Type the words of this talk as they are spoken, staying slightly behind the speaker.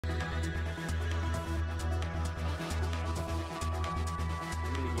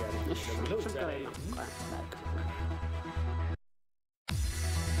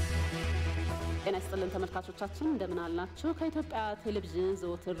የነስተልን ተመልካቾቻችን እንደምን አላችሁ ከኢትዮጵያ ቴሌቪዥን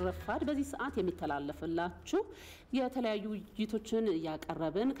ዘወትር ረፋድ በዚህ ሰዓት የሚተላለፍላችሁ የተለያዩ ውይይቶችን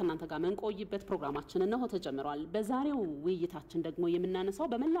ያቀርብን ከናንተ ጋር መንቆይበት ፕሮግራማችን ነው ተጀምሯል በዛሬው ውይይታችን ደግሞ የምናነሳው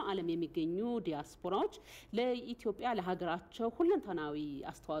በመላው ዓለም የሚገኙ ዲያስፖራዎች ለኢትዮጵያ ለሀገራቸው ሁለንተናዊ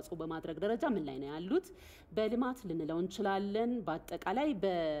አስተዋጽኦ በማድረግ ደረጃ ምን ላይ ነው ያሉት በልማት ልንለው እንችላለን በአጠቃላይ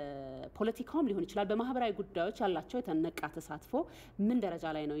በፖለቲካውም ሊሆን ይችላል በማህበራዊ ጉዳዮች ያላቸው የተነቃ ተሳትፎ ምን ደረጃ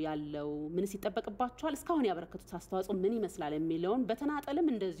ላይ ነው ያለው ምን ሲጠበቅባቸዋል እስካሁን ያበረከቱት አስተዋጽኦ ምን ይመስላል የሚለውን በተናጠልም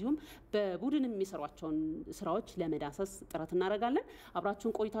እንደዚሁም በቡድን የሚሰሯቸው ስራዎች ለመዳሰስ ጥረት እናደርጋለን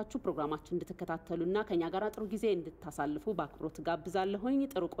አብራችሁን ቆይታችሁ ፕሮግራማችን እንድትከታተሉና ከኛ ጋር ጥሩ ጊዜ እንድታሳልፉ በአክብሮት ጋብዛለሁኝ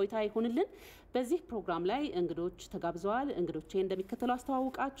ጥሩ ቆይታ ይሁንልን በዚህ ፕሮግራም ላይ እንግዶች ተጋብዘዋል እንግዶቼ እንደሚከተለው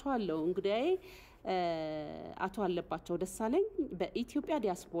አስተዋውቃችኋለሁ እንግዳዬ አቶ አለባቸው ደሳለኝ በኢትዮጵያ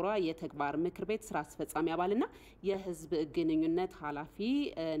ዲያስፖራ የተግባር ምክር ቤት ስራ አስፈጻሚ አባልና የህዝብ ግንኙነት ኃላፊ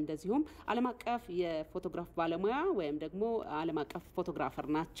እንደዚሁም ዓለም አቀፍ የፎቶግራፍ ባለሙያ ወይም ደግሞ ዓለም አቀፍ ፎቶግራፈር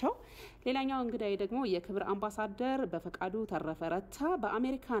ናቸው ሌላኛው እንግዳዬ ደግሞ የክብር አምባሳደር በፈቃዱ ተረፈረታ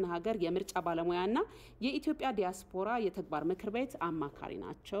በአሜሪካን ሀገር የምርጫ ባለሙያና የኢትዮጵያ ዲያስፖራ የተግባር ምክር ቤት አማካሪ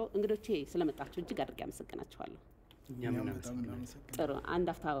ናቸው እንግዶቼ ስለመጣችሁ እጅግ አድርጌ አመሰግናችኋለሁ ጥሩ አንድ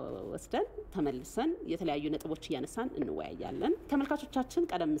አፍታ ወስደን ተመልሰን የተለያዩ ነጥቦች ያነሳን እንወያያለን ተመልካቾቻችን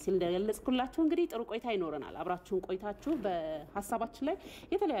ቀደም ሲል እንደገለጽኩላችሁ እንግዲህ ጥሩ ቆይታ ይኖረናል አብራችሁን ቆይታችሁ በሐሳባችን ላይ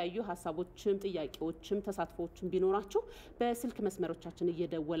የተለያዩ ሐሳቦችም ጥያቄዎችም ተሳትፎችም ቢኖራችሁ በስልክ መስመሮቻችን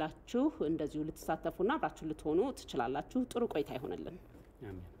እየደወላችሁ እንደዚሁ ልትሳተፉና አብራችሁ ልትሆኑ ትችላላችሁ ጥሩ ቆይታ ይሆነልን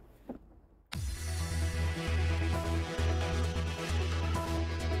አሜን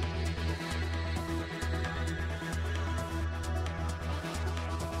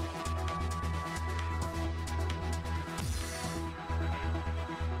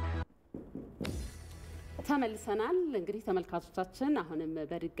ተመልሰናል እንግዲህ ተመልካቾቻችን አሁንም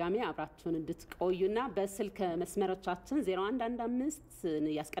በድጋሚ አብራችሁን እንድትቆዩና በስልክ መስመሮቻችን 0115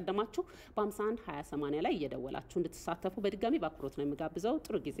 ያስቀደማችሁ በ51 2080 ላይ እየደወላችሁ እንድትሳተፉ በድጋሚ በአክብሮት ነው የምጋብዘው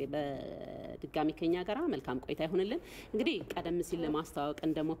ጥሩ ጊዜ በድጋሚ ከኛ ጋራ መልካም ቆይታ ይሁንልን እንግዲህ ቀደም ሲል ለማስተዋወቅ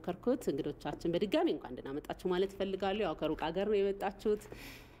እንደሞከርኩት እንግዶቻችን በድጋሚ እንኳን እንደናመጣችሁ ማለት ፈልጋለሁ ያው ከሩቅ ሀገር ነው የመጣችሁት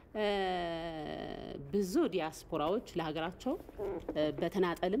ብዙ ዲያስፖራዎች ለሀገራቸው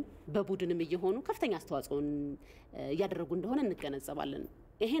በተናጠልም በቡድንም እየሆኑ ከፍተኛ አስተዋጽኦን ያደረጉ እንደሆነ እንገነዘባለን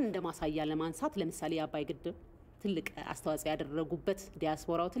ይሄን እንደማሳያ ለማንሳት ለምሳሌ የአባይ ግድብ ትልቅ አስተዋጽኦ ያደረጉበት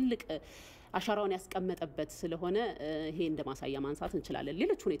ዲያስፖራው ትልቅ አሻራውን ያስቀመጠበት ስለሆነ ይሄ እንደማሳያ ማንሳት እንችላለን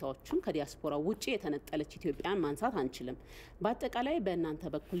ሌሎች ሁኔታዎችም ከዲያስፖራው ውጪ የተነጠለች ኢትዮጵያን ማንሳት አንችልም በአጠቃላይ በእናንተ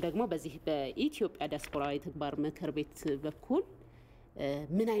በኩል ደግሞ በዚህ በኢትዮጵያ ዲያስፖራ የተግባር ምክር ቤት በኩል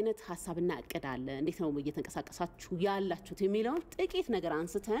ምን አይነት ሐሳብና እቅድ አለ እንዴት ነው እየተንቀሳቀሳችሁ ያላችሁት የሚለው ጥቂት ነገር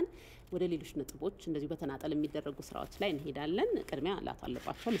አንስተን ወደ ሌሎች ነጥቦች እንደዚህ በተናጠል የሚደረጉ ስራዎች ላይ እንሄዳለን ቅድሚያ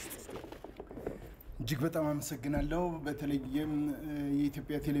ላታለባቸው ልስጥስ እጅግ በጣም አመሰግናለሁ በተለይም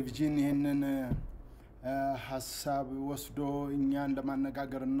የኢትዮጵያ ቴሌቪዥን ይሄንን ሐሳብ ወስዶ እኛን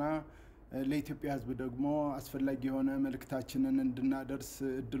ለማነጋገርና ለኢትዮጵያ ህዝብ ደግሞ አስፈላጊ የሆነ መልእክታችንን እንድናደርስ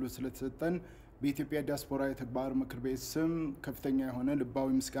እድሉ ስለተሰጠን በኢትዮጵያ ዲያስፖራ የተግባር ምክር ቤት ስም ከፍተኛ የሆነ ልባዊ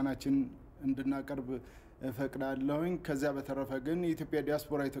ምስጋናችን እንድናቀርብ ፈቅዳለሁኝ ከዛ በተረፈ ግን የኢትዮጵያ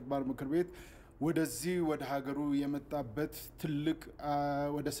ዲያስፖራ የተግባር ምክር ቤት ወደዚህ ወደ ሀገሩ የመጣበት ትልቅ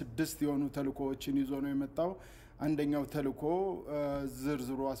ወደ 6 የሆኑ ተልእኮዎችን ይዞ ነው የመጣው አንደኛው ተልእኮ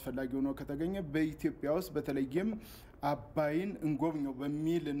ዝርዝሩ አስፈላጊ ሆኖ ከተገኘ በኢትዮጵያ ውስጥ በተለይም አባይን እንጎብኘው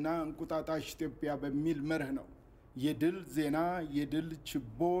በሚልና እንቁጣጣሽ ኢትዮጵያ በሚል መርህ ነው የድል ዜና የድል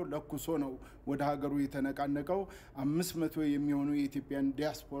ችቦ ለኩሶ ነው ወደ ሀገሩ የተነቃነቀው 500 የሚሆኑ የኢትዮጵያን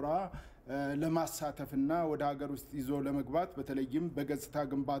ዲያስፖራ ለማሳተፍና ወደ ሀገር ውስጥ ይዞ ለመግባት በተለይም በገጽታ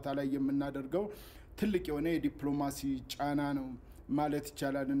ግንባታ ላይ የምናደርገው ትልቅ የሆነ የዲፕሎማሲ ጫና ነው ማለት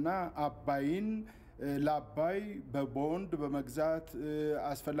ይቻላልና አባይን ለአባይ በቦንድ በመግዛት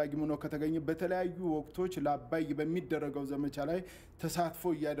አስፈላጊ ሆኖ ከተገኘ በተለያዩ ወቅቶች ለአባይ በሚደረገው ዘመቻ ላይ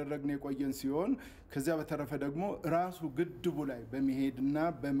ተሳትፎ ያደረግን የቆየን ሲሆን ከዚያ በተረፈ ደግሞ ራሱ ግድቡ ላይ በመሄድና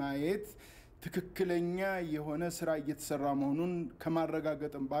በማየት ትክክለኛ የሆነ ስራ እየተሰራ መሆኑን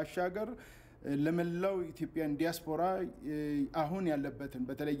ከማረጋገጥም ባሻገር ለመላው ኢትዮጵያን ዲያስፖራ አሁን ያለበትን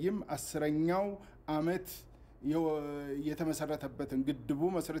በተለይም 10ኛው አመት የተመሰረተበትን ግድቡ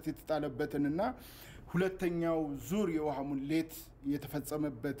መሰረት የተጣለበትንና ሁለተኛው ዙር የውሃ ሙሌት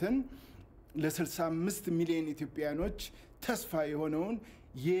የተፈጸመበትን ለ65 ሚሊዮን ኢትዮጵያኖች ተስፋ የሆነውን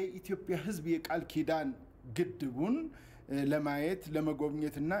የኢትዮጵያ ህዝብ የቃል ኪዳን ግድቡን ለማየት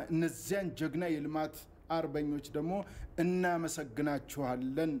ለመጎብኘትና እነዚያን ጀግና የልማት አርበኞች ደግሞ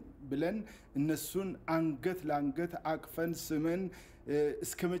እናመሰግናችኋለን ብለን እነሱን አንገት ለአንገት አቅፈን ስመን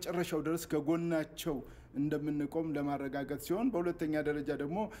እስከ መጨረሻው ድረስ ከጎናቸው እንደምንቆም ለማረጋገጥ ሲሆን በሁለተኛ ደረጃ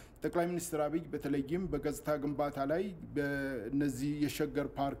ደግሞ ጠቅላይ ሚኒስትር አብይ በተለይም በገጽታ ግንባታ ላይ በእነዚህ የሸገር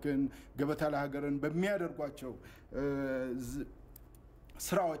ፓርክን ገበታ ለሀገርን በሚያደርጓቸው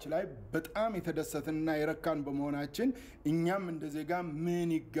ስራዎች ላይ በጣም የተደሰተንና የረካን በመሆናችን እኛም እንደዜጋ ምን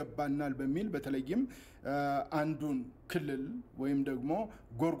ይገባናል በሚል በተለይም አንዱን ክልል ወይም ደግሞ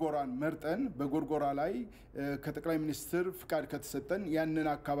ጎርጎራን መርጠን በጎርጎራ ላይ ከጠቅላይ ሚኒስትር ፍቃድ ከተሰጠን ያንን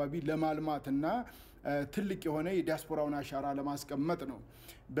አካባቢ ለማልማትና ትልቅ የሆነ የዲያስፖራውን አሻራ ለማስቀመጥ ነው።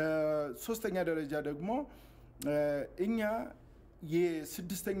 በሶስተኛ ደረጃ ደግሞ እኛ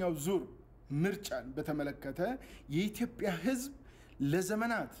የስድስተኛው ዙር ምርጫን በተመለከተ የኢትዮጵያ ሕዝብ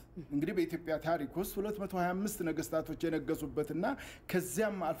ለዘመናት እንግዲህ በኢትዮጵያ ታሪክ ውስጥ 225 ነገስታቶች የነገሱበትና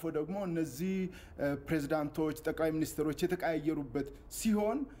ከዚያም አልፎ ደግሞ እነዚህ ፕሬዝዳንቶች ጠቅላይ ሚኒስትሮች የተቀያየሩበት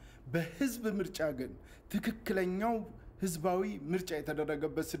ሲሆን በህዝብ ምርጫ ግን ትክክለኛው ህዝባዊ ምርጫ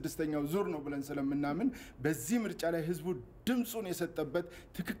የተደረገበት ስድስተኛው ዙር ነው ብለን ስለምናምን በዚህ ምርጫ ላይ ህዝቡ ድምጹን የሰጠበት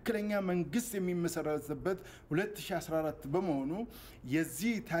ትክክለኛ መንግስት የሚመሰረትበት 2014 በመሆኑ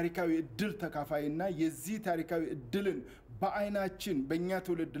የዚህ ታሪካዊ እድል ተካፋይና የዚህ ታሪካዊ እድልን በአይናችን በእኛ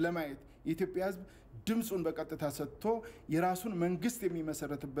ትውልድ ለማየት የኢትዮጵያ ህዝብ ድምጹን በቀጥታ ሰጥቶ የራሱን መንግስት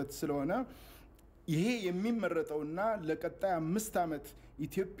የሚመሰረትበት ስለሆነ ይሄ የሚመረጠውና ለቀጣይ 5 ዓመት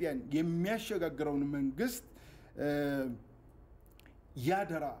ኢትዮጵያን የሚያሸጋግረውን መንግስት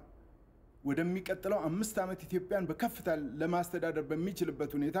ያደራ ወደሚቀጥለው 5 ዓመት ኢትዮጵያን በከፍታ ለማስተዳደር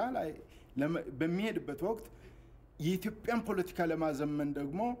በሚችልበት ሁኔታ ላይ በሚሄድበት ወቅት የኢትዮጵያን ፖለቲካ ለማዘመን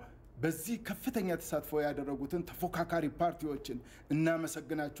ደግሞ በዚህ ከፍተኛ ተሳትፎ ያደረጉትን ተፎካካሪ ፓርቲዎችን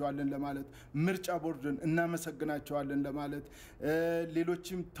እናመሰግናቸዋለን ለማለት ምርጫ ቦርድን እናመሰግናቸዋለን ለማለት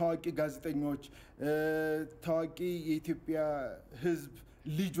ሌሎችም ታዋቂ ጋዜጠኞች ታዋቂ የኢትዮጵያ ህዝብ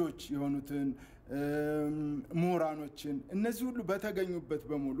ልጆች የሆኑትን ምሁራኖችን እነዚህ ሁሉ በተገኙበት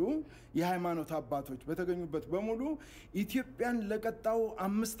በሙሉ የሃይማኖት አባቶች በተገኙበት በሙሉ ኢትዮጵያን ለቀጣው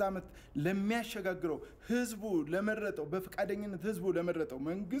 5 ዓመት ለሚያሸጋግረው ህዝቡ ለመረጠው በፍቃደኝነት ህዝቡ ለመረጠው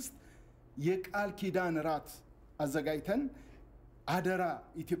መንግስት የቃል ኪዳን ራት አዘጋጅተን አደራ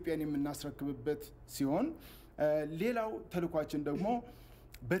ኢትዮጵያን የምናስረክብበት ሲሆን ሌላው ተልኳችን ደግሞ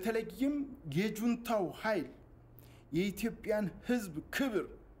በተለይም የጁንታው ኃይል የኢትዮጵያን ህዝብ ክብር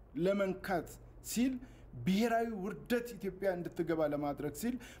ለመንካት ሲል ብሔራዊ ውርደት ኢትዮጵያ እንድትገባ ለማድረግ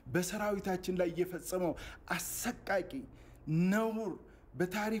ሲል በሰራዊታችን ላይ የፈጸመው አሰቃቂ ነውር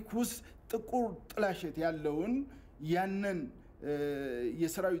በታሪክ ውስጥ ጥቁር ጥላሸት ያለውን ያንን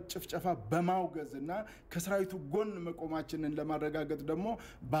የሰራዊት ጭፍጨፋ በማውገዝና ከሰራዊቱ ጎን መቆማችንን ለማረጋገጥ ደግሞ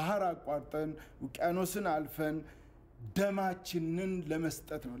ባህር አቋርጠን ውቅያኖስን አልፈን ደማችንን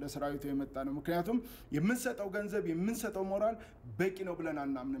ለመስጠት ነው ለሰራዊቱ የመጣ ነው። ምክንያቱም የምንሰጠው ገንዘብ የምንሰጠው ሞራል በቂ ነው ብለን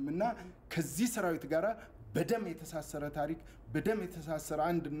አናምንምና ከዚህ ሰራዊት ጋራ በደም የተሳሰረ ታሪክ በደም የተሳሰረ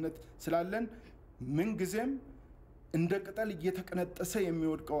አንድነት ስላለን ምን ጊዜም እንደ ቅጠል እየተቀነጠሰ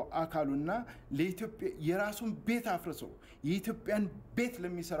የሚወድቀው አካሉና ለኢትዮጵያ የራሱን ቤት አፍርሶ የኢትዮጵያን ቤት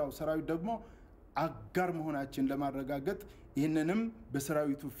ለሚሰራው ሰራዊት ደግሞ አጋር መሆናችን ለማረጋገጥ ይህንንም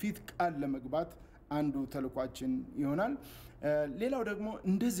በሰራዊቱ ፊት ቃል ለመግባት አንዱ ተልኳችን ይሆናል። ሌላው ደግሞ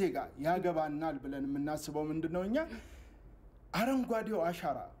እንደ ዜጋ ያገባናል ብለን የምናስበው ምንድነውኛ አረንጓዴው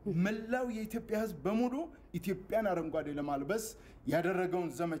አሻራ መላው የኢትዮጵያ ህዝብ በሙሉ ኢትዮጵያን አረንጓዴ ለማልበስ ያደረገውን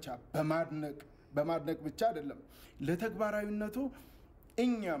ዘመቻ በማድነቅ ብቻ አይደለም ለተግባራዊነቱ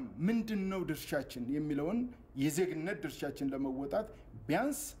እኛም ምንድነው ድርሻችን የሚለውን የዜግነት ድርሻችን ለመወጣት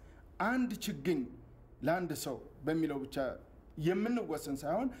ቢያንስ አንድ ችግኝ ለአንድ ሰው በሚለው ብቻ የምንወሰን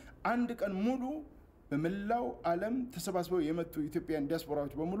ሳይሆን አንድ ቀን ሙሉ በመላው ዓለም ተሰባስበው የመጡ ኢትዮጵያን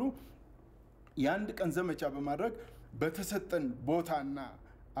ዲያስፖራዎች በሙሉ የአንድ ቀን ዘመቻ በማድረግ በተሰጠን ቦታና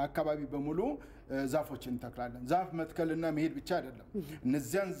አካባቢ በሙሉ ዛፎችን ተክላለን። ዛፍ መትከልና መሄድ ብቻ አይደለም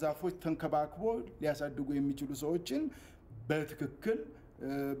እነዚያን ዛፎች ተንከባክቦ ሊያሳድጉ የሚችሉ ሰዎችን በትክክል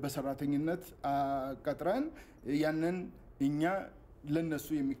በሰራተኝነት ቀጥረን ያንን እኛ ለነሱ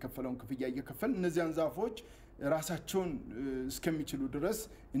የሚከፈለውን ክፍያ እየከፈልን እነዚያን ዛፎች ራሳቸውን እስከሚችሉ ድረስ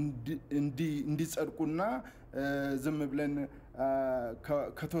እንዲጸድቁና ዝም ብለን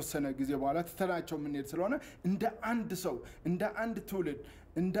ከተወሰነ ጊዜ በኋላ ተተናቸው ምንሄድ ስለሆነ እንደ አንድ ሰው እንደ አንድ ትውልድ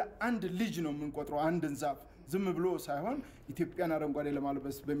እንደ አንድ ልጅ ነው የምንቆጥረው አንድን ዛፍ ዝም ብሎ ሳይሆን ኢትዮጵያን አረንጓዴ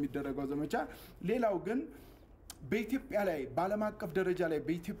ለማልበስ በሚደረገው ዘመቻ ሌላው ግን በኢትዮጵያ ላይ ባለም አቀፍ ደረጃ ላይ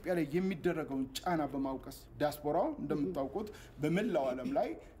በኢትዮጵያ ላይ የሚደረገውን ጫና በማውቀስ ዲያስፖራው እንደምታውቁት በመላው ዓለም ላይ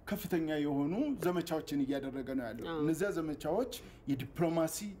ከፍተኛ የሆኑ ዘመቻዎችን እያደረገ ነው ያለው እነዚያ ዘመቻዎች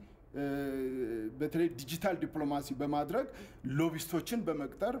የዲፕሎማሲ በተለይ ዲጂታል ዲፕሎማሲ በማድረግ ሎቢስቶችን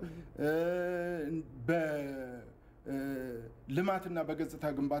በመቅጠር ልማትና በገጽታ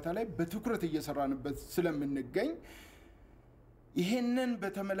ግንባታ ላይ በትኩረት እየሰራንበት ስለምንገኝ ይሄንን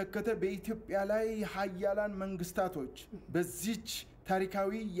በተመለከተ በኢትዮጵያ ላይ ሀያላን መንግስታቶች በዚች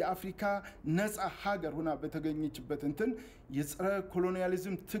ታሪካዊ የአፍሪካ ነፃ ሀገር ሆና በተገኘችበት እንትን የጸረ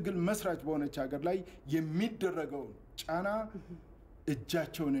ኮሎኒያሊዝም ትግል መስራች በሆነች ሀገር ላይ የሚደረገውን ጫና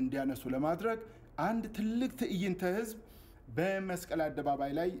እጃቸውን እንዲያነሱ ለማድረግ አንድ ትልቅ ትዕይንተ ህዝብ በመስቀል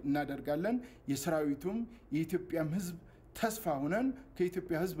አደባባይ ላይ እናደርጋለን። የሰራዊቱም የኢትዮጵያም ህዝብ ተስፋ ሆነን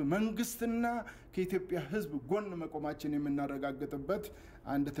ከኢትዮጵያ ህዝብ መንግስትና ከኢትዮጵያ ህዝብ ጎን መቆማችን የምናረጋግጥበት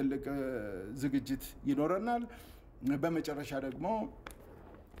አንድ ትልቅ ዝግጅት ይኖረናል። በመጨረሻ ደግሞ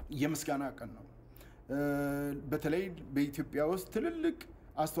የምስጋና ቀን ነው። በተለይ በኢትዮጵያ ውስጥ ትልልቅ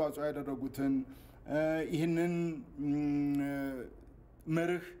አስተዋጽኦ ያደረጉትን ይህንን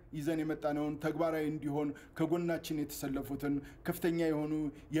መርህ ይዘን የመጣነውን ተግባራዊ እንዲሆን ከጎናችን የተሰለፉትን ከፍተኛ የሆኑ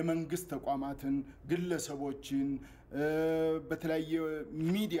የመንግስት ተቋማትን፣ ግለሰቦችን፣ በተለያየ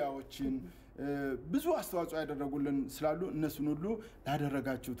ሚዲያዎችን ብዙ አስተዋጽኦ ያደረጉልን ስላሉ እነሱን ሁሉ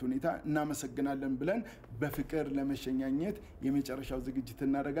ላደረጋችሁት ሁኔታ እናመሰግናለን ብለን በፍቅር ለመሸኛኘት የመጨረሻው ዝግጅት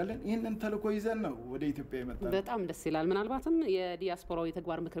እናደርጋለን። ይህንን ተልዕኮ ይዘን ነው ወደ ኢትዮጵያ የመጣነው። በጣም ደስ ይላል። ምናልባትም የዲያስፖራው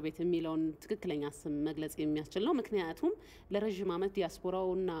የተግባር ምክር ቤት የሚለውን ትክክለኛ ስም መግለጽ የሚያስችል ነው። ምክንያቱም ለረጅም ዓመት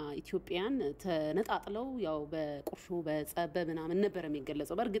ዲያስፖራውና ኢትዮጵያን ተነጣጥለው ያው በቁርሾ በጸብ ምናምን ነበር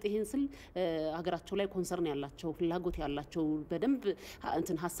የሚገለጸው። በእርግጥ ይህን ስል ሀገራቸው ላይ ኮንሰርን ያላቸው ፍላጎት ያላቸው በደንብ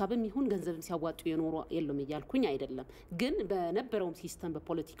እንትን ሀሳብም ይሁን ገንዘብ ሲያዋጡ የኖሩ የለም እያልኩኝ አይደለም። ግን በነበረውም ሲስተም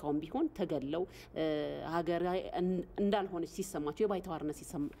በፖለቲካውም ቢሆን ተገለው ሀገር እንዳልሆነች ሲሰማቸው የባይተዋርነት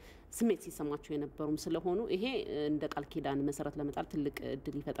ስሜት ሲሰማቸው የነበሩም ስለሆኑ ይሄ እንደ ቃል ኪዳን መሰረት ለመጣል ትልቅ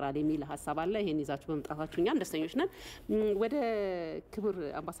እድል ይፈጥራል የሚል ሀሳብ አለ። ይሄን ይዛችሁ በመምጣታችሁ እኛም ደስተኞች ነን። ወደ ክቡር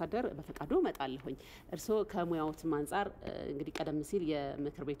አምባሳደር በፈቃዱ እመጣለሁኝ። እርስዎ ከሙያዎትም አንጻር እንግዲህ ቀደም ሲል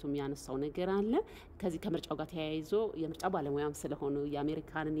የምክር ቤቱ የሚያነሳው ነገር አለ። ከዚህ ከምርጫው ጋር ተያይዞ የምርጫ ባለሙያም ስለሆኑ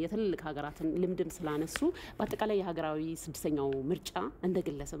የአሜሪካንን የትልልቅ ሀገራትን ልምድም ስላነሱ በአጠቃላይ የሀገራዊ ስድስተኛው ምርጫ እንደ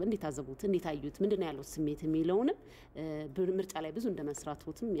ግለሰብ እንዴት አዘቡት፣ እንዴት አዩት፣ ምንድነው ያለው ስሜት የሚለውንም ምርጫ ላይ ብዙ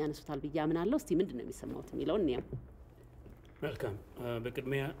እንደመስራቱትም ያነሱታል ብዬ አምናለሁ። እስቲ ምንድነው የሚሰማውት የሚለውን ነው። መልካም።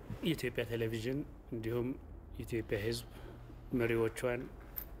 በቅድሚያ የኢትዮጵያ ቴሌቪዥን እንዲሁም የኢትዮጵያ ሕዝብ መሪዎቿን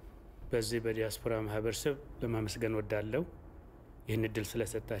በዚህ በዲያስፖራ ማህበረሰብ ለማመስገን ወዳለው ይህን እድል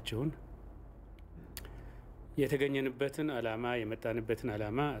ስለሰጣችሁን። የተገኘንበትን ዓላማ የመጣንበትን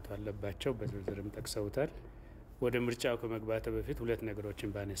ዓላማ አቶ አለባቸው በዝርዝርም ጠቅሰውታል። ወደ ምርጫው ከመግባት በፊት ሁለት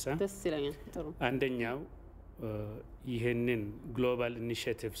ነገሮችን ባነሳ ደስ ይለኛል። ጥሩ። አንደኛው ይህንን ግሎባል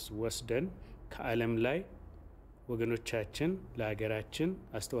ኢኒሺየቲቭስ ወስደን ከዓለም ላይ ወገኖቻችን ለሀገራችን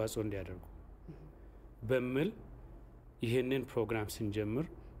አስተዋጽኦ እንዲያደርጉ በሚል ይህንን ፕሮግራም ስንጀምር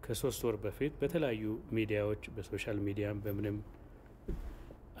ከ3 ወር በፊት በተለያዩ ሚዲያዎች በሶሻል ሚዲያም በምንም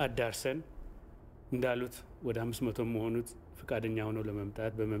አዳርሰን እንዳሉት ወደ 500 መሆኑት ፍቃደኛ ሆነው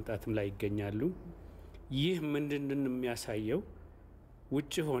ለመምጣት በመምጣትም ላይ ይገኛሉ። ይህ ምንድነው የሚያሳየው?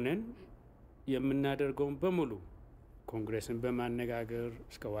 ውጭ ሆነን የምናደርገውን በሙሉ ኮንግሬስን በማነጋገር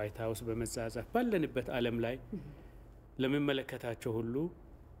እስከ ዋይት ሃውስ በመጻጻፍ ባለንበት ዓለም ላይ ለሚመለከታቸው ሁሉ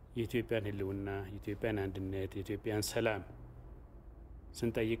የኢትዮጵያን ሕልውና፣ የኢትዮጵያን አንድነት፣ የኢትዮጵያን ሰላም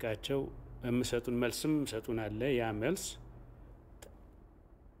ስንጠይቃቸው የሚሰጡን መልስም ሰጡን አለ። ያ መልስ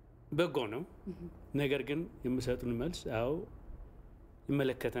በጎ ነው። ነገር ግን የሚሰጡን መልስ አዎ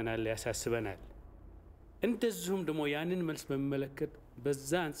ይመለከተናል፣ ያሳስበናል። እንደዚሁም ደግሞ ያንን መልስ በሚመለከት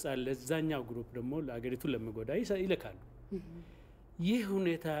በዛ አንጻር ለዛኛው ግሩፕ ደግሞ ለአገሪቱ ለመጎዳ ይልካሉ። ይህ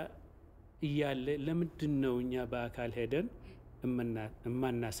ሁኔታ እያለ ለምንድን ነው እኛ በአካል ሄደን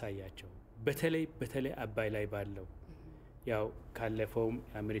እማናሳያቸው? በተለይ አባይ ላይ ባለው ያው ካለፈውም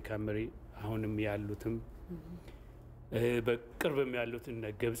የአሜሪካ መሪ አሁንም ያሉትም በቅርብም ያሉት እነ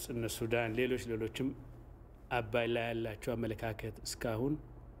ግብጽ፣ እነ ሱዳን፣ ሌሎችም አባይ ላይ ያላቸው አመለካከት እስካሁን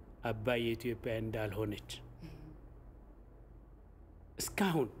አባይ የኢትዮጵያ እንዳልሆነች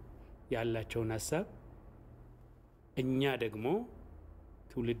እስካሁን ያላቸውን ሀሳብ እኛ ደግሞ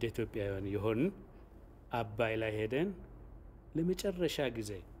ትውልድ ኢትዮጵያውያን የሆን አባይ ላይ ሄደን ለመጨረሻ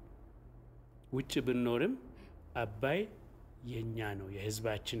ጊዜ ውጭ ብንኖርም አባይ የኛ ነው፣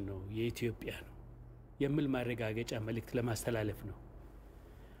 የህዝባችን ነው፣ የኢትዮጵያ ነው የሚል ማረጋገጫ መልእክት ለማስተላለፍ ነው።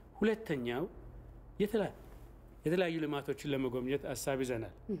 ሁለተኛው የተለያዩ ልማቶችን ለመጎብኘት ሀሳብ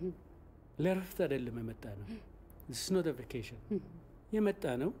ይዘናል። ለረፍት አይደለም የመጣ ነው። this is not a vacation የመጣ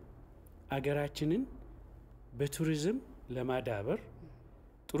ነው አገራችንን በቱሪዝም ለማዳበር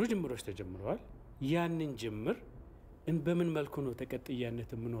ጥሩ ጅምሮች ተጀምረዋል። ያንን ጅምር በምን መልኩ ነው ተቀጥያነት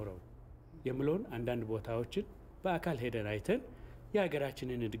የምኖረው የሚለውን አንዳንድ ቦታዎችን በአካል ሄደን አይተን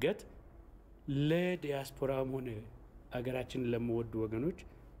የሀገራችንን እድገት ለዲያስፖራም ሆነ አገራችንን ለሚወዱ ወገኖች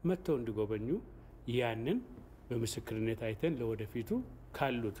መጥተው እንዲጎበኙ ያንን በምስክርነት አይተን ለወደፊቱ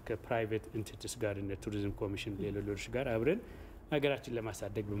ካሉት ከፕራይቬት ኢንቲቲስ ጋር እንደ ቱሪዝም ኮሚሽን ሌሎች ጋር አብረን ሀገራችን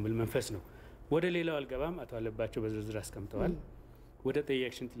ለማሳደግ በሚል መንፈስ ነው። ወደ ሌላው አልገባም። አቶ አለባቸው በዝርዝር አስቀምጠዋል። ወደ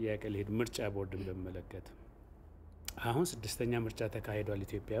ጠያቅሽን ጥያቄ ልሄድ። ምርጫ ቦርድን በመለከት አሁን 6ኛ ምርጫ ተካሂዷል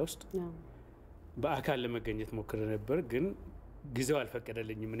ኢትዮጵያ ውስጥ። በአካል ለመገኘት ሞክሬ ነበር፣ ግን ጊዜው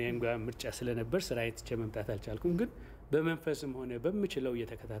አልፈቀደልኝም። እኔም ጋር ምርጫ ስለነበር ስራዬን ትቼ መምጣት አልቻልኩም። ግን በመንፈስም ሆነ በምችለው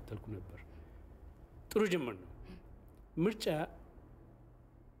እየተከታተልኩ ነበር። ጥሩ ጅምር ነው። ምርጫ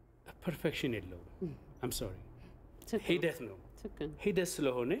ፐርፌክሽን የለውም። አም ሶሪ ሂደት ነው። ሂደት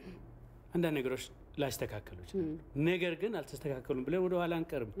ስለሆነ አንዳንድ ነገሮች ላይስተካከሉ ይችላሉ። ነገር ግን አልተስተካከሉም ብለን ወደ ኋላ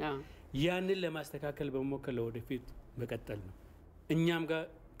አንቀርም። ያንን ለማስተካከል በመሞከር ለወደፊት መቀጠል ነው። እኛም ጋር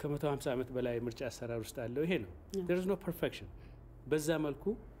ከ150 ዓመት በላይ ምርጫ አሰራር ውስጥ ያለው ይሄ ነው። there is no perfection። በዛ መልኩ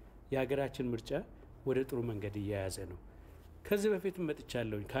የሀገራችን ምርጫ ወደ ጥሩ መንገድ እየያዘ ነው። ከዚህ በፊት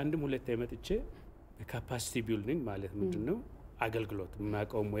መጥቻለሁ። ከአንድም ሁለቴ መጥቼ ካፓሲቲ ቢልዲንግ ማለት ምንድነው አገልግሎት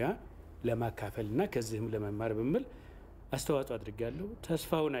ማቀው ሙያ ለማካፈልና ከዚህም ለመማር በሚል አስተዋጽኦ አድርጋለሁ።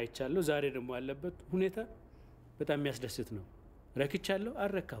 ተስፋውን አይቻለሁ። ዛሬ ደግሞ ያለበት ሁኔታ በጣም የሚያስደስት ነው። ረክቻለሁ፣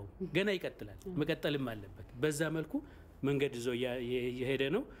 አልረካሁም። ገና ይቀጥላል፣ መቀጠልም አለበት። በዛ መልኩ መንገድ ይዞ የሄደ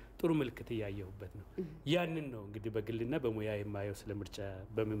ነው። ጥሩ ምልክት እያየሁበት ነው። ያንን ነው እንግዲህ በግልና በሙያ የማየው ስለ ምርጫ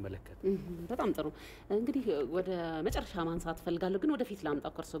በሚመለከት። በጣም ጥሩ። እንግዲህ ወደ መጨረሻ ማንሳት ፈልጋለሁ፣ ግን ወደፊት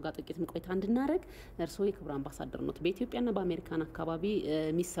ላምጣው ከእርሶ ጋር ጥቂት ቆይታ እንድናደርግ። እርሶ የክብር አምባሳደር ኖት። በኢትዮጵያና በአሜሪካን አካባቢ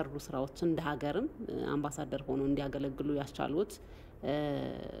የሚሰሩ ስራዎችን እንደ ሀገርም አምባሳደር ሆኖ እንዲያገለግሉ ያስቻሉት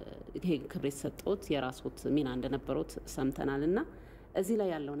ይሄ ክብር የተሰጠዎት የራስዎት ሚና እንደነበሩት ሰምተናልና እዚህ ላይ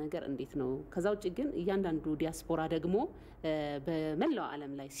ያለው ነገር እንዴት ነው? ከዛ ውጪ ግን እያንዳንዱ ዲያስፖራ ደግሞ በመላው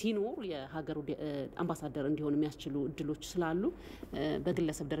ዓለም ላይ ሲኖር የሀገሩ አምባሳደር እንዲሆን የሚያስችሉ እድሎች ስላሉ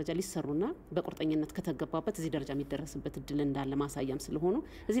በግለሰብ ደረጃ ሊሰሩና በቁርጠኝነት ከተገባበት እዚህ ደረጃ የሚደረስበት እድል እንዳለ ማሳያም ስለሆኑ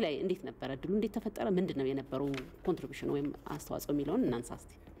እዚህ ላይ እንዴት ነበረ እድሉ? እንዴት ተፈጠረ? ምንድነው የነበረው ኮንትሪቢዩሽን ወይም አስተዋጽኦ የሚለውን እናንሳ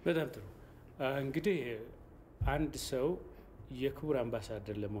እስቲ። በጣም ጥሩ። እንግዲህ አንድ ሰው የክብር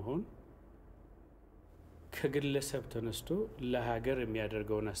አምባሳደር ለመሆን ከግለሰብ ተነስቶ ለሀገር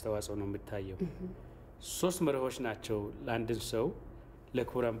የሚያደርገውን አስተዋጽኦ ነው የሚታየው። 3 መርሆች ናቸው ለአንድን ሰው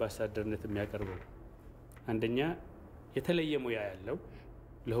ለክብር አምባሳደርነት የሚያቀርበው። አንደኛ የተለየ ሙያ ያለው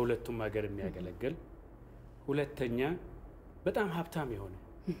ለሁለቱም ሀገር የሚያገለግል፣ ሁለተኛ በጣም ሀብታም የሆነ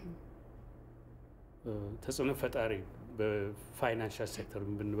ተጽዕኖ ፈጣሪ በፋይናንሻል ሴክተር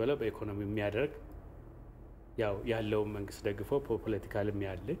ብንበለው በኢኮኖሚ የሚያደርግ ያው ያለውን መንግስት ደግፎ ፖለቲካልም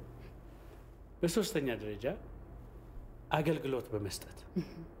ያለ፣ በሶስተኛ ደረጃ አገልግሎት በመስጠት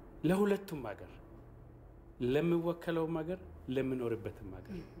ለሁለቱም ሀገር ለሚወከለውም ሀገር ለምኖርበትም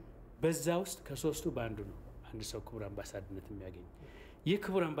ሀገር በዛ ውስጥ ከሶስቱ በአንዱ ነው አንድ ሰው ክቡር አምባሳደርነት የሚያገኝ። ይህ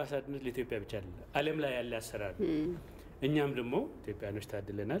ክቡር አምባሳደርነት ለኢትዮጵያ ብቻ አይደለም፣ ዓለም ላይ ያለ አሰራር ነው። እኛም ደግሞ ኢትዮጵያኖች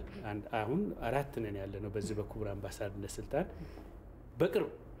ታድለናል። አሁን 4 ነን ያለነው በዚህ በክቡር አምባሳደርነት ስልጣን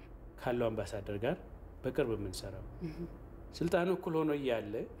በቅርብ ካለው አምባሳደር ጋር በቅርብ የምንሰራው። ስልጣኑ እኩል ሆኖ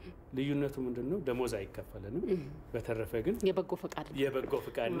እያለ ልዩነቱ ምንድነው? ደሞዝ አይከፈለንም። በተረፈ ግን የበጎ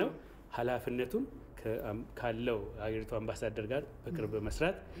ፈቃድ ነው። ኃላፊነቱን ካለው አገሪቱ አምባሳደር ጋር በቅርብ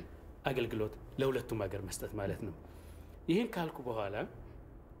መስራት፣ አገልግሎት ለሁለቱም ሀገር መስጠት ማለት ነው። ይህን ካልኩ በኋላ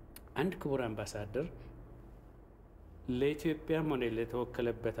አንድ ክቡር አምባሳደር ለኢትዮጵያም ሆነ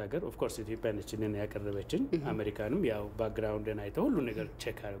ለተወከለበት ሀገር ኦፍ ኮርስ ኢትዮጵያ ነች እኔን ያቀረበችን፣ አሜሪካንም ያው ባክግራውንድን አይተው ሁሉ ነገር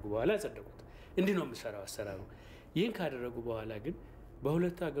ቼክ አደረጉ በኋላ ያጸደቁት። እንዲህ ነው የምሰራው አሰራሩ። ይህን ካደረጉ በኋላ ግን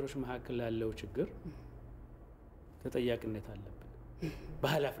በሁለቱ ሀገሮች መካከል ያለው ችግር ተጠያቂነት አለብን፣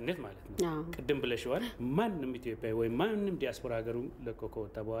 በኃላፊነት ማለት ነው። ቅድም ብለሽዋል። ማንም ኢትዮጵያዊ ወይም ማንም ዲያስፖራ ሀገሩን ለቆ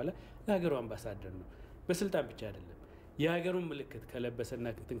ከወጣ በኋላ ለሀገሩ አምባሳደር ነው። በስልጣን ብቻ አይደለም። የሀገሩን ምልክት ከለበሰና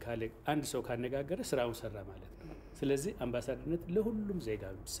እንትን ካለ አንድ ሰው ካነጋገረ ስራውን ሰራ ማለት ነው። ስለዚህ አምባሳደርነት ለሁሉም ዜጋ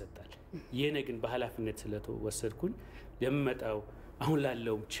ይሰጣል። የኔ ግን በኃላፊነት ስለተወሰድኩኝ የምመጣው አሁን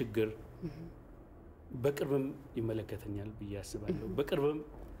ላለውም ችግር በቅርብም ይመለከተኛል ብዬ አስባለሁ። በቅርብም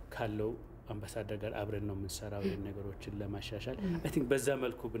ካለው አምባሳደር ጋር አብረን ነው የምንሰራው ነገሮችን ለማሻሻል። አይ ቲንክ በዛ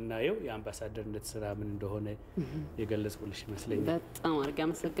መልኩ ብናየው የአምባሳደርነት ስራ ምን እንደሆነ የገለጽኩልሽ ይመስለኛል። በጣም አድርጌ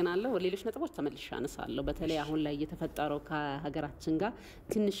አመሰግናለሁ። ሌሎች ነጥቦች ተመልሼ አነሳለሁ። በተለይ አሁን ላይ እየተፈጠረው ከሀገራችን ጋር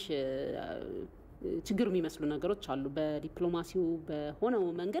ትንሽ ችግር የሚመስሉ ነገሮች አሉ። በዲፕሎማሲው በሆነው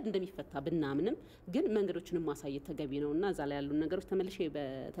መንገድ እንደሚፈታ ብናምንም ግን መንገዶችንም ማሳየት ተገቢ ነውና እዛ ላይ ያሉ ነገሮች ተመልሼ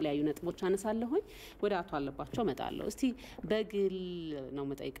በተለያዩ ነጥቦች አነሳለሁኝ። ወደ አቶ አለባቸው እመጣለሁ። እስቲ በግል ነው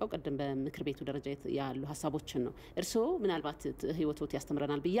የምጠይቀው። ቅድም በምክር ቤቱ ደረጃ ያሉ ሀሳቦችን ነው። እርስዎ ምናልባት ህይወቶት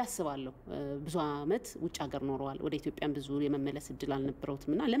ያስተምረናል ብዬ አስባለሁ። ብዙ አመት ውጭ ሀገር ኖረዋል። ወደ ኢትዮጵያም ብዙ የመመለስ እድል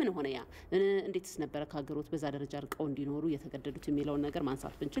አልነበረውትምና ለምን ሆነ ያ? እንዴትስ ነበረ ከሀገሮት በዛ ደረጃ ርቀው እንዲኖሩ የተገደዱት የሚለውን ነገር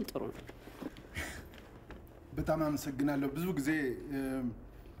ማንሳት ብንችል ጥሩ ነው። በጣም አመሰግናለሁ። ብዙ ጊዜ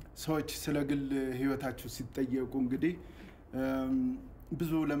ሰዎች ስለ ግል ህይወታቸው ሲጠየቁ እንግዲህ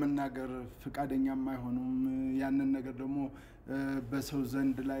ብዙ ለመናገር ፍቃደኛም አይሆኑም ያንን ነገር ደግሞ በሰው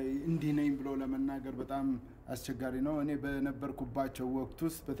ዘንድ ላይ እንዲህ ነኝ ብሎ ለመናገር በጣም አስቸጋሪ ነው እኔ በነበርኩባቸው ወቅት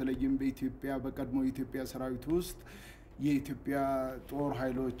ውስጥ በተለይም በኢትዮጵያ በቀድሞ ኢትዮጵያ ሰራዊት ውስጥ የኢትዮጵያ ጦር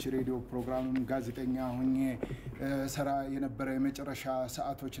ኃይሎች ሬዲዮ ፕሮግራም ጋዜጠኛ ሆኜ ሰራ የነበረ የመጨረሻ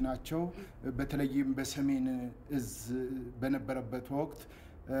ሰዓቶች ናቸው በተለይም በሰሜን እዝ በነበረበት ወቅት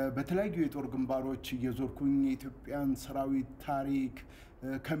በተለያዩ የጦር ግንባሮች እየዞርኩኝ የኢትዮጵያን ሰራዊት ታሪክ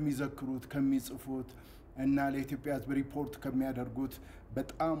ከሚዘክሩት ከሚጽፉት እና ለኢትዮጵያ ህዝብ ሪፖርት ከሚያደርጉት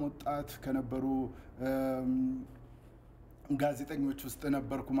በጣም ወጣት ከነበሩ ጋዜጠኞች ውስጥ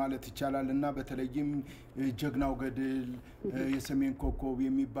ነበርኩ ማለት ይቻላል እና በተለይም ጀግናው ገድል የሰሜን ኮከብ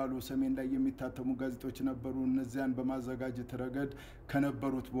የሚባሉ ሰሜን ላይ የሚታተሙ ጋዜጦች ነበሩ እነዚያን በማዘጋጀት ረገድ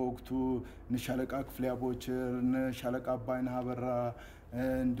ከነበሩት በወቅቱ ንሻለቃ ክፍሌ አቦቸር ንሻለቃ አባይነህ አበራ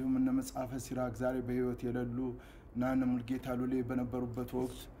እንዲሁም እነ መጽሐፈ ሲራክ ዛሬ በህይወት የሌሉ እና እነ ሙልጌታ ሉሌ በነበሩበት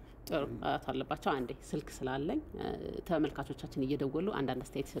ወቅት ጥሩ አታለባቸው አንዴ ስልክ ስላለኝ ተመልካቾቻችን እየደወሉ አንዳንድ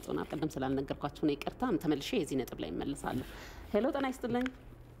አስተያየት ይሰጡናል ቀደም ስላልነገርኳችሁ ነው ይቅርታ ተመልሼ የዚህ ነጥብ ላይ እመለሳለሁ ሄሎ ጤና ይስጥልኝ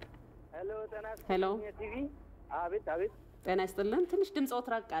ሄሎ ቲቪ አቤት ጤና ይስጥልኝ ትንሽ ድምጽ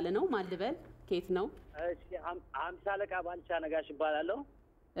ራቅ ያለ ነው ማልበል ከየት ነው እሺ 50 አለቃ ባልቻ ነጋሽ ይባላልው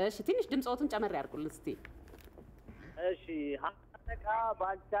እሺ ትንሽ ድምጽዎትን ጨመር ያርጉልን እስቲ እሺ 50 አለቃ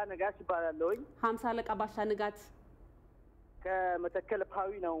ባልቻ ነጋሽ ይባላልው 50 አለቃ ባሻ ንጋት ከመተከል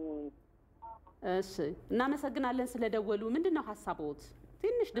ፓዊ ነው እሺ እናመሰግናለን ስለደወሉ ምንድነው ሐሳቦት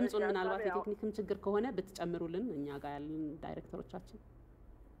ትንሽ ድምጹን ምናልባት የቴክኒክም ችግር ከሆነ ብትጨምሩልን እኛ ጋር ያለን ዳይሬክተሮቻችን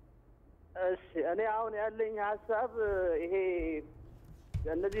እሺ እኔ አሁን ያለኝ ሐሳብ ይሄ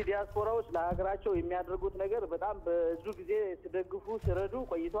እነዚህ ዲያስፖራዎች ለሀገራቸው የሚያደርጉት ነገር በጣም ብዙ ጊዜ ሲደግፉ ሲረዱ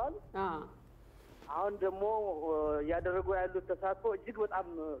ቆይቷል አሁን ደግሞ ያደረጉ ያሉት ተሳትፎ እጅግ በጣም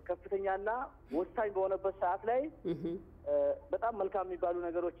ከፍተኛና ወሳኝ በሆነበት ሰዓት ላይ በጣም መልካም የሚባሉ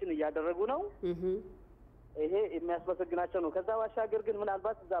ነገሮችን እያደረጉ ነው ይሄ የሚያስመሰግናቸው ነው ከዛ ባሻገር ግን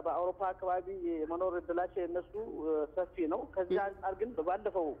ምናልባት እዛ በአውሮፓ አካባቢ የመኖር እድላቸው እነሱ ሰፊ ነው ከዛ አንፃር ግን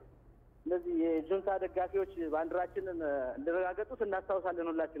ባለፈው እነዚህ የጁንታ ደጋፊዎች ባንዲራችንን እንደረጋገጡት እናስታውሳለን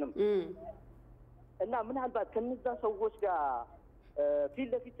ሁላችንም እና ምናልባት ከነዛ ሰዎች ጋር ፊት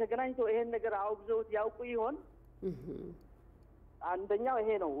ለፊት ተገናኝተው ይሄን ነገር አውግዘውት ያውቁ ይሆን አንደኛው ይሄ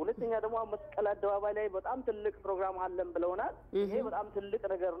ነው ሁለተኛ ደግሞ መስቀል አደባባይ ላይ በጣም ትልቅ ፕሮግራም አለን ብለውናል ይሄ በጣም ትልቅ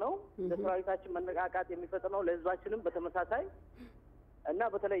ነገር ነው ለሰራዊታችን መነቃቃት የሚፈጥር ነው ለህዝባችንም በተመሳሳይ እና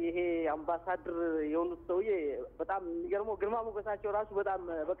በተለይ ይሄ አምባሳደር የሆኑት ሰውዬ በጣም የሚገርመው ግርማ ሞገሳቸው ራሱ በጣም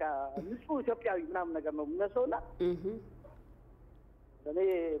በቃ ንጹህ ኢትዮጵያዊ ምናምን ነገር ነው እነሱና እኔ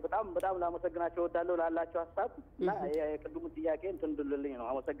በጣም ላመሰግናቸው ወዳለው ላላችሁ ሐሳብ እና የቅድሙ ጥያቄ እንትንድልልኝ ነው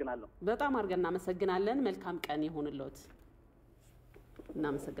አመሰግናለሁ በጣም አርገን እናመሰግናለን መልካም ቀን ይሁንልዎት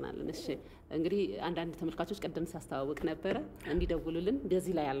እናመሰግናለን እሺ እንግዲህ አንዳንድ ተመልካቾች ቀደም ሲያስተዋውቅ ነበር እንዲደውሉልን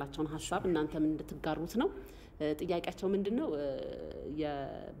በዚህ ላይ ያላቸውን ሐሳብ እናንተም እንድትጋሩት ነው ጥያቄያቸው ምንድነው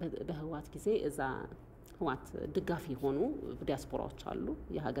በህውሓት ጊዜ እዛ ህውሓት ድጋፊ ሆኑ ዲያስፖራዎች አሉ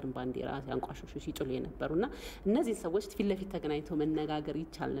የሀገርን ባንዲራ ያንቋሽሹ ሲጥሉ የነበሩና እነዚህ ሰዎች ፊት ለፊት ተገናኝተው መነጋገር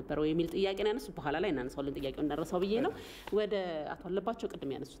ይቻል ነበር ወይ የሚል ጥያቄ ነው ያነሱት በኋላ ላይ እናነሳውልን ጥያቄው እንደረሳው ብዬ ነው ወደ አቶ አለባቸው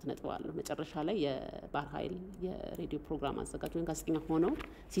ቅድም ያነሱት ነጥብ አለ መጨረሻ ላይ የባህር ኃይል የሬዲዮ ፕሮግራም አዘጋጅ ወይ ጋዜጠኛ ሆነው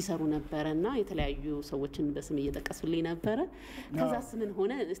ሲሰሩ ነበርና የተለያዩ ሰዎችን በስም እየጠቀሱልኝ ነበር ከዛስ ምን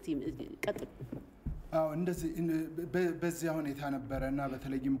ሆነ እስቲ ቀጥሉ አዎ እንደዚህ በዚያ ሁኔታ ነበርና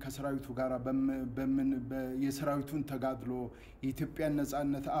በተለይም ከሰራዊቱ ጋር የሰራዊቱን ተጋድሎ የኢትዮጵያን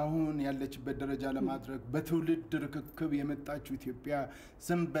ነጻነት አሁን ያለችበት ደረጃ ለማድረግ በትውልድ ርክክብ የመጣችው ኢትዮጵያ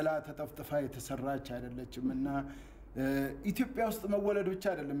ዝም ብላ ተጠፍጥፋ የተሰራች አይደለችምና ኢትዮጵያ ውስጥ መወለድ ብቻ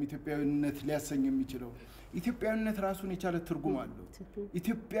አይደለም ኢትዮጵያዊነት ሊያሰኝ የሚችለው ኢትዮጵያዊነት ራሱን የቻለ ትርጉም አለው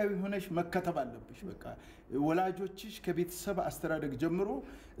ኢትዮጵያዊ ሆነሽ መከተብ አለብሽ በቃ ወላጆችሽ ከቤተሰብ አስተዳደግ ጀምሮ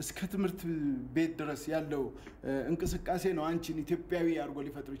እስከ ትምህርት ቤት ድረስ ያለው እንቅስቃሴ ነው አንቺን ኢትዮጵያዊ አድርጎ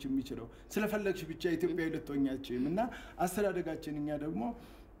ሊፈጥርሽ የሚችለው ስለፈለግሽ ብቻ ኢትዮጵያዊ ልትሆኛችም እና አስተዳደጋችን እኛ ደግሞ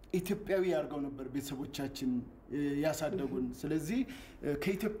ኢትዮጵያዊ ያርገው ነበር ቤተሰቦቻችን ያሳደጉን ስለዚህ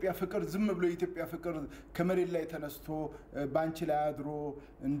ከኢትዮጵያ ፍቅር ዝም ብሎ ኢትዮጵያ ፍቅር ከመሬት ላይ ተነስቶ ባንቺ ላይ አድሮ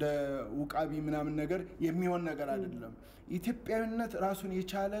እንደ ውቃቢ ምናምን ነገር የሚሆን ነገር አይደለም ኢትዮጵያዊነት ራሱን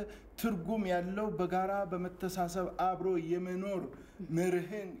የቻለ ትርጉም ያለው በጋራ በመተሳሰብ አብሮ የመኖር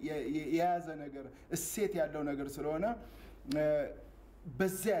መርህን የያዘ ነገር እሴት ያለው ነገር ስለሆነ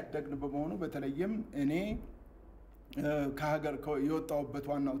በዚያ ያደግን በመሆኑ በተለይም እኔ ከሀገር የወጣውበት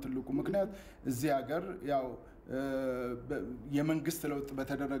ዋናው ትልቁ ምክንያት እዚህ ሀገር ያው የመንግስት ለውጥ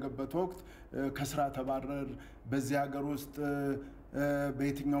በተደረገበት ወቅት ከስራ ተባረር በዚህ ሀገር ውስጥ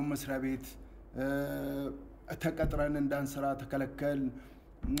በየትኛው መስሪያ ቤት ተቀጥረን እንዳንሰራ ተከለከል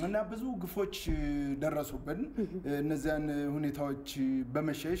እና ብዙ ግፎች ደረሱብን እነዚያን ሁኔታዎች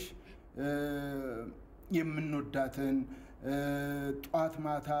በመሸሽ የምንወዳትን ጧት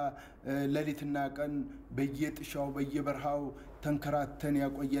ማታ ለሊትና ቀን በየጥሻው በየበርሃው ተንከራተን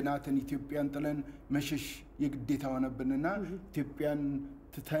ያቆየናትን ኢትዮጵያን ጥለን መሸሽ የግዴታ ሆነብንና ኢትዮጵያን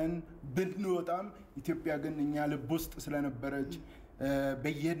ትተን ብንወጣም ኢትዮጵያ ግን እኛ ልብ ውስጥ ስለነበረች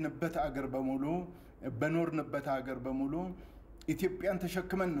በየሄድንበት አገር በሙሉ በኖርንበት አገር በሙሉ ኢትዮጵያን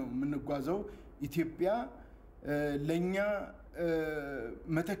ተሸክመን ነው የምንጓዘው ኢትዮጵያ ለኛ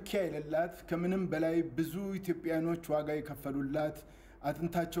መተኪያ የሌላት ከምንም በላይ ብዙ ኢትዮጵያኖች ዋጋ የከፈሉላት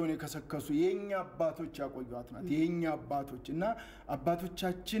አጥንታቸውን የከሰከሱ የኛ አባቶች ያቆዩት ናት የኛ አባቶች እና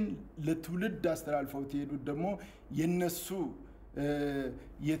አባቶቻችን ለትውልድ አስተላልፈው ተሄዱት ደግሞ የነሱ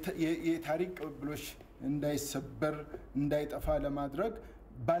የታሪክ ቅብብሎች እንዳይሰበር እንዳይጠፋ ለማድረግ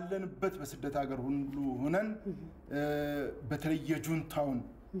ባለንበት በስደት ሀገር ሁሉ ሆነን በተለየ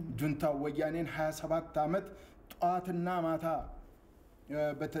ጁንታው ወያኔን 27 ዓመት ጧትና ማታ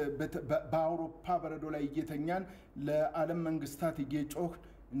በአውሮፓ በረዶ ላይ እየተኛን ለዓለም መንግስታት እየጮህ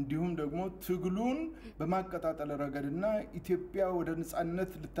እንዲሁም ደግሞ ትግሉን በማቀጣጠል ረገድና ኢትዮጵያ ወደ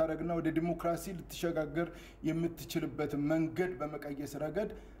ነጻነት ልታረግና ወደ ዲሞክራሲ ልትሸጋገር የምትችልበት መንገድ በመቀየስ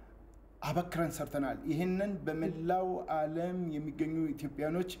ረገድ አበክረን ሰርተናል ይሄንን በመላው ዓለም የሚገኙ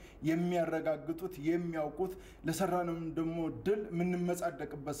ኢትዮጵያኖች የሚያረጋግጡት የሚያውቁት ለሰራነው ደግሞ ድል ምን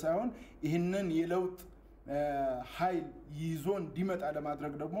መጻደቅበት ሳይሆን ይሄንን የለውጥ ኃይል ይዞ እንዲመጣ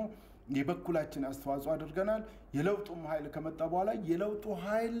ለማድረግ ደግሞ የበኩላችን አስተዋጽኦ አድርገናል የለውጡም ኃይል ከመጣ በኋላ የለውጡ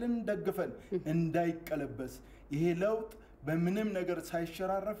ኃይልን ደግፈን እንዳይቀለበስ ይሄ ለውጥ በምንም ነገር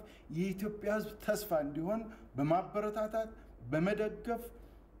ሳይሸራረፍ የኢትዮጵያ ሕዝብ ተስፋ እንዲሆን በማበረታታት በመደገፍ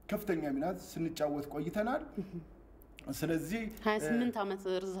ከፍተኛ ሚና ስንጫወት ቆይተናል ስለዚህ 28 ዓመት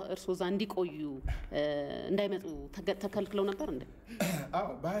እርሶ ዛንዲ ቆዩ እንዳይመጡ ተከልክለው ነበር እንዴ አዎ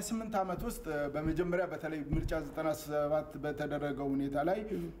በ28 ዓመት ውስጥ በመጀመሪያ በተለይ ምርጫ 97 በተደረገው ሁኔታ ላይ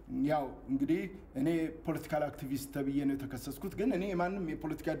ያው እንግዲህ እኔ ፖለቲካል አክቲቪስት ተብዬ ነው ተከሰስኩት ግን እኔ ማንንም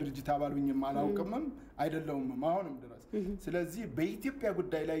የፖለቲካ ድርጅት አባል ሆኜም አላውቅምም አይደለውም አሁንም ድረስ ስለዚህ በኢትዮጵያ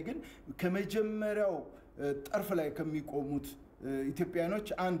ጉዳይ ላይ ግን ከመጀመሪያው ጠርፍ ላይ ከሚቆሙት ኢትዮጵያኖች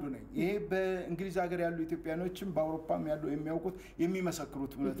አንዱ ነኝ ይሄ በእንግሊዝ ሀገር ያሉ ኢትዮጵያኖችም በአውሮፓም ያሉ የሚያውቁት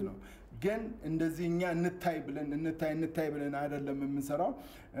የሚመሰክሩት እውነት ነው ግን እንደዚህኛ እንታይ ብለን አይደለም የምንሰራው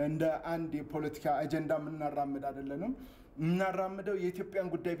እንደ አንድ የፖለቲካ አጀንዳ ምናራምድ አይደለንም ምናራምደው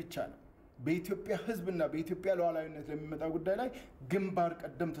የኢትዮጵያን ጉዳይ ብቻ ነው በኢትዮጵያ ህዝብና በኢትዮጵያ ሉዓላዊነት ለሚመጣ ጉዳይ ላይ ግንባር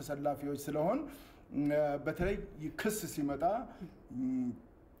ቀደም ተሰላፊዎች ስለሆን በተለይ ክስ ሲመጣ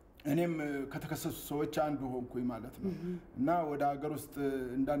እኔም ከተከሰሱ ሰዎች አንዱ ሆንኩኝ ማለት ነው እና ወደ ሀገር ውስጥ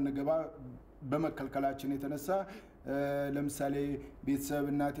እንዳንገባ በመከልከላችን የተነሳ ለምሳሌ ቤተሰብ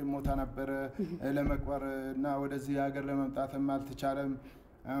እናቴ ሞታ ነበር ለመቅበር እና ወደዚህ ሀገር ለመምጣትም አልተቻለም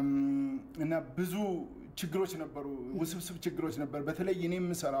እና ብዙ ችግሮች ነበሩ ውስብስብ ችግሮች ነበር በተለይ እኔ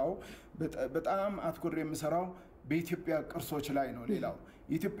የምሰራው በጣም አትኩሬ የምሰራው በኢትዮጵያ ቅርሶች ላይ ነው ሌላው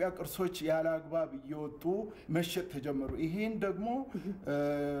የኢትዮጵያ ቅርሶች ያለ አግባብ እየወጡ መሸጥ ተጀመሩ ይሄን ደግሞ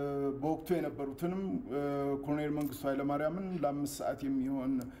በወቅቱ የነበሩትንም ኮሎኔል መንግስቱ ኃይለማርያምን ለ5 ሰዓት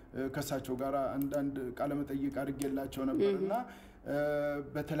የሚሆን ከሳቸው ጋር አንድ ቃለ መጠይቅ አድርጌላቸው ነበርና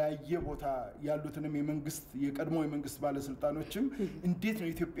በተለያየ ቦታ ያሉትንም የመንግስት የቀድሞ የመንግስት ባለስልጣኖችም እንዴት ነው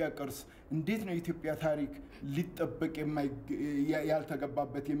ኢትዮጵያ ቅርስ እንዴት ነው ኢትዮጵያ ታሪክ ሊጠበቅ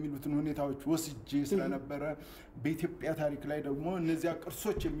ያልተገባበት የሚሉትን ሁኔታዎች ወስጄ ስለነበረ በኢትዮጵያ ታሪክ ላይ ደግሞ እነዚያ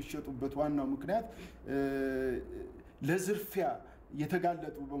ቅርሶች የሚሸጡበት ዋናው ምክንያት ለዝርፊያ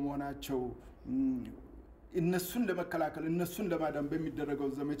የተጋለጡ በመሆናቸው እነሱን ለመከላከል እነሱን ለማዳን በሚደረገው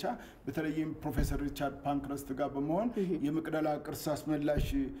ዘመቻ በተለይም ፕሮፌሰር ሪቻርድ ፓንክረስት ጋር በመሆን የመቅደላ ቅርስ አስመላሽ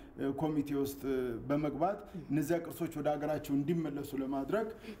ኮሚቴ ውስጥ በመግባት እነዚያ ቅርሶች ወደ ሀገራቸው እንዲመለሱ ለማድረግ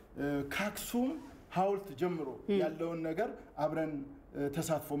ካክሱም ሐውልት ጀምሮ ያለውን ነገር አብረን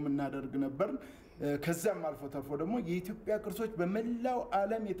ተሳትፎ እናደርግ ነበር ከዛም አልፎ ተርፎ ደግሞ የኢትዮጵያ ቅርሶች በመላው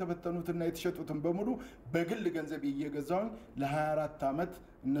ዓለም የተበተኑትና የተሸጡትን በሙሉ በግል ገንዘብ እየገዛው ለ24 ዓመት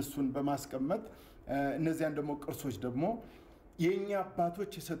እነሱን በማስቀመጥ እነዚያን ደግሞ ቅርሶች ደግሞ የኛ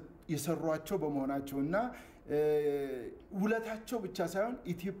አባቶች የሰሯቸው በመሆናቸውና ውለታቸው ብቻ ሳይሆን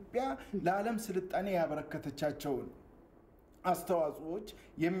ኢትዮጵያ ለዓለም ስልጣኔ ያበረከተቻቸውን አስተዋጽኦዎች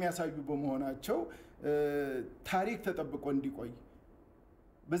የሚያሳዩ በመሆናቸው ታሪክ ተጠብቆ እንዲቆይ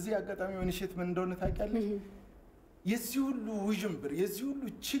በዚህ አጋጣሚ ወንሽት ምን እንደሆነ ታውቂያለሽ የዚህ ሁሉ ውዥንብር የዚህ ሁሉ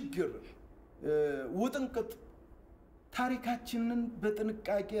ችግር ውጥንቅጥ ታሪካችንን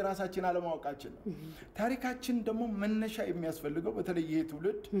በጥንቃቄ ራሳችን አለማወቃችን ነው ታሪካችን ደግሞ መነሻ የሚያስፈልገው በተለይ ይሄ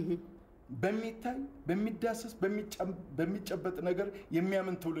ትውልድ በሚታይ በሚዳሰስ በሚጨበጥ ነገር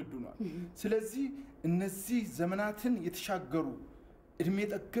የሚያምን ትውልድ ነው ስለዚህ እነዚህ ዘመናትን የተሻገሩ እድሜ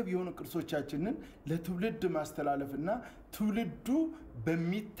ጠገብ የሆኑ ቅርሶቻችንን ለትውልድ ማስተላለፍና ትውልዱ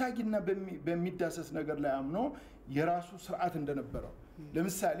በሚታይና በሚዳሰስ ነገር ላይ አምኖ የራሱ ስርዓት እንደነበረው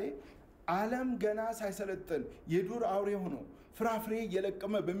ለምሳሌ ዓለም ገና ሳይሰለጥን የዱር አውሬ ሆኖ ፍራፍሬ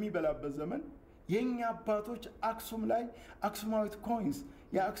የለቀመ በሚበላበት ዘመን የኛ አባቶች አክሱም ላይ አክሱማዊት ኮይንስ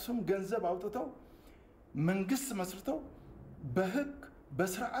የአክሱም ገንዘብ አውጥተው መንግስት መስርተው በህግ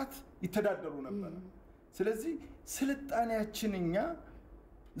በስርዓት ይተዳደሩ ነበር ስለዚህ ስልጣኔያችን እኛ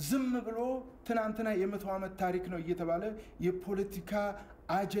ዝም ብሎ ትናንትና የመቶ ዓመት ታሪክ ነው እየተባለ የፖለቲካ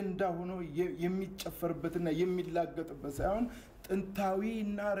አጀንዳ ሆኖ የሚጨፈርበትና የሚላገጥበት ሳይሆን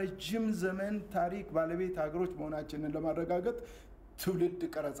ጥንታዊና ረጅም ዘመን ታሪክ ባለቤት ሀገሮች መሆናችንን ለማረጋገጥ ትውልድ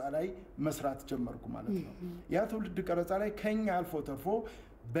ቀረጻ ላይ መስራት ጀመርኩ ማለት ነው ያ ትውልድ ቀረጻ ላይ ከኛ አልፎ ተርፎ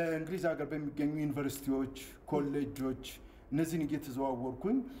በእንግሊዝ ሀገር በሚገኙ ዩኒቨርሲቲዎች ኮሌጆች እነዚህን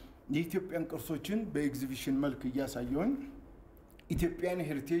እየተዘዋወርኩኝ የኢትዮጵያን ቅርሶችን በኤግዚቢሽን መልክ እያሳየሁኝ ኢትዮጵያን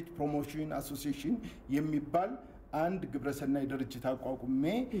ሄሪቴጅ ፕሮሞሽን አሶሲዬሽን የሚባል አንድ ግብረሰናይ ድርጅት አቋቁሜ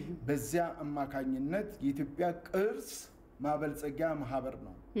በዚያ አማካኝነት የኢትዮጵያ ቅርስ ማበልጸጊያ ማህበር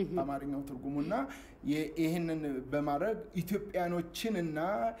ነው በአማርኛው ትርጉሙና ይሄንን በማድረግ ኢትዮጵያኖችንና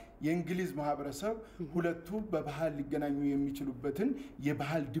የእንግሊዝ ማህበረሰብ ሁለቱ በባህል ሊገናኙ የሚችሉበትን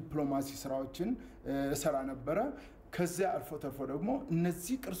የባህል ዲፕሎማሲ ስራዎችን እሰራ ነበር ከዚያ አልፎ ተርፎ ደግሞ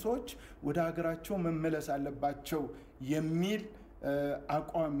እነዚህ ቅርሶች ወደ ሀገራቸው መመለስ አለባቸው የሚል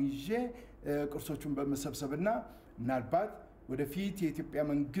አቋም ይዤ ቅርሶቹን በመሰብሰብና ምናልባት ወደፊት የኢትዮጵያ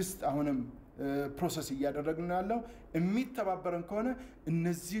መንግስት አሁንም ፕሮሰስ እያደረግን ያለው የሚተባበረን ከሆነ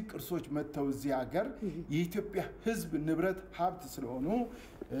እነዚህ ቅርሶች መተው እዚህ ሀገር የኢትዮጵያ ህዝብ ንብረት ሀብት ስለሆኑ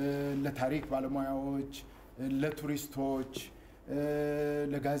ለታሪክ ባለሙያዎች ለቱሪስቶች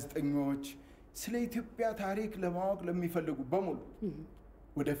ለጋዜጠኞች ስለ ኢትዮጵያ ታሪክ ለማወቅ ለሚፈልጉ በሙሉ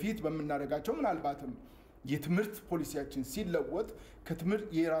ወደፊት በመናረጋቸው ምናልባትም የትምህርት ፖሊሲያችን ሲለወጥ ከትምህርት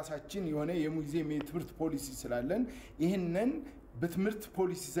የራሳችን የሆነ የሙዚየም የትምህርት ፖሊሲ ስላለን ይሄንን በትምህርት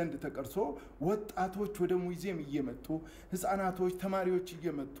ፖሊሲ ዘንድ ተቀርጾ ወጣቶች ወደ ሙዚየም እየመጡ ህፃናቶች ተማሪዎች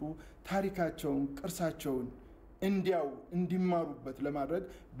እየመጡ ታሪካቸውን ቅርሳቸውን እንዲያው እንዲማሩበት ለማድረግ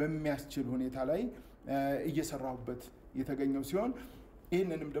በሚያስችል ሁኔታ ላይ እየሰራሁበት የተገኘው ሲሆን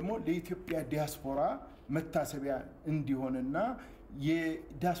ይሄንንም ደግሞ ለኢትዮጵያ ዲያስፖራ መታሰቢያ እንዲሆንና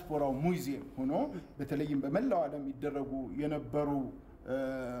የዲያስፖራው ሙዚየም ሆኖ በተለይም በመላው ዓለም ይደረጉ የነበሩ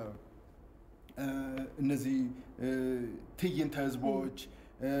እነዚህ ትዕይንተ ህዝቦች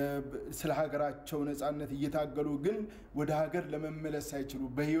ስለ ሀገራቸው ነፃነት እየታገሉ ግን ወደ ሀገር ለመመለስ ሳይችሉ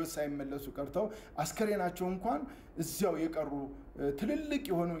በህይወት ሳይመለሱ ቀርተው አስከሬናቸው እንኳን እዚያው የቀሩ ትልልቅ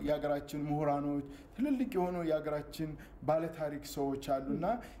የሆኑ የሀገራችን ምሁራኖች ትልልቅ የሆኑ የሀገራችን ባለ ታሪክ ሰዎች አሉና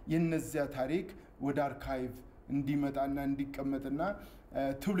የነዚያ ታሪክ ወደ አርካይቭ እንዲመጣና እንዲቀመጥና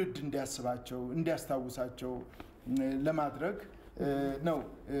ትውልድ እንዲያስባቸው እንዲያስታውሳቸው ለማድረግ ነው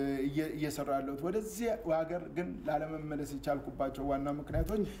እየሰራለው ወደዚህ ሀገር ግን ላለመመለስ ይቻልኩባቸው ዋና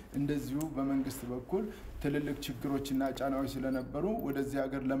ምክንያቶች እንደዚሁ በመንግስት በኩል ትልልቅ ችግሮችና ጫናዎች ስለነበሩ ወደዚህ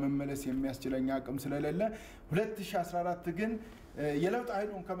ሀገር ለመመለስ የሚያስችለኝ አቅም ስለሌለ 2014 ግን የለውጥ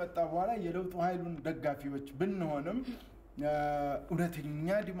ኃይሉን ከመጣ በኋላ የለውጥ ኃይሉን ደጋፊዎች ብንሆንም እውነተኛ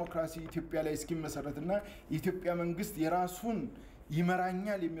ዲሞክራሲ ኢትዮጵያ ላይ እስኪመሰረትና የኢትዮጵያ መንግስት የራሱን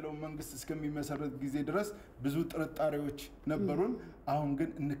ይመራኛል የሚለው መንግስት እስከሚመሰረት ጊዜ ድረስ ብዙ ጥርጣሬዎች ነበሩን አሁን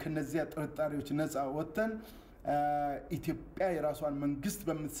ግን ከነዚያ ጥርጣሬዎች ነፃ ወጥተን ኢትዮጵያ የራሷን መንግስት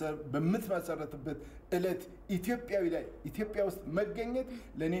በምትመሰረትበት እለት ኢትዮጵያዊ ላይ ኢትዮጵያ ውስጥ መገኘት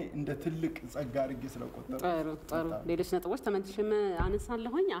ለኔ እንደ ትልቅ ጸጋ አድርጌ ስለቆጠርኩ ጥሩ ሌሎች ነጥቦች ተመልሼም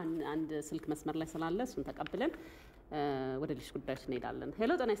አነሳለሁኝ አንድ ስልክ መስመር ላይ ስላለ እሱን ተቀብለን ወደ ሌሎች ጉዳዮች እንሄዳለን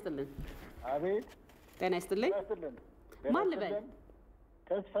ሄሎ ጤና ይስጥልን አቤት ጤና ይስጥልኝ ማን ልበል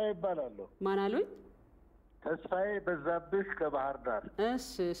ተስፋዬ ይባላለሁ ማን አሉኝ ተስፋዬ በዛብህ ከባህር ዳር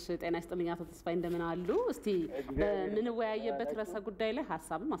እሺ ጤና ይስጥልኝ አቶ ተስፋዬ እንደምን አሉ እስቲ በምን ወያየበት ራሳ ጉዳይ ላይ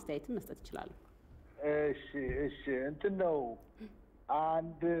ሐሳብም አስተያየትም መስጠት ይችላል እሺ እንትን ነው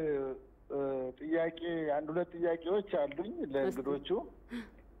አንድ ሁለት ጥያቄዎች አሉኝ ለእንግዶቹ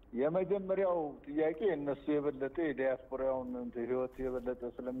የመጀመሪያው ጥያቄ እነሱ የበለጠ የዲያስፖራውን ህይወት የበለጠ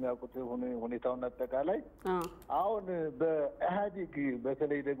ስለሚያውቁት ሁኔታውን አጠቃላይ አሁን በኢህአዴግ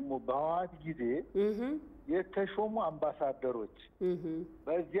በተለይ ደግሞ በህወሓት ጊዜ የተሾሙ አምባሳደሮች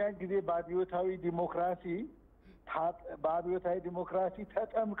በዚያን ጊዜ በአብዮታዊ ዲሞክራሲ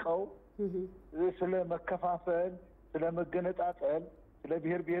ተጠምቀው ስለ መከፋፈል ስለ መገነጣጠል ስለ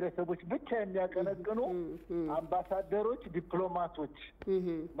ብሔር ብሔረሰቦች ብቻ የሚያቀነቅኑ አምባሳደሮች ዲፕሎማቶች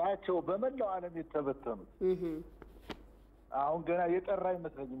ናቸው በመላው ዓለም የተበተኑት አሁን ገና የጠራ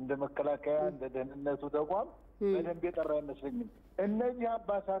አይመስለኝም እንደ መከላከያ እንደ ደህንነቱ ተቋም በደንብ የጠራ አይመስለኝም እነዚህ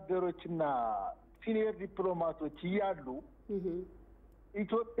አምባሳደሮችና ሲኒየር ዲፕሎማቶች ይያሉ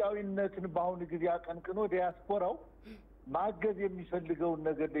ኢትዮጵያዊነትን በአሁኑ ጊዜ አቀንቅኖ ዲያስፖራው ማገዝ የሚፈልገውን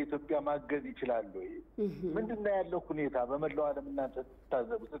ነገር ለኢትዮጵያ ማገዝ ይችላል ወይ? ምንድነው ያለው ሁኔታ በመላው ዓለም እናንተ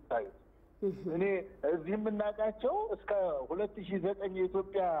ስታዩት? እኔ እዚህ የምናውቃቸው እስከ 2009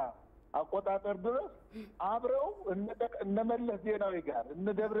 የኢትዮጵያ አቆጣጠር ድረስ አብረው እነ መለስ ዜናዊ ጋር እነ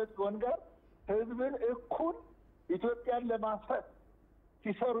ደብረጽዮን ጋር ህዝብን እኩል ኢትዮጵያን ለማፍረስ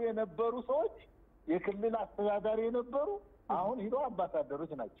ሲሰሩ የነበሩ ሰዎች የክልል አስተዳዳሪ የነበሩ አሁን ሂደው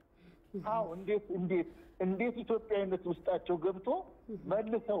አምባሳደሮች ናቸው። አዎ እንዴት ኢትዮጵያዊነት ውስጣቸው ገብቶ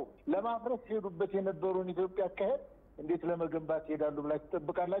መልሰው ለማፍረስ ሲሄዱበት የነበሩን ኢትዮጵያ አካሄድ እንዴት ለመገንባት ይሄዳሉ ብላችሁ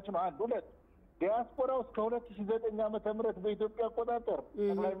ትጠብቃላችሁ? ነው አንድ። ሁለት ዲያስፖራው እስከ 2009 ዓመተ ምህረት በኢትዮጵያ አቆጣጠር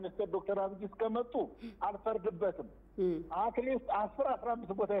ጠቅላይ ሚኒስትር ዶክተር አብይ እስከመጡ አልፈርድበትም። አትሊስት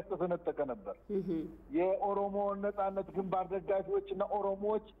 10-15 ቦታ ያስተሰነጠቀ ነበር። የኦሮሞ ነጻነት ግንባር ደጋፊዎች እና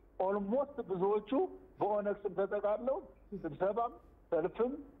ኦሮሞዎች ኦልሞስት ብዙዎቹ በኦነግ ስም ተጠቃለው ስብሰባም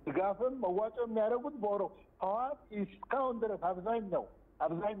ሰልፍም ድጋፍም መዋጮ የሚያደርጉት ህውሓት እስካሁን ድረስ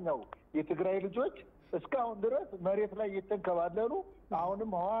አብዛኛው የትግራይ ልጆች እስካሁን ድረስ መሬት ላይ እየተንከባለሉ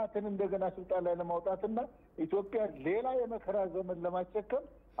አሁንም ህውሓትን እንደገና ስልጣን ላይ ለማውጣትና ኢትዮጵያ ሌላ የመከራ ዘመን ለማስቸከም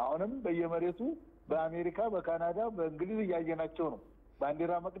አሁንም በየመሬቱ በአሜሪካ፣ በካናዳ፣ በእንግሊዝ እያየናቸው ነው።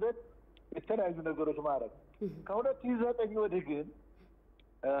 ባንዲራ መቅደድ፣ የተለያዩ ነገሮች ማድረግ። ከ2009 ወዲህ ግን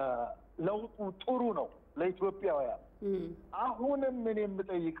ለውጡ ጥሩ ነው ለኢትዮጵያውያን። አሁንም ምን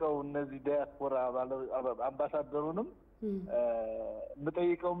የምጠይቀው እነዚህ ዲያስፖራ አምባሳደሩንም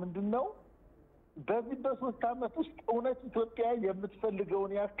የምጠይቀው ምንድነው በዚህ በ3 ዓመት ውስጥ እውነት ኢትዮጵያ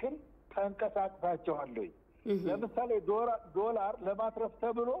የምትፈልገውን ያክል ተንቀሳቅሳቸዋል ወይ? ለምሳሌ ዶላር ለማትረፍ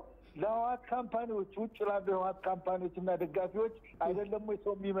ተብሎ ለህውሓት ካምፓኒዎች ውጭ ላሉ የህውሓት ካምፓኒዎች እና ደጋፊዎች አይደለም ወይ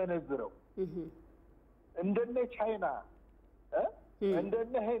ሰው የሚመነዝረው? እንደነ ቻይና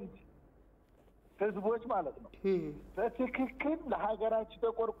እንደነ ህንድ ህዝቦች ማለት ነው በትክክል ለሀገራችሁ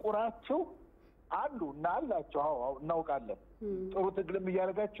ተቆርቁራችሁ አሉ እና አላችሁ። አዎ እናውቃለን። ጥሩ ትግልም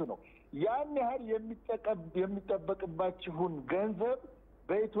እያደረጋችሁ ነው። ያን ያህል የሚጠበቅባችሁን ገንዘብ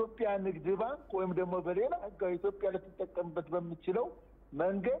በኢትዮጵያ ንግድ ባንክ ወይም ደግሞ በሌላ ህጋዊ ኢትዮጵያ ልትጠቀምበት በሚችለው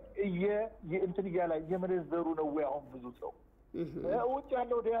መንገድ እየመነዘሩ ነው ወይ? አሁን ብዙ ሰው ውጭ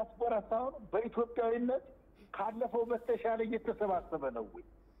ያለው ዲያስፖራ ሳይሆን በኢትዮጵያዊነት ካለፈው በተሻለ እየተሰባሰበ ነው ወይ?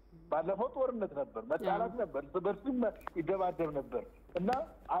 ባለፈው ጦርነት ነበር፣ መጣላት ነበር፣ በርሱም ይደባደብ ነበር እና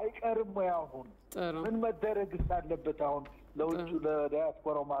አይቀርም ወይ? አሁን ምን መደረግ አለበት? አሁን ለውጭ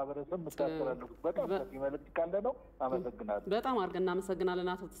ለዲያስፖራው ማህበረሰብ ምታስተላልፉት በጣም ሰፊ መልዕክት ካለ ነው። አመሰግናለሁ። በጣም አድርገን እናመሰግናለን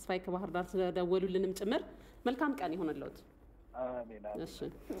አቶ ተስፋዬ ከባህር ዳር ስለደወሉልንም ጭምር። መልካም ቀን ይሁንልዎት። አሜን። እሺ፣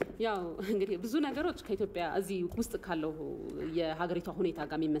 ያው እንግዲህ ብዙ ነገሮች ከኢትዮጵያ እዚህ ውስጥ ካለው የሀገሪቷ ሁኔታ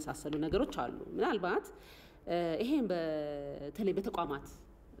ጋር የሚመሳሰሉ ነገሮች አሉ። ምናልባት ይሄን በተለይ በተቋማት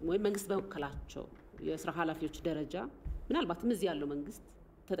ወይም መንግስት በወከላቸው የስራ ኃላፊዎች ደረጃ ምናልባትም እዚህ ያለው መንግስት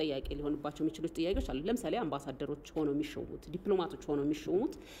ተጠያቂ ሊሆንባቸው የሚችሉ ጥያቄዎች አሉ። ለምሳሌ አምባሳደሮች ሆነው የሚሾሙት፣ ዲፕሎማቶች ሆነው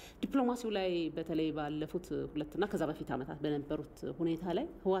የሚሾሙት ዲፕሎማሲው ላይ በተለይ ባለፉት 2 ከዛ በፊት ዓመታት በነበሩት ሁኔታ ላይ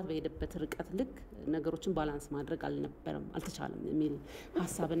ህውሓት በሄደበት ርቀት ልክ ነገሮችን ባላንስ ማድረግ አልተቻለም የሚል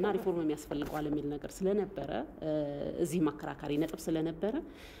ሀሳብና ሪፎርም የሚያስፈልገዋል የሚል ነገር ስለነበረ እዚህ ማከራካሪ ነጥብ ስለነበረ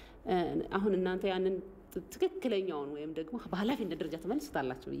አሁን እናንተ ያንን ትክክለኛውን ወይም ደግሞ በኃላፊነት ደረጃ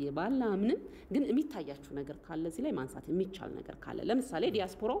ተመልስታላችሁ ብዬ ባላምንም ግን የሚታያችሁ ነገር ካለ እዚህ ላይ ማንሳት የሚቻል ነገር ካለ ለምሳሌ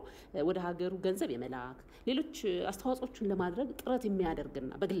ዲያስፖራው ወደ ሀገሩ ገንዘብ የመላክ ሌሎች አስተዋጽኦችን ለማድረግ ጥረት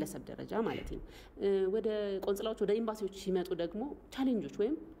የሚያደርግና በግለሰብ ደረጃ ማለት ነው ወደ ቆንጽላዎች ወደ ኤምባሲዎች ሲመጡ ደግሞ ቻሌንጆች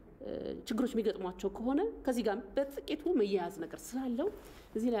ወይም ችግሮች የሚገጥሟቸው ከሆነ ከዚህ ጋር በጥቂቱ መያያዝ ነገር ስላለው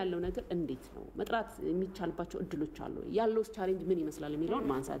እዚህ ላይ ያለው ነገር እንዴት ነው መጥራት የሚቻልባቸው እድሎች አሉ ያለው ቻሌንጅ ምን ይመስላል የሚለውን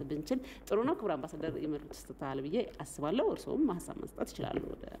ማንሳት ብንችል ጥሩ ነው። ክቡር አምባሳደር የመሩት ስተታል ብዬ አስባለሁ። እርሶም ሀሳብ መስጠት ይችላሉ።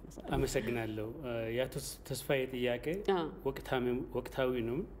 ወደ አምባሳደር አመሰግናለሁ። ያቶ ተስፋዬ ጥያቄ ወቅታዊ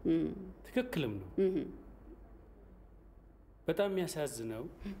ነው፣ ትክክልም ነው። በጣም የሚያሳዝነው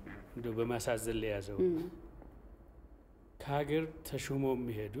እንደው በማሳዘን ላይ ያዘው ከሀገር ተሹመው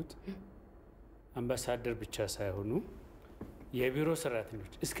የሚሄዱት አምባሳደር ብቻ ሳይሆኑ የቢሮ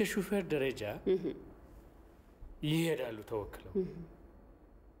ሰራተኞች እስከ ሹፌር ደረጃ ይሄዳሉ ተወክለው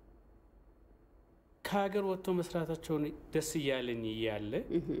ከሀገር ወጥቶ መስራታቸውን ደስ እያለኝ እያለ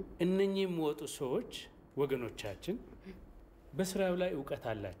እነኚህ የሚወጡ ሰዎች ወገኖቻችን በስራው ላይ እውቀት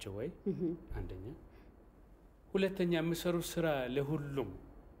አላቸው ወይ? አንደኛ። ሁለተኛ የሚሰሩት ስራ ለሁሉም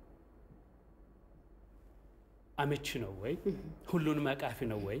አመቺ ነው ወይ? ሁሉንም አቃፊ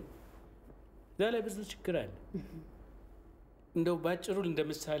ነው ወይ? ዛሬ ብዙ ችግር አለ። እንደው ባጭሩ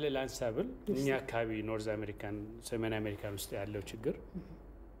እንደምሳሌ ላንሳብል እኛ አካባቢ ኖርዝ አሜሪካን ሰሜን አሜሪካን ውስጥ ያለው ችግር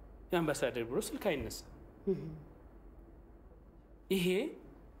የአምባሳደር ቢሮ ስልክ አይነሳም። ይሄ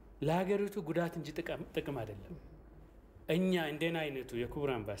ለሀገሪቱ ጉዳት እንጂ ጥቅም አይደለም። እኛ እንደና አይነቱ የክቡር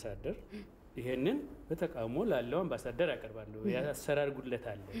አምባሳደር ይሄንን በተቃውሞ ላለው አምባሳደር ያቀርባሉ። ያሰራር ጉድለት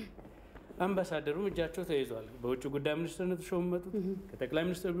አለ። አምባሳደሩም እጃቸው ተይዟል። በውጭ ጉዳይ ሚኒስትርነት ተሾመጡት ከጠቅላይ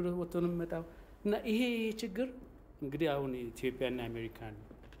ሚኒስትር ቢሮ ወጥቶ ነው የሚመጣው እና ይሄ ችግር እንግዲህ አሁን ኢትዮጵያና አሜሪካን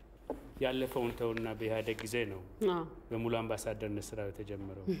ያለፈውን ተውና በኢህአዴግ ጊዜ ነው በሙሉ አምባሳደርነት ስራው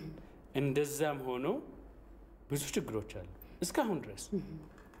የተጀመረው። እንደዛም ሆኖ ብዙ ችግሮች አሉ እስካሁን ድረስ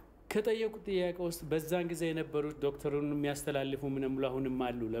ከጠየቁት ጥያቄ ውስጥ በዛን ጊዜ የነበሩት ዶክተሩን የሚያስተላልፉ ምንም አሁንም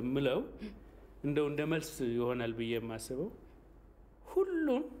አሉ ለምለው እንደው እንደ መልስ ይሆናል ብዬ የማስበው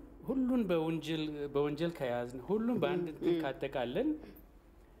ሁሉን በወንጀል ከያዝን ሁሉን በአንድ እንትን ካጠቃለን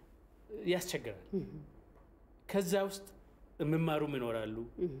ያስቸግራል። ከዛ ውስጥ መማሩም ይኖራሉ።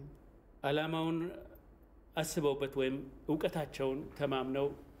 አላማውን አስበውበት ወይም ዕውቀታቸውን ተማምነው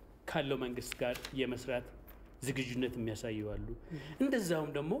ካለው መንግስት ጋር የመስራት ዝግጁነት የሚያሳዩዋሉ።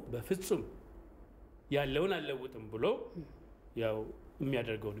 እንደዛውም ደግሞ በፍጹም ያለውን አለውጥም ብሎ ያው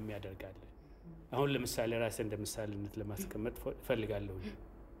የሚያደርገውን የሚያደርጋል። አሁን ለምሳሌ ራሴ እንደምሳሌነት ለማስቀመጥ ፈልጋለሁ።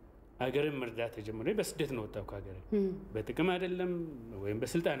 አገርን መርዳት ተጀምሮ በስደት ነው ወጣው ከሀገሬ በጥቅም አይደለም ወይም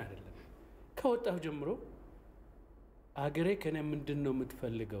በስልጣን አይደለም። ከወጣው ጀምሮ አገሬ ከኔ ምንድነው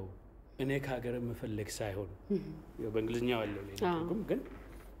የምትፈልገው? እኔ ከሀገር መፈለግ ሳይሆን በእንግሊዝኛው አለው ሌላም ግን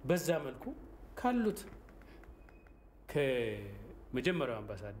በዛ መልኩ ካሉት ከመጀመሪያው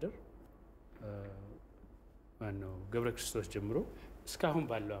አምባሳደር ማነው ገብረ ክርስቶስ ጀምሮ እስካሁን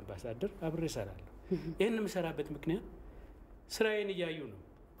ባለው አምባሳደር አብሬ እሰራለሁ። ይሄን የምሰራበት ምክንያት ስራዬን እያዩ ነው።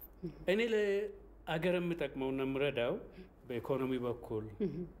 እኔ ለአገር የምጠቅመውና የምረዳው በኢኮኖሚ በኩል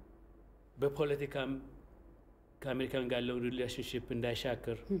በፖለቲካም ከአሜሪካን ጋር ያለው ሪሌሽንሺፕ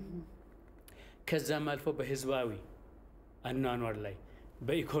እንዳይሻክር ከዛም አልፎ በህዝባዊ አኗኗር ላይ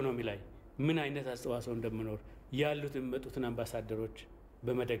በኢኮኖሚ ላይ ምን አይነት አስተዋጽኦ እንደምኖር ያሉት የሚመጡትን አምባሳደሮች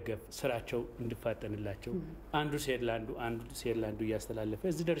በመደገፍ ስራቸው እንድፋጠንላቸው አንዱ ሴርላንዱ እያስተላለፈ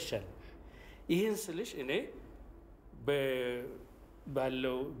እዚህ ደርሻለሁ። ይህን ስልሽ እኔ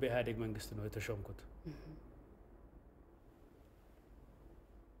ባለው በኢህአዴግ መንግስት ነው የተሾምኩት።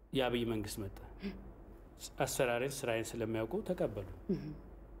 የአብይ መንግስት መጣ። አሰራርን ስራዬን ስለሚያውቁ ተቀበሉ።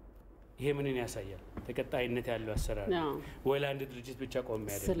 ይሄ ምንን ያሳያል? ተቀጣይነት ያለው አሰራር ወይ ለአንድ ድርጅት ብቻ ቆም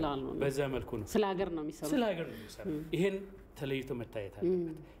ያደርጋል። በዛ መልኩ ነው ስለ ሀገር ነው የሚሰራው። ይሄን ተለይቶ መታየት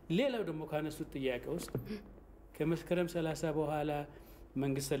አለበት። ሌላው ደግሞ ካነሱት ጥያቄ ውስጥ ከመስከረም 30 በኋላ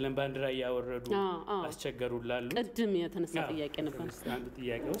መንግስት ለባንዲራ ያወረዱ አስቸገሩላሉ። ቅድም የተነሳ ጥያቄ ነበር። አንዱ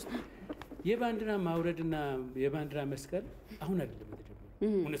ጥያቄ ውስጥ የባንዲራ ማውረድና የባንዲራ መስቀል አሁን አይደለም የተጀመረው።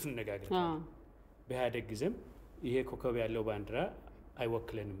 እውነቱን ነጋገር በኢህአዴግ ጊዜም ይሄ ኮከብ ያለው ባንዲራ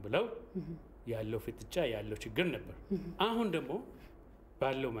አይወክለንም ብለው ያለው ፍጥጫ ያለው ችግር ነበር። አሁን ደግሞ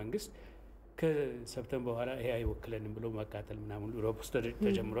ባለው መንግስት ከሰፕተምበር በኋላ ይሄ አይወክለንም ብለው ማቃጠል ምናምን ሮቦስ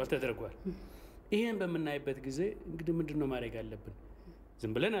ተደርጓል። ይሄን በመናይበት ጊዜ እንግዲህ ምንድነው ማድረግ ያለብን?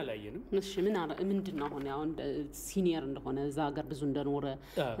 ዝም ብለን አላየንም። እሺ ምንድነው አሁን ያው ሲኒየር እንደሆነ እዛ ሀገር ብዙ እንደኖረ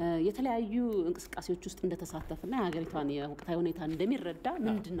የተለያዩ እንቅስቃሴዎች ውስጥ እንደተሳተፈና ሀገሪቷን የወቅታዊ ሁኔታ እንደሚረዳ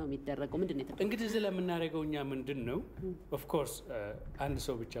ምንድነው የሚደረገው? ምንድነው የተደረገው? እንግዲህ ስለምናደርገው እኛ ምንድነው ኦፍ ኮርስ አንድ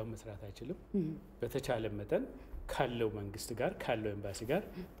ሰው ብቻውን መስራት አይችልም። በተቻለ መጠን ካለው መንግስት ጋር ካለው ኤምባሲ ጋር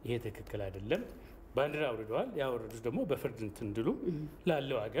ይሄ ትክክል አይደለም ባንዲራ አውርደዋል። ያወረዱት ደግሞ በፍርድ እንድሉ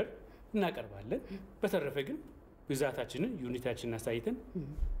ላለው ሀገር እናቀርባለን። በተረፈ ግን ብዛታችንን ዩኒታችንን አሳይተን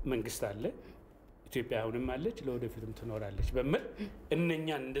መንግስት አለ ኢትዮጵያ አሁንም አለች ለወደፊትም ትኖራለች በመል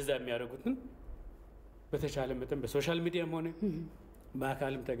እነኛን እንደዛ የሚያደርጉትን በተቻለ መጠን በሶሻል ሚዲያም ሆነ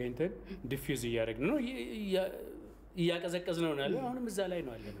በአካልም ተገኝተን ዲፊውዝ እያደረግን ነው እያቀዘቀዝነው ነው ያለው። አሁንም እዛ ላይ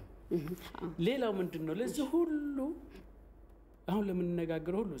ነው ያለነው። ሌላው ምንድነው ለዚህ ሁሉ አሁን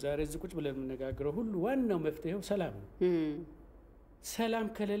ለምንነጋገረው ሁሉ ዛሬ እዚህ ቁጭ ብለን የምንነጋገረው ሁሉ ዋናው መፍትሄው ሰላም ነው። ሰላም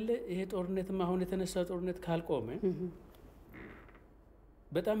ከሌለ ይሄ ጦርነትም አሁን የተነሳው ጦርነት ካልቆመ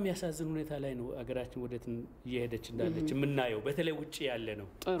በጣም የሚያሳዝን ሁኔታ ላይ ነው አገራችን ወደት እየሄደች እንዳለች የምናየው። በተለይ ውጪ ያለ ነው።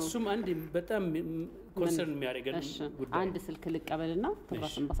 እሱም አንድ በጣም ኮንሰርን የሚያደርገን ጉዳይ። አንድ ስልክ ልቀበልና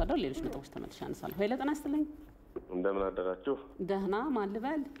ተብራስ አምባሳደር ሌሎች ነጥቦች ተመልሼ አነሳለሁ። ኃይለ ጤና ይስጥልኝ። እንደምን አደራችሁ? ደህና ማን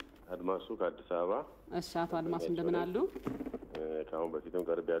ልበል? አድማሱ ከአዲስ አበባ። እሺ አቶ አድማሱ እንደምን አሉ? ከአሁን በፊትም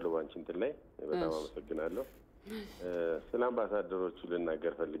ቀርብ ያለው ባንቺንትን ላይ በጣም አመሰግናለሁ። ስለ አምባሳደሮቹ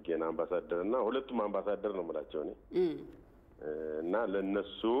ልናገር ፈልጌ ነው። አምባሳደርና ሁለቱም አምባሳደር ነው የምላቸው እኔ እና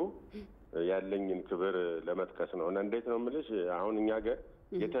ለነሱ ያለኝን ክብር ለመጥቀስ ነው። እና እንዴት ነው የምልሽ አሁን እኛ ጋር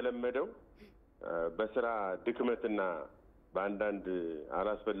የተለመደው በስራ ድክመትና በአንዳንድ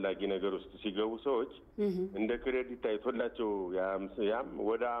አላስፈላጊ ነገር ውስጥ ሲገቡ ሰዎች እንደ ክሬዲት ታይቶላቸው ያም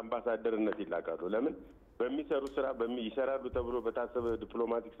ወደ አምባሳደርነት ይላካሉ። ለምን በሚሰሩ ስራ ይሰራሉ ተብሎ በታሰበ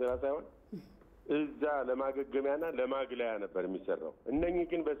ዲፕሎማቲክ ስራ ሳይሆን እዛ ለማገገሚያና ለማግለያ ነበር የሚሰራው። እነኚህ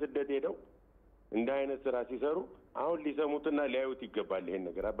ግን በስደት ሄደው እንደ አይነት ስራ ሲሰሩ አሁን ሊሰሙትና ሊያዩት ይገባል ይሄን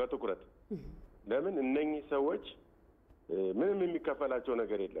ነገር በትኩረት። ለምን እነኚህ ሰዎች ምንም የሚከፈላቸው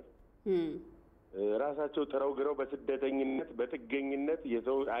ነገር የለም። ራሳቸው ጥረው ግረው በስደተኝነት በጥገኝነት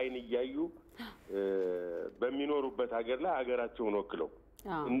የሰው አይን እያዩ በሚኖሩበት ሀገር ላይ ሀገራቸውን ወክለው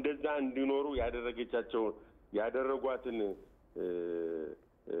እንደዛ እንዲኖሩ ያደረጓትን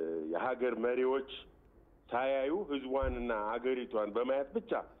የሀገር መሪዎች ሳያዩ ህዝቧንና ሀገሪቷን በማየት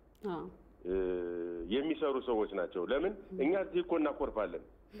ብቻ የሚሰሩ ሰዎች ናቸው። ለምን እኛ እዚህ እኮ እናኮርፋለን።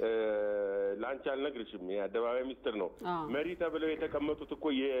 ላንቺ አልነግርሽም፣ የአደባባይ ሚስጥር ነው። መሪ ተብለው የተቀመጡት እኮ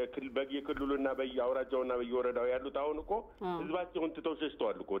የክልሉና በየአውራጃውና በየወረዳው ያሉት አሁን እኮ ህዝባቸውን ትተው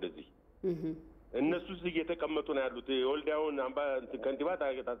ሸሽተዋል እኮ ወደዚህ። እነሱስ እየተቀመጡ ነው ያሉት። የወልዲያውን ከንቲባ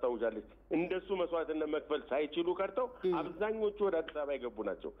ታስታውሻለች። እንደሱ መስዋዕትነት መክፈል ሳይችሉ ቀርተው አብዛኞቹ ወደ አዲስ አበባ የገቡ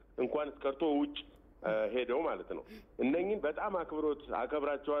ናቸው። እንኳንስ ቀርቶ ውጭ ሄደው ማለት ነው። እነኝን በጣም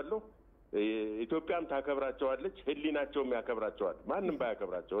አከብራቸዋለሁ። ኢትዮጵያም ታከብራቸዋለች፣ ህሊናቸውም ያከብራቸዋል፣ ማንም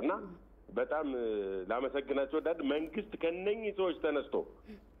ባያከብራቸው እና በጣም ላመሰግናቸው ወዳድ መንግስት ከነኚህ ሰዎች ተነስቶ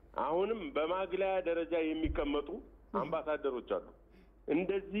አሁንም በማግለያ ደረጃ የሚቀመጡ አምባሳደሮች አሉ።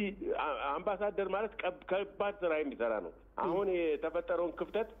 እንደዚህ አምባሳደር ማለት ከባድ ስራ የሚሰራ ነው። አሁን የተፈጠረውን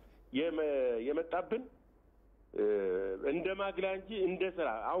ክፍተት የመጣብን እንደ ማግለያ እንጂ እንደ ስራ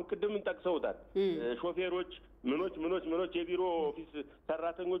አሁን ቅድም እንጠቅሰውታል። ሾፌሮች ምኖች የቢሮ ኦፊስ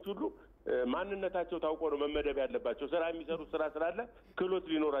ሰራተኞች ሁሉ ማንነታቸው ታውቆ ነው መመደብ ያለባቸው። ስራ የሚሰሩት ስራ ስላለ ክህሎት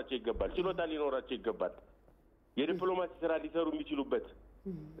ሊኖራቸው ይገባል፣ ችሎታ ሊኖራቸው ይገባል። የዲፕሎማሲ ስራ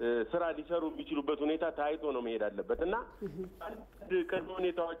ሊሰሩ የሚችሉበት ሁኔታ ታይቶ ነው መሄድ አለበት እና አንድ ቅድመ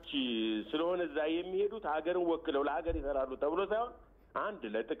ሁኔታዎች ስለሆነ እዛ የሚሄዱት ሀገርን ወክለው ለሀገር ይሰራሉ ተብሎ ሳይሆን አንድ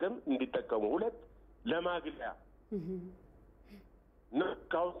ለጥቅም እንዲጠቀሙ፣ ሁለት ለማግለያ ነው።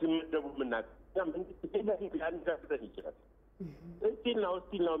 ካውንስ ሲመደቡ ምናምን መንግስት ለፊት ሊያንጋግረን ይችላል። እስቲል ነው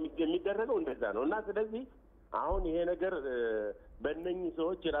የሚደረገው እንደዛ ነው እና ስለዚህ አሁን ይሄ ነገር በእነኚህ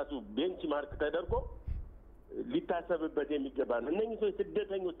ሰዎች የራሱ ቤንች ማርክ ተደርጎ ሊታሰብበት የሚገባ ነው። እነኚህ ሰዎች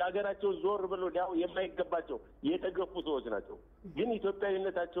ስደተኞች ሀገራቸውን ዞር ብሎ ሊያው የማይገባቸው የተገፉ ሰዎች ናቸው። ግን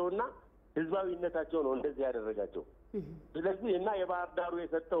ኢትዮጵያዊነታቸውና ህዝባዊነታቸው ነው እንደዚህ ያደረጋቸው። ስለዚህ እና የባህር ዳሩ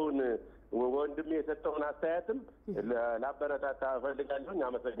ወንድሜ የሰጠውን አስተያየትም ላበረታታ እፈልጋለሁ።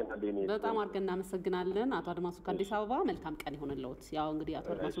 አመሰግናለሁ። በጣም አድርገን እናመሰግናለን አቶ አድማሱ ከአዲስ አበባ። መልካም ቀን ይሆንልዎት። ያው እንግዲህ አቶ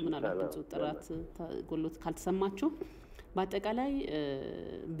አድማሱ ምናልባት ድምፁ ጥራት ጎሎት ካልተሰማችሁ በአጠቃላይ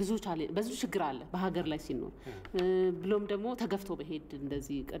ብዙ ችግር አለ በሀገር ላይ ሲኖር ብሎም ደግሞ ተገፍቶ በሄድ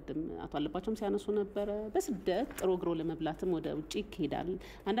እንደዚህ ቀደም አቶ አለባቸውም ሲያነሱ ነበረ። በስደት ጥሮ ግሮ ለመብላትም ወደ ውጪ ይሄዳል።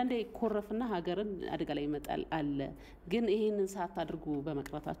 አንዳንዴ ኮረፍና ሀገርን አደጋ ላይ ይመጣል አለ። ግን ይሄንን ሰዓት አድርጉ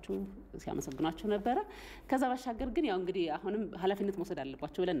በመቅረታችሁ ሲያመሰግናችሁ ነበረ። ከዛ ባሻገር ግን ያው እንግዲህ አሁንም ኃላፊነት መውሰድ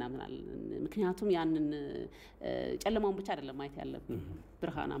አለባቸው ብለን እናምናለን። ምክንያቱም ያንን ጨለማውን ብቻ አይደለም ማየት ያለብን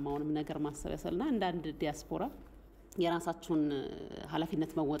ብርሃናማውንም ነገር ማሰብ ያሰልና አንዳንድ ዲያስፖራ የራሳችሁን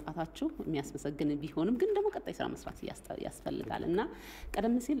ኃላፊነት መወጣታችሁ የሚያስመሰግን ቢሆንም ግን ደግሞ ቀጣይ ስራ መስራት ያስፈልጋል እና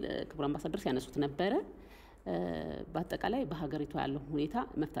ቀደም ሲል ክቡር አምባሳደር ሲያነሱት ነበረ በአጠቃላይ በሀገሪቱ ያለው ሁኔታ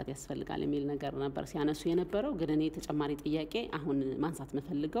መፍታት ያስፈልጋል የሚል ነገር ነበር ሲያነሱ የነበረው። ግን እኔ ተጨማሪ ጥያቄ አሁን ማንሳት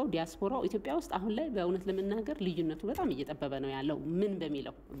መፈልገው ዲያስፖራው ኢትዮጵያ ውስጥ አሁን ላይ በእውነት ለመናገር ልዩነቱ በጣም እየጠበበ ነው ያለው። ምን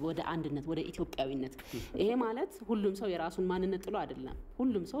በሚለው ወደ አንድነት ወደ ኢትዮጵያዊነት። ይሄ ማለት ሁሉም ሰው የራሱን ማንነት ጥሎ አይደለም።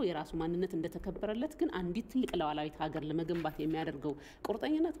 ሁሉም ሰው የራሱ ማንነት እንደተከበረለት ግን አንዲት ትልቅ ለዋላዊት ሀገር ለመገንባት የሚያደርገው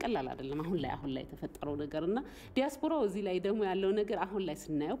ቁርጠኝነት ቀላል አይደለም። አሁን ላይ የተፈጠረው ነገርና ዲያስፖራው እዚህ ላይ ደግሞ ያለው ነገር አሁን ላይ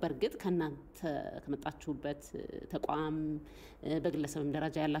ስናየው በርግጥ ከናንተ ከመጣችሁበት ተቋም በግለሰብም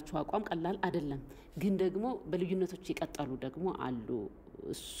ደረጃ ያላችሁ አቋም ቀላል አይደለም። ግን ደግሞ በልዩነቶች የቀጠሉ ደግሞ አሉ።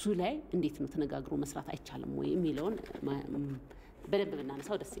 እሱ ላይ እንዴት ነው ተነጋግሮ መስራት አይቻልም ወይ የሚለውን በደንብ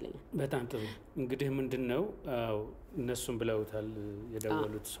ብናነሳው ደስ ይለኛል። በጣም ጥሩ። እንግዲህ ምንድነው እነሱም ብለውታል፣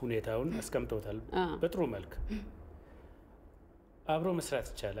 የደወሉት ሁኔታውን አስቀምጠውታል በጥሩ መልክ። አብሮ መስራት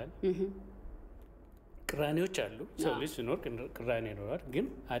ይቻላል። ቅራኔዎች አሉ። ሰው ልጅ ሲኖር ቅራኔ ይኖራል። ግን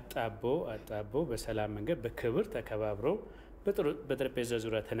አጣቦ በሰላም መንገድ በክብር ተከባብሮ በጠረጴዛ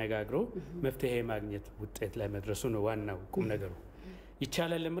ዙሪያ ተነጋግሮ መፍትሄ ማግኘት ውጤት ላይ መድረሱ ነው ዋናው ቁም ነገሩ።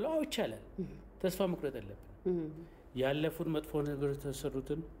 ይቻላል ለምለው ይቻላል። ተስፋ መቁረጥ የለብንም። ያለፉት መጥፎ ነገሮች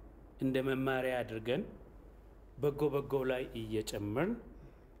ተሰሩትን እንደ መማሪያ አድርገን በጎ ላይ እየጨመርን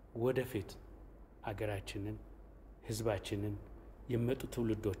ወደፊት አገራችንን ህዝባችንን የመጡ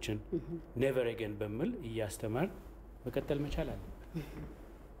ትውልዶችን ኔቨር አገን በሚል እያስተማር መቀጠል መቻል አለብን።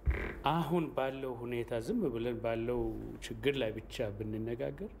 አሁን ባለው ሁኔታ ዝም ብለን ባለው ችግር ላይ ብቻ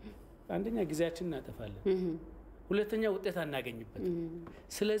ብንነጋገር አንደኛ ጊዜያችንን እናጠፋለን፣ ሁለተኛ ውጤት አናገኝበት።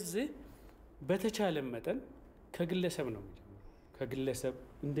 ስለዚህ በተቻለ መጠን ከግለሰብ ነው ከግለሰብ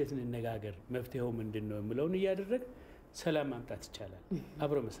እንዴት እንነጋገር፣ መፍትሄው ምንድነው የሚለውን እያደረግ ሰላም ማምጣት ይቻላል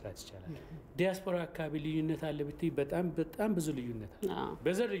አብሮ መስራት ይቻላል ዲያስፖራ አካባቢ ልዩነት አለ ብትይ በጣም ብዙ ልዩነት አለ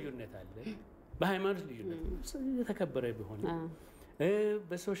በዘር ልዩነት አለ በሃይማኖት ልዩነት የተከበረ ቢሆን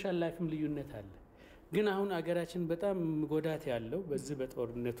በሶሻል ላይፍም ልዩነት አለ ግን አሁን አገራችን በጣም ጎዳት ያለው በዚህ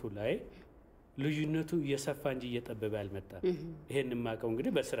በጦርነቱ ላይ ልዩነቱ እየሰፋ እንጂ እየጠበበ አልመጣም ይሄን ማቀው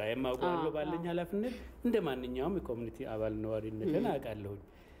እንግዲህ በስራ የማውቀው ባለኝ ኃላፊነት እንደማንኛውም የኮሚኒቲ አባል ነዋሪነትን አውቃለሁ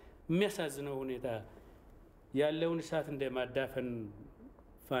የሚያሳዝነው ሁኔታ ያለውን እሳት እንደማዳፈን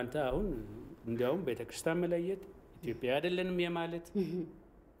ፋንታ አሁን እንዲያውም ቤተክርስቲያን መለየት ኢትዮጵያ አይደለንም የማለት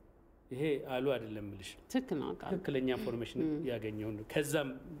ይሄ አሉ አይደለም ልሽ ትክክለኛ ኢንፎርሜሽን ያገኘው ከዛም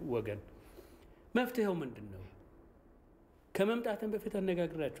ወገን መፍትሄው ምንድነው ከመምጣተን በፊት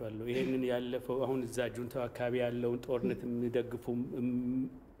አነጋግራቸዋለሁ ይሄንን ያለፈው አሁን እዛ ጁንታው አካባቢ ያለውን ጦርነት የሚደግፉ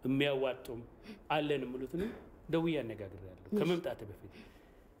የሚያዋጡም አለን ሙሉትን ደውዬ አነጋግራለሁ ከመምጣተ በፊት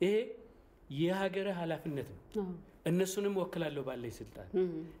ይሄ የሀገረ ኃላፊነት ነው እነሱንም ወክላለሁ ባለኝ ስልጣን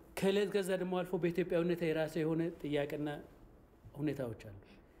ከለት ገዛ ደግሞ አልፎ በኢትዮጵያዊነት የራሴ የሆነ ጥያቄና ሁኔታዎች አሉ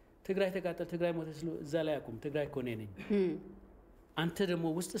ትግራይ ተቃጠል ትግራይ ሞተ ስለ እዛ ላይ አቁም ትግራይ ኮኔ ነኝ አንተ ደግሞ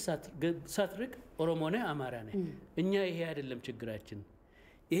ውስጥ ሳትርቅ ኦሮሞ ነህ አማራ ነህ እኛ ይሄ አይደለም ችግራችን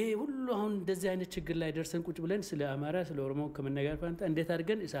ይሄ ሁሉ አሁን እንደዚህ አይነት ችግር ላይ ደርሰን ቁጭ ብለን ስለ አማራ ስለ ኦሮሞ ከመነጋገር ፋንታ እንዴት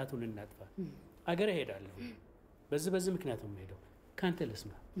አድርገን እሳቱን እናጥፋ አገረ ሄዳለሁ በዚህ ምክንያት ነው ሄደው ካንተ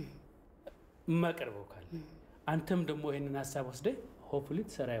ለስማ ማቀርበው ካለ አንተም ደግሞ ይሄንን ሐሳብ ወስደህ ሆፕፉሊ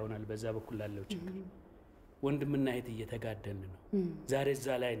ተሰራ ይሆናል በዛ በኩል ላለው ችግር ወንድምና እህት እየተጋደልን ነው ዛሬ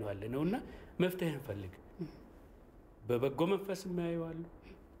እዛ ላይ ነው አለነውና መፍትሄ እንፈልግ በበጎ መንፈስ የማይዋሉ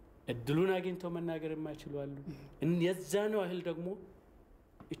እድሉን አግኝተው መናገር የማይችሉ አሉ የዛ ነው አይል ደግሞ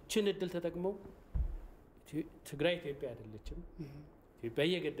እችን እድል ተጠቅመው ትግራይ ኢትዮጵያ አይደለችም ኢትዮጵያ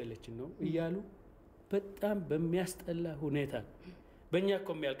እየገደለችን ነው እያሉ በጣም በሚያስጠላ ሁኔታ በእኛ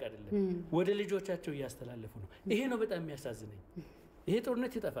እኮ የሚያልቅ አይደለም ወደ ልጆቻቸው እያስተላለፉ ነው ይሄ ነው በጣም የሚያሳዝነኝ ይሄ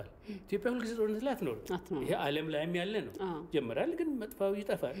ጦርነት ይጠፋል ኢትዮጵያ ሁሉ ጊዜ ጦርነት ላይ አትኖርም ይሄ ዓለም ላይም ያለ ነው ጀመራል ግን መጥፋው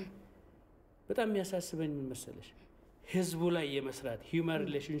ይጠፋል በጣም የሚያሳስበኝ ምን መሰለሽ ህዝቡ ላይ የመስራት ሂውማን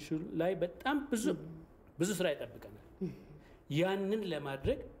ሪሌሽንሺፕ ላይ በጣም ብዙ ስራ ይጠብቀናል ያንን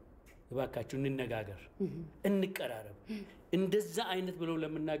ለማድረግ እባካችሁ እንነጋገር እንቀራረብ እንደዛ አይነት ብለው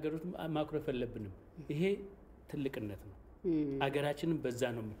ለምናገሩት ማኩረፍ አለብንም ይሄ ትልቅነት ነው አገራችንን በዛ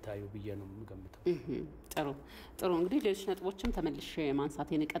ነው የምታዩ ብዬ ነው የምገምተው ጥሩ እንግዲህ ሌሎች ነጥቦችን ተመልሼ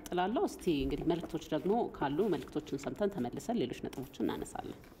ማንሳቴን እቀጥላለሁ እስቲ እንግዲህ መልክቶች ደግሞ ካሉ መልክቶችን ሰምተን ተመልሰን ሌሎች ነጥቦችን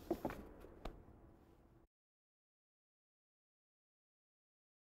እናነሳለን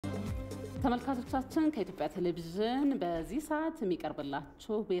ተመልካቾቻችን ከኢትዮጵያ ቴሌቪዥን በዚህ ሰዓት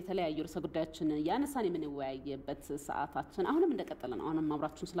የሚቀርብላችሁ በተለያዩ ርዕሰ ጉዳዮችን ያነሳን የምንወያየበት ሰዓታችን አሁንም እንደቀጠለ ነው አሁንም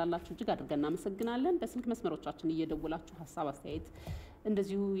አብራችሁን ስላላችሁ እጅግ አድርገን እናመሰግናለን በስልክ መስመሮቻችን እየደወላችሁ ሐሳብ አስተያየት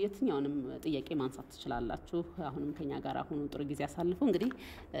እንደዚሁ የትኛውንም ጥያቄ ማንሳት ትችላላችሁ አሁንም ከኛ ጋር አሁን ጥሩ ጊዜ ያሳልፉ እንግዲህ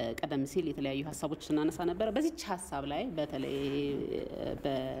ቀደም ሲል የተለያዩ ሐሳቦች እናነሳ ነበር በዚህች ሐሳብ ላይ በተለይ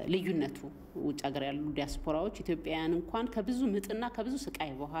በልዩነቱ ውጭ ሀገር ያሉ ዲያስፖራዎች ኢትዮጵያውያን እንኳን ከብዙ ምጥና ከብዙ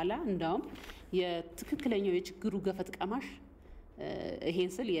ስቃይ በኋላ እንዳውም የትክክለኛው የችግሩ ገፈት ቀማሽ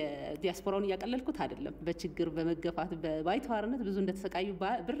ይሄን ስል የዲያስፖራውን ያቀለልኩት አይደለም በችግር በመገፋት በባይተዋርነት ብዙ እንደተሰቃዩ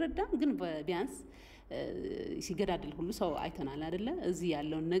ብረዳም ግን ቢያንስ ሲገዳደል ሁሉ ሰው አይተናል አይደለ እዚህ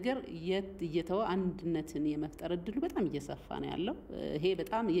ያለው ነገር እየተው አንድነትን የመፍጠር እድሉ በጣም እየሰፋ ነው ያለው ይሄ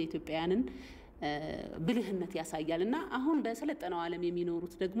በጣም የኢትዮጵያውያንን ብልህነት ያሳያልና አሁን በሰለጠነው ዓለም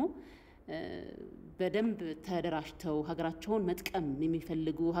የሚኖሩት ደግሞ በደንብ ተደራጅተው ሀገራቸውን መጥቀም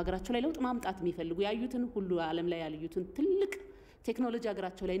የሚፈልጉ ሀገራቸው ላይ ለውጥ ማምጣት የሚፈልጉ ያዩትን ሁሉ ዓለም ላይ ያሉትን ትልቅ ቴክኖሎጂ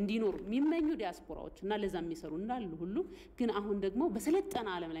ሀገራቸው ላይ እንዲኖር የሚመኙ ዲያስፖራዎች እና ለዛ የሚሰሩ እንዳሉ ሁሉ ግን አሁን ደግሞ በሰለጠነ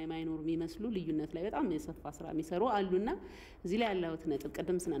ዓለም ላይ ማይኖር የሚመስሉ ልዩነት ላይ በጣም የሰፋ ስራ የሚሰሩ አሉና እዚህ ላይ ያለው ነጥብ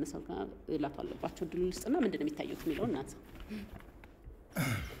ቀደም ስናነሳው ላቱ አለባቸው ድል ውስጥና ምንድነው የሚታዩት የሚለው እናንተ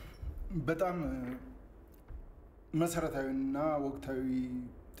በጣም መሰረታዊና ወቅታዊ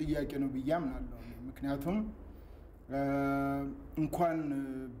ጥያቄ ነው ብያምናለሁ ምክንያቱም እንኳን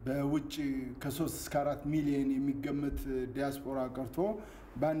በውጭ ከ3 እስከ 4 ሚሊዮን የሚገመት ዲያስፖራ ቀርቶ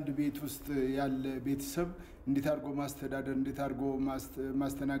በአንድ ቤት ውስጥ ያለ ቤተሰብ እንዴት አድርጎ ማስተዳደር እንዴት አድርጎ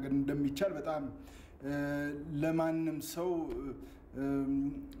ማስተናገድ እንደሚቻል በጣም ለማንም ሰው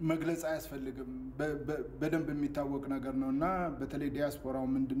መግለጽ አያስፈልግም በደንብ የሚታወቅ ነገር ነውና በተለይ ዲያስፖራው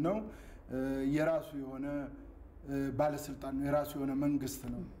ምንድነው የራሱ የሆነ ባለስልጣን ነው የራሱ የሆነ መንግስት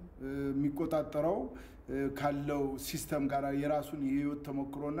ነው የሚቆጣጠረው ካለው ሲስተም ጋር የራሱን የህይወት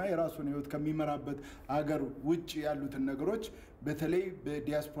ተሞክሮና የራሱን ህይወት ከሚመራበት አገር ውጭ ያሉትን ነገሮች በተለይ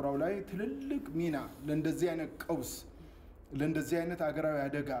በዲያስፖራው ላይ ትልልቅ ሚና ለእንደዚህ አይነት ቀውስ ለእንደዚህ አይነት አገራዊ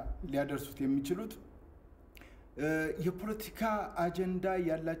አደጋ ሊያደርሱት የሚችሉት የፖለቲካ አጀንዳ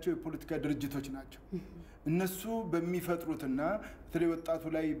ያላቸው የፖለቲካ ድርጅቶች ናቸው። እነሱ በሚፈጥሩትና በተለይ ወጣቱ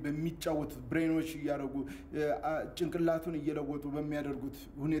ላይ በሚጫወቱት ብሬኖች እያደረጉ ጭንቅላቱን እየለወጡ በሚያደርጉት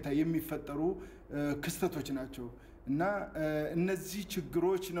ሁኔታ የሚፈጠሩ ክስተቶች ናቸው እና እነዚህ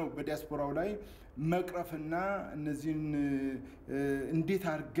ችግሮች ነው በዲያስፖራው ላይ መቅረፍና እነዚህን እንዴት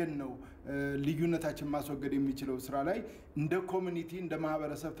አድርገን ነው ልዩነታችን ማስወገድ የሚችለው ስራ ላይ እንደ ኮሚኒቲ እንደ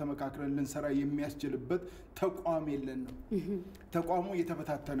ማህበረሰብ ተመካክረን ልንሰራ የሚያስችልበት ተቋም የለን ነው። ተቋሙ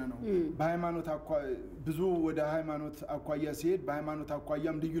የተበታተነ ነው። በሃይማኖት ብዙ ወደ ሃይማኖት አኳያ ሲሄድ በሃይማኖት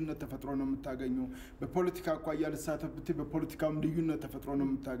አኳያም ልዩነት ተፈጥሮ ነው የምታገኙ። በፖለቲካ አኳያ ልሳተፍት በፖለቲካውም ልዩነት ተፈጥሮ ነው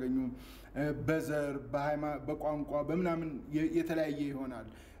የምታገኙ። በዘር በቋንቋ በምናምን የተለያየ ይሆናል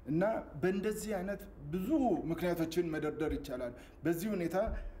እና በእንደዚህ አይነት ብዙ ምክንያቶችን መደርደር ይቻላል። በዚህ ሁኔታ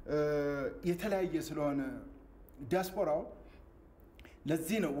የተለያየ ስለሆነ ዲያስፖራው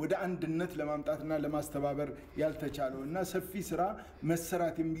ለዚህ ነው ወደ አንድነት ለማምጣትና ለማስተባበር ያልተቻለው እና ሰፊ ስራ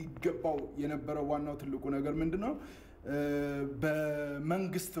መሰራት የሚገባው የነበረው ዋናው ትልቁ ነገር ምንድነው?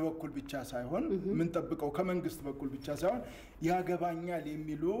 በመንግስት በኩል ብቻ ሳይሆን ምን ጠብቀው ከመንግስት በኩል ብቻ ሳይሆን ያገባኛል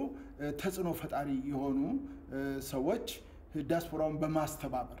የሚሉ ተጽዕኖ ፈጣሪ የሆኑ ሰዎች ዲያስፖራውን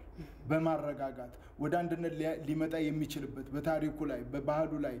በማስተባበር በማረጋጋት ወደ አንድነት ሊመጣ የሚችልበት በታሪኩ ላይ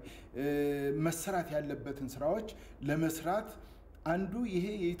በባህሉ ላይ መሰራት ያለበትን ስራዎች ለመስራት አንዱ ይሄ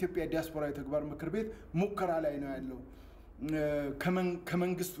የኢትዮጵያ ዲያስፖራ የተግባር ምክር ቤት ሙከራ ላይ ነው ያለው።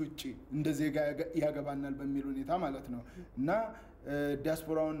 ከመንግስት ውጪ እንደዚህ ያገባናል በሚል ሁኔታ ማለት ነው እና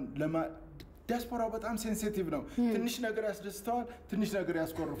ዲያስፖራው በጣም ሴንሲቲቭ ነው። ትንሽ ነገር ያስደስተዋል፣ ትንሽ ነገር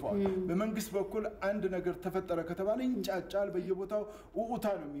ያስቆርፈዋል። በመንግስት በኩል አንድ ነገር ተፈጠረ ከተባለ ይንጫጫል፣ በየቦታው ኡኡታ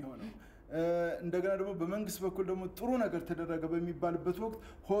ነው የሚሆነው። እንደገና ደግሞ በመንግስት በኩል ደግሞ ጥሩ ነገር ተደረገ በሚባልበት ወቅት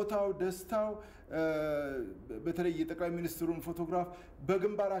ሆታው ደስታው በተለይ የጠቅላይ ሚኒስትሩን ፎቶግራፍ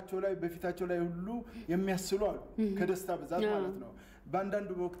በግንባራቸው ላይ በፊታቸው ላይ ሁሉ የሚያስሉ አሉ ከደስታ ብዛት ማለት ነው።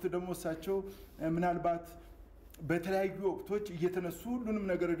 በአንዳንድ ወቅት ደግሞ እሳቸው ምናልባት በተለያዩ ወቅቶች እየተነሱ ሁሉንም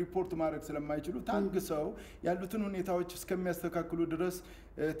ነገር ሪፖርት ማድረግ ስለማይችሉ ታግሰው ያሉትን ሁኔታዎች እስከሚያስተካክሉ ድረስ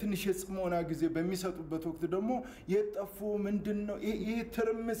ትንሽ የጽሞና ጊዜ በሚሰጡበት ወቅት ደግሞ የጠፉ ምንድነው ይሄ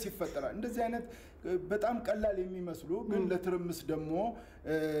ትርምስ ይፈጠራል። እንደዚህ አይነት በጣም ቀላል የሚመስሉ ግን ለትርምስ ደግሞ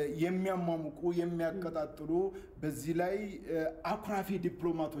የሚያሟሙቁ የሚያቀጣጥሉ በዚህ ላይ አኩራፊ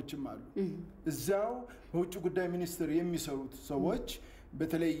ዲፕሎማቶችም አሉ። እዛው በውጭ ጉዳይ ሚኒስቴር የሚሰሩት ሰዎች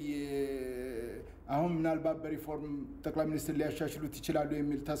በተለይ አሁን ምናልባት በሪፎርም ጠቅላይ ሚኒስትር ሊያሻሽሉት ይችላሉ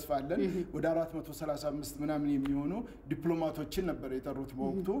የሚል ተስፋ አለን። ወደ 435 ምናምን የሚሆኑ ዲፕሎማቶችን ነበር የጠሩት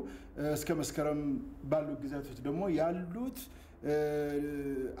በወቅቱ። እስከ መስከረም ባሉ ጊዜያቶች ደግሞ ያሉት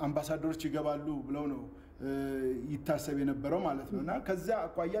አምባሳደሮች ይገባሉ ብለው ነው ይታሰብ የነበረው ማለት ነውና ከዛ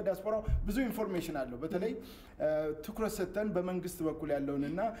አቋያ ዲያስፖራው ብዙ ኢንፎርሜሽን አለው። በተለይ ትኩረት ሰጥተን በመንግስት በኩል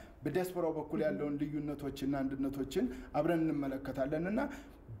ያለውንና በዲያስፖራው በኩል ያለውን ልዩነቶችና አንድነቶችን አብረን እንመለከታለንና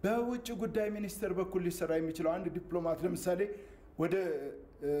በውጭ ጉዳይ ሚኒስቴር በኩል ሊሰራ የሚችለው አንድ ዲፕሎማት ለምሳሌ ወደ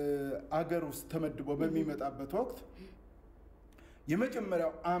አገር ውስጥ ተመድቦ በሚመጣበት ወቅት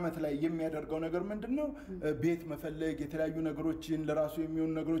የመጀመሪያው አመት ላይ የሚያደርገው ነገር ምንድነው? ቤት መፈለግ፣ የተለያዩ ነገሮችን ለራሱ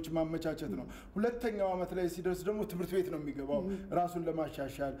የሚሆኑ ነገሮችን ማመቻቸት ነው። ሁለተኛው አመት ላይ ሲደርስ ደግሞ ትምህርት ቤት ነው የሚገባው ራሱን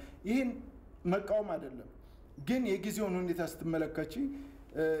ለማሻሻል። ይሄን መቃወም አይደለም፣ ግን የጊዜውን ሁኔታ ስትመለከቺ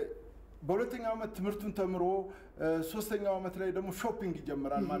በሁለተኛው አመት ትምህርቱን ተምሮ ሶስተኛው አመት ላይ ደግሞ ሾፒንግ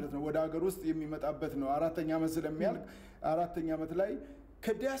ይጀምራል ማለት ነው። ወደ ሀገር ውስጥ የሚመጣበት ነው። አራተኛ አመት ስለሚያልቅ አራተኛ አመት ላይ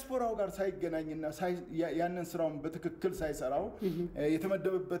ከዲያስፖራው ጋር ሳይገናኝና ያንን ስራውን በትክክል ሳይሰራው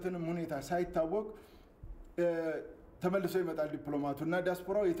የተመደበበትንም ሁኔታ ሳይታወቅ ተመልሶ ይመጣል ዲፕሎማቱና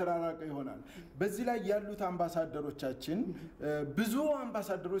ዲያስፖራው የተራራቀ ይሆናል። በዚህ ላይ ያሉት አምባሳደሮቻችን ብዙ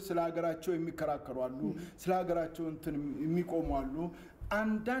አምባሳደሮች ስለ ሀገራቸው የሚከራከሩ አሉ፣ ስለ ሀገራቸው እንትን የሚቆሙ አሉ።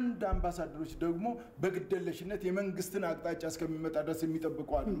 አንዳንድ አምባሳደሮች ደግሞ በግደለሽነት የመንግስትን አቅጣጫ እስከሚመጣ ድረስ የሚጠብቁ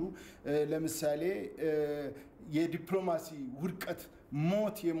አሉ። ለምሳሌ የዲፕሎማሲ ውድቀት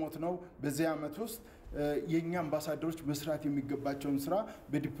ሞት የሞት ነው። በዚህ አመት ውስጥ የኛ አምባሳደሮች መስራት የሚገባቸውን ስራ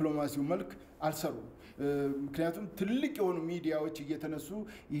በዲፕሎማሲው መልክ አልሰሩም። ምክንያቱም ትልቅ የሆኑ ሚዲያዎች እየተነሱ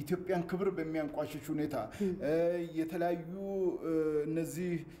የኢትዮጵያን ክብር በሚያንቋሽሽ ሁኔታ የተለያዩ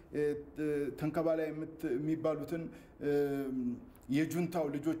እነዚህ ተንከባላይ የሚባሉትን የጁንታው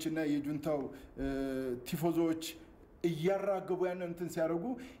ልጆችና የጁንታው ቲፎዞች እያራገቡ ያንን እንትን ሲያደርጉ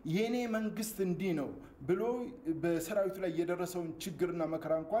የኔ መንግስት እንዲህ ነው ብሎ በሰራዊቱ ላይ የደረሰውን ችግርና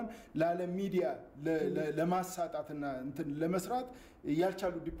መከራ እንኳን ለዓለም ሚዲያ ለማሳጣትና እንትን ለመስራት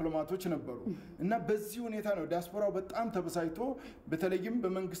ያልቻሉ ዲፕሎማቶች ነበሩ እና በዚህ ሁኔታ ነው ዲያስፖራው በጣም ተበሳይቶ በተለይም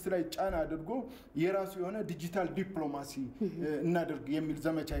በመንግስት ላይ ጫና አድርጎ የራሱ የሆነ ዲጂታል ዲፕሎማሲ እናድርግ የሚል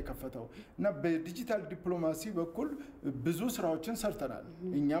ዘመቻ የከፈተው እና በዲጂታል ዲፕሎማሲ በኩል ብዙ ስራዎችን ሰርተናል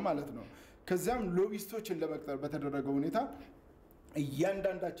እኛ ማለት ነው። ከዛም ሎቢስቶችን ለመቅጠር በተደረገው ሁኔታ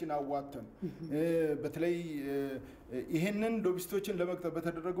እያንዳንዳችን አዋተን በተለይ ይሄንን ሎቢስቶችን ለመቅጠር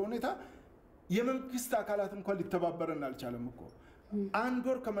በተደረገው ሁኔታ የመንግስት አካላት እንኳን ሊተባበረን አልቻለም እኮ አንድ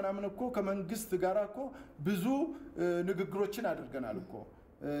ወር ከመናምን እኮ ከመንግስት ጋር እኮ ብዙ ንግግሮችን አድርገናል እኮ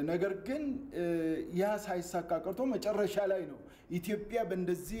ነገር ግን ያ ሳይሳካ ቀርቶ መጨረሻ ላይ ነው ኢትዮጵያ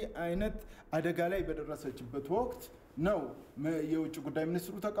በእንደዚህ አይነት አደጋ ላይ በደረሰችበት ወቅት ነው የውጭ ጉዳይ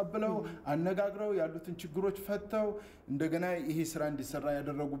ሚኒስትሩ ተቀበለው አነጋግረው ያሉትን ችግሮች ፈተው እንደገና ይሄ ስራ እንዲሰራ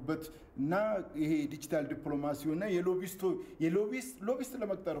ያደረጉበት እና ይሄ ዲጂታል ዲፕሎማሲውና የሎቢስት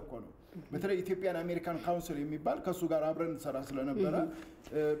ለመቅጠር እኮ ነው በተለይ ኢትዮጵያን አሜሪካን ካውንስል የሚባል ከሱ ጋር አብረን ሰራ ስለነበረ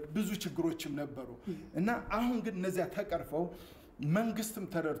ብዙ ችግሮችም ነበሩ እና አሁን ግን እነዚያ ተቀርፈው መንግስትም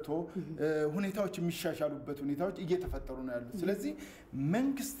ተደርቶ ሁኔታዎች የሚሻሻሉበት ሁኔታዎች እየተፈጠሩ ነው ያሉት ስለዚህ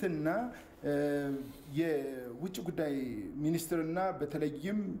መንግስትና የውጭ ጉዳይ ሚኒስትርና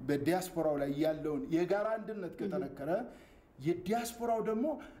በተለይም በዲያስፖራው ላይ ያለውን የጋራ አንድነት ከተነከረ የዲያስፖራው ደግሞ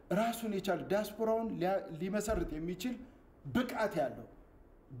ራሱን የቻለ ዲያስፖራውን ሊመሰርት የሚችል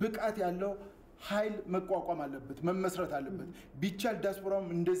ብቃት ያለው ኃይል መቋቋም አለበት መመስረት አለበት ቢቻል ዲያስፖራውም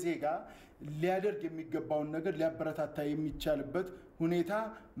እንደዜጋ ሊያደርግ የሚገባውን ነገር ሊያበረታታ የሚቻልበት ሁኔታ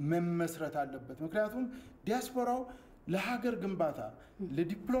መመስረት አለበት ምክንያቱም ዲያስፖራው ለሀገር ግንባታ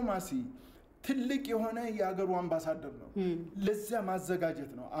ለዲፕሎማሲ ትልቅ የሆነ የሀገሩ አምባሳደር ነው ለዚያ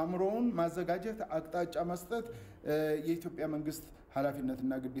ማዘጋጀት ነው አምሮውን ማዘጋጀት አቅጣጫ መስጠት የኢትዮጵያ መንግስት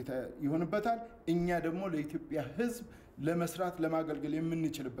ኃላፊነትና ግዴታ ይሆንበታል እኛ ደግሞ ለኢትዮጵያ ህዝብ ለመስራት ለማገልገል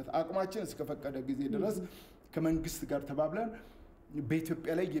የምንችልበት አቅማችን እስከፈቀደ ጊዜ ድረስ ከመንግስት ጋር ተባብለን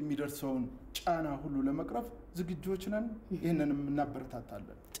በኢትዮጵያ ላይ የሚደርሰውን ጫና ሁሉ ለመቅረፍ ዝግጁዎች ነን ይሄንንም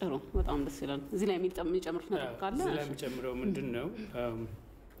እናበረታታለን ጥሩ በጣም ደስ ይላል እዚህ ላይ የሚጨምሩት ነገር ካለ እዚህ ላይ የሚጨምረው ምንድነው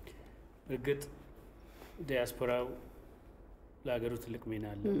እርግጥ ዲያስፖራው ለሀገሩ ትልቅ ሚና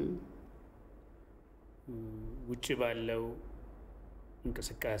አለው ውጪ ባለው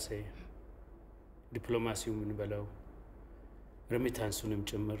እንቅስቃሴ ዲፕሎማሲው ምን በለው ሬሚታንሱንም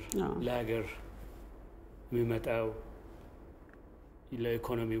ጭምር ለሀገር የሚመጣው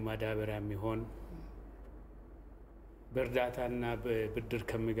ለኢኮኖሚው ማዳበሪያ የሚሆን በእርዳታና በብድር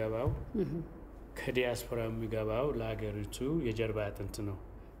ከሚገባው ከዲያስፖራ የሚገባው ለሀገሪቱ የጀርባ አጥንት ነው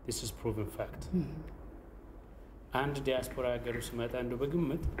this is proven fact አንድ ዲያስፖራ ሀገር ውስጥ መጣ እንደው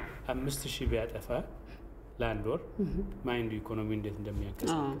በግምት 5000 ቢያጠፋ ለአንድ ወር ማይንዱ ኢኮኖሚ እንዴት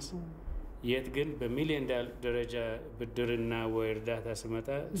እንደሚያንቀሳቀስ የት ግን በሚሊዮን ደረጃ ብድርና ወይ እርዳታ ሲመጣ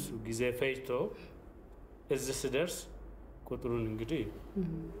እሱ ጊዜ ፈጅቶ እዚህ ሲደርስ ቁጥሩን እንግዲህ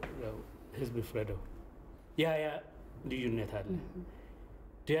ያው ህዝብ ይፍረደው ያ ልዩነት አለ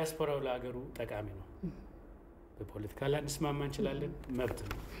ዲያስፖራው ለሀገሩ ጠቃሚ ነው በፖለቲካ ላይ እንስማማ እንችላለን መብት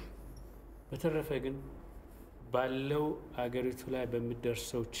ነው በተረፈ ግን ባለው አገሪቱ ላይ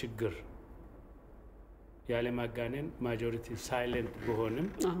በሚደርሰው ችግር ያለ ማጋነን ማጆሪቲ ሳይለንት በሆነም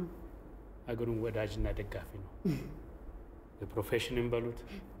አገሩን ወዳጅና ደጋፊ ነው በፕሮፌሽንም በሉት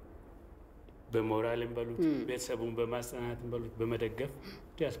በሞራልም በሉት ቤተሰቡን በማጽናናትም በሉት በመደገፍ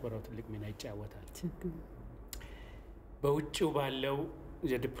ዲያስፖራው ትልቅ ሚና ይጫወታል በውጭው ባለው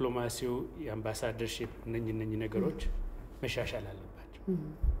የዲፕሎማሲው የአምባሳደርሺፕ እነኚህ ነገሮች መሻሻል አለባቸው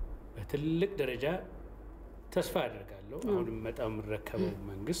በትልቅ ደረጃ ተስፋ አደርጋለሁ አሁንም መጣው ምረከበው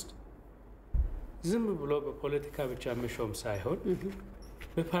መንግስት ዝም ብሎ በፖለቲካ ብቻ መሾም ሳይሆን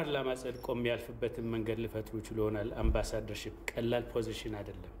በፓርላማ ጸድቆ የሚያልፍበትን መንገድ ሊፈጥሩ ይችላል አምባሳደርሺፕ ቀላል ፖዚሽን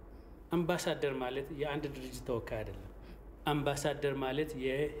አይደለም አምባሳደር ማለት የአንድ ድርጅት ተወካይ አይደለም አምባሳደር ማለት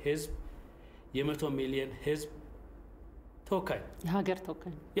የህዝብ የ100 ሚሊዮን ህዝብ ተወካይ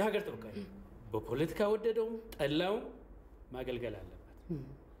የሀገር ተወካይ በፖለቲካ ወደደው ጠላው ማገልገል አለበት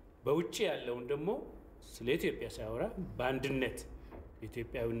በውጪ ያለውን ደግሞ ስለ ኢትዮጵያ ሳይወራ በአንድነት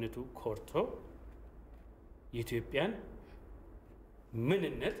ኢትዮጵያዊነቱ ኮርቶ የኢትዮጵያን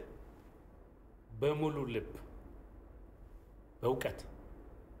ምንነት በሙሉ ልብ በእውቀት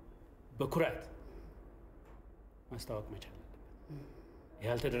በኩራት ማስተዋወቅ መቻል አለበት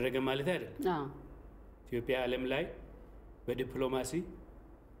ያልተደረገ ማለት አይደለም ኢትዮጵያ ዓለም ላይ በዲፕሎማሲ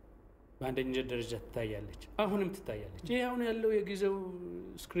በአንደኛ ደረጃ ትታያለች አሁንም ትታያለች ይሄ አሁን ያለው የጊዜው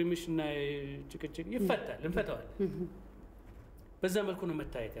ስክሪሚሽ እና ጭቅጭቅ ይፈታል እንፈታዋለን በዛ መልኩ ነው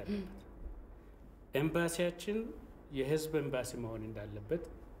መታየት ያለበት ኤምባሲያችን የህዝብ ኤምባሲ መሆን እንዳለበት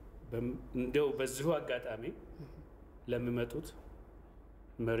እንደው በዚሁ አጋጣሚ ለሚመጡት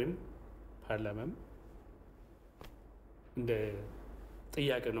መሪም ፓርላማም እንደ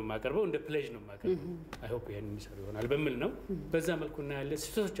ጥያቄ ነው ማቀርበው እንደ ፕሌጅ ነው ማቀርበው አይ ሆፕ ይሄን የሚሰሩ ይሆናል በሚል ነው በዛ መልኩና ያለ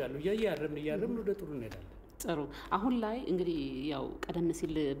ስህተቶች አሉ ያያረምን ወደ ጥሩ እንሄዳለን ጥሩ አሁን ላይ እንግዲህ ያው ቀደም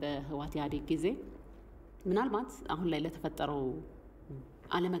ሲል በህዋት ያዴ ጊዜ ምናልባት አሁን ላይ ለተፈጠረው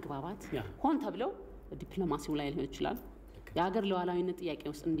አለመግባባት ሆን ተብለው ዲፕሎማሲው ላይ ሊሆን ይችላል የሀገር ሉዓላዊነት ጥያቄ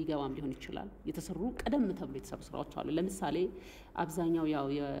ውስጥ እንዲገባም ሊሆን ይችላል የተሰሩ ቀደም ተብሎ የተሰሩ ስራዎች አሉ ለምሳሌ አብዛኛው ያው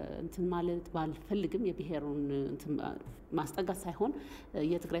እንትን ማለት ባልፈልግም የብሔሩን እንትን ማስጠጋት ሳይሆን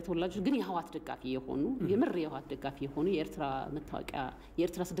የትግራይ ተወላጆች ግን የህውሓት ደጋፊ የሆኑ የምር የህውሓት ደጋፊ የሆኑ የኤርትራ መታወቂያ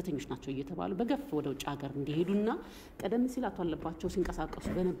የኤርትራ ስደተኞች ናቸው እየተባሉ በገፍ ወደ ውጭ ሀገር እንዲሄዱና ቀደም ሲል አቶ አለባቸው ሲንቀሳቀሱ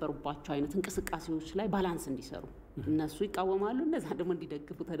በነበሩባቸው አይነት እንቅስቃሴዎች ላይ ባላንስ እንዲሰሩ እነሱ ይቃወማሉ እነዛ ደግሞ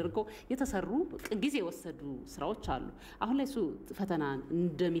እንዲደግፉ ተደርገው የተሰሩ ጊዜ የወሰዱ ስራዎች አሉ አሁን ላይ እሱ ፈተና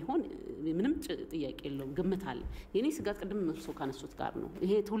እንደሚሆን ምንም ጥያቄ የለውም ግምት አለ የኔ ስጋት ቀደም እርሶ ካነሱት ጋር ነው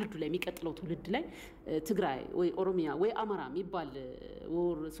ይሄ ትውልዱ ላይ የሚቀጥለው ትውልድ ላይ ትግራይ ወይ ኦሮሚያ ወይ አማራ የሚባል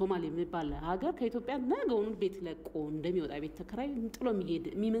ወር ሶማሌ የሚባል ሀገር ከኢትዮጵያ ነገውን ቤት ለቆ እንደሚወጣ ቤት ተከራይ ጥሎ የሚሄድ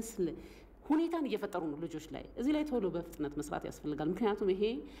የሚመስል ሁኔታን እየፈጠሩ ነው ልጆች ላይ እዚህ ላይ ቶሎ በፍጥነት መስራት ያስፈልጋል ምክንያቱም ይሄ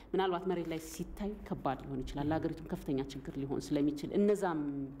ምናልባት መሬት ላይ ሲታይ ከባድ ሊሆን ይችላል ለሀገሪቱም ከፍተኛ ችግር ሊሆን ስለሚችል እነዛም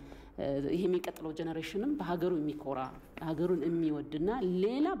ይሄ የሚቀጥለው ጄኔሬሽንም በሀገሩ የሚኮራ ሀገሩን የሚወድና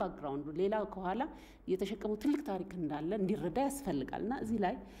ሌላ ባክግራውንድ ሌላ ከኋላ የተሸከመው ትልቅ ታሪክ እንዳለ እንዲረዳ ያስፈልጋልና እዚህ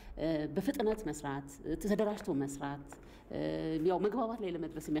ላይ በፍጥነት መስራት ተደራጅቶ መስራት ያው መግባባት ላይ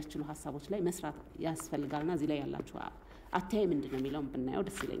ለመድረስ የሚያስችሉ ሀሳቦች ላይ መስራት ያስፈልጋልና እዚህ ላይ ያላችሁ አታይ ምንድነው የሚለው ብናየው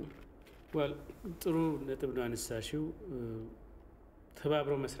ደስ ይለኛል well ጥሩ ነጥብ ነው አነሳሽው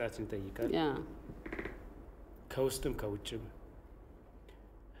ተባብሮ መስራትን ይጠይቃል ከውስጥም ከውጭም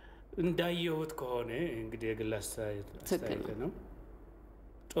እንዳየሁት ከሆነ እንግዲህ የግል አስተያየት ነው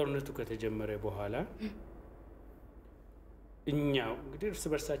ጦርነቱ ከተጀመረ በኋላ እኛው እንግዲህ እርስ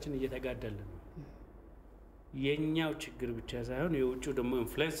በርሳችን እየተጋደልን ነው የኛው ችግር ብቻ ሳይሆን የውጭው ደግሞ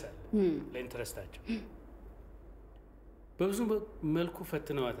ኢንፍሉዌንስ አለ ለኢንተረስታቸው በብዙ መልኩ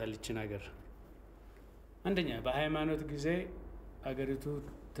ፈትነዋታል እቺ ነገር አንደኛ በሃይማኖት ጊዜ አገሪቱ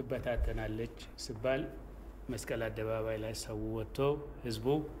ትበታተናለች ሲባል መስቀል አደባባይ ላይ ሰው ወጥቶ ህዝቡ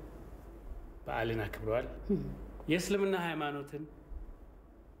በዓልን አክብሯል የእስልምና ሃይማኖትን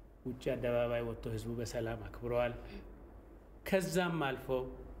ውጭ አደባባይ ወጥቶ ህዝቡ በሰላም አክብሯል ከዛም አልፎ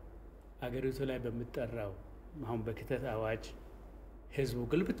አገሪቱ ላይ በመጠራው አሁን በክተት አዋጅ ህዝቡ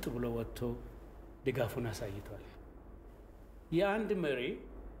ግልብጥ ብሎ ወጥቶ ድጋፉን አሳይቷል የአንድ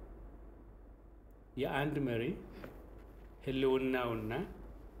መሪ ህልውናውና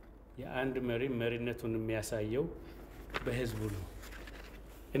የአንድ መሪ መሪነቱን የሚያሳየው በህዝቡ ነው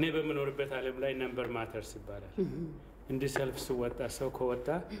እኔ በመኖርበት ዓለም ላይ ነምበር ማተርስ ይባላል እንደ ሰልፍ ሲወጣ ሰው ከወጣ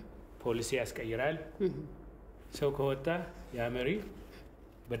ፖሊሲ ያስቀይራል ሰው ከወጣ ያ መሪ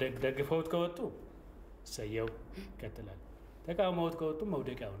በደግፈውት ከወጡ ሰየው ይከተላል ተቃውሞት ከወጡ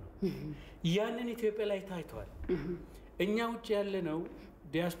መውደቂያው ነው ያንን ኢትዮጵያ ላይ ታይቷል እኛ ውጭ ያለ ነው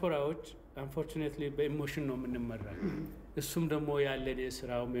ዲያስፖራዎች unfortunately በኢሞሽን ነው የምንመራው እሱም ደግሞ ያለን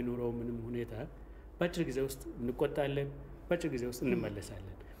የሥራው የኑሮው ምንም ሁኔታ በአጭር ጊዜ ውስጥ እንቆጣለን በአጭር ጊዜ ውስጥ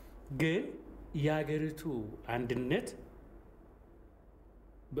እንመለሳለን ግን የሀገሪቱ አንድነት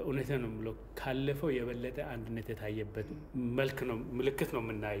በእውነት ነው ብሎ ካለፈው የበለጠ አንድነት የታየበት መልክ ነው ምልክት ነው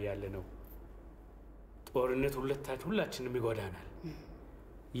የምናየው ያለ ነው ጦርነት ሁላችንም ይጎዳናል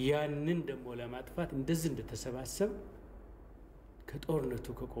ያንን ደግሞ ለማጥፋት እንደዚህ እንደተሰባሰብ ከጦርነቱ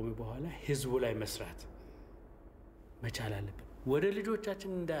ከቆመ በኋላ ህዝቡ ላይ መስራት መቻል አለበት ወደ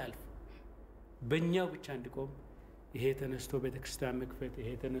ልጆቻችን እንዳያልፍ በእኛው ብቻ እንዲቆም ይሄ ተነስቶ ቤተክርስቲያን መክፈት ይሄ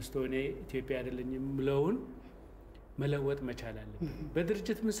ተነስቶ እኔ ኢትዮጵያ አይደለኝም ብለውን መለወጥ መቻል አለበት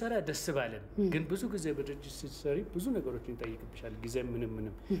በድርጅት ምንሰራ ደስ ባለን ግን ብዙ ጊዜ በድርጅት ሲሰሪ ብዙ ነገሮችን ይጠይቅብሻል ጊዜ ምንም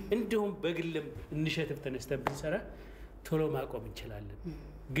እንደውም በግልም እንሸትፍ ተነስተን ብንሰራ ቶሎ ማቆም እንችላለን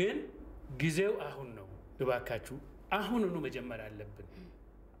ግን ጊዜው አሁን ነው እባካችሁ አሁንኑ መጀመር አለብን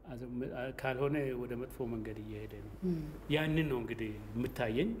ካልሆነ ወደ መጥፎ መንገድ እየሄደ ነው ያንን ነው እንግዲህ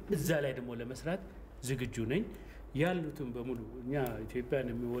የምታየኝ እዛ ላይ ደግሞ ለመስራት ዝግጁ ነኝ ያሉትን በሙሉ እኛ ኢትዮጵያን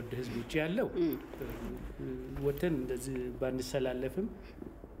የሚወድ ህዝብ ውጪ ያለው ወተን እንደዚህ ባንሰላለፍም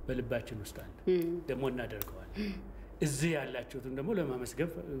በልባችን ውስጥ አለ ደግሞ እናደርገዋለን እዚህ ያላችሁትን ደግሞ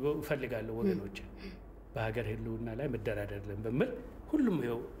ለማመስገን ፈልጋለሁ ወገኖች በሀገር ህልውና ላይ መደራደር በመል ሁሉም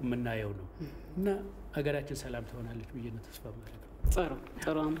ይኸው የምናየው ነው እና ሀገራችን ሰላም ትሆናለች ብዬ ነው ተስፋ ማድረግ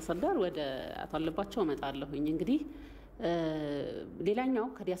ጥሩ አምባሳደር ወደ አቶ አለባቸው እመጣለሁኝ እንግዲህ ሌላኛው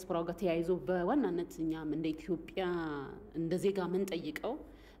ከዲያስፖራው ጋር ተያይዞ በዋናነት እኛም እንደ ኢትዮጵያ እንደ ዜጋ ምን ጠይቀው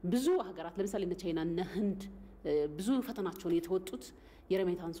ብዙ ሀገራት ለምሳሌ እነ ቻይና እነ ህንድ ብዙ ፈተናቸውን የተወጡት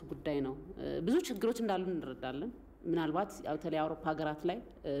የሬሜታንሱ ጉዳይ ነው ብዙ ችግሮች እንዳሉ እንረዳለን ምናልባት ያውተለ አውሮፓ ሀገራት ላይ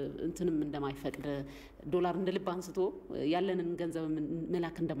እንትንም እንደማይፈቅድ ዶላር እንደልብ አንስቶ ያለንን ገንዘብ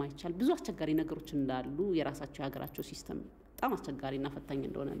መላክ እንደማይቻል ብዙ አስቸጋሪ ነገሮች እንዳሉ የራሳቸው ሀገራቸው ሲስተም በጣም አስቸጋሪና ፈታኝ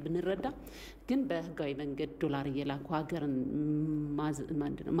እንደሆነ ብንረዳ ግን በህጋዊ መንገድ ዶላር እየላኩ ሀገርን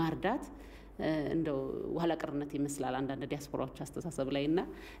ማርዳት እንደው ኋላ ቀርነት ይመስላል አንዳንድ ዲያስፖራዎች አስተሳሰብ ላይና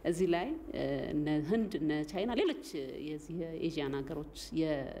እዚህ ላይ እነ ህንድ እነ ቻይና ሌሎች የዚህ ኤዥያን ሀገሮች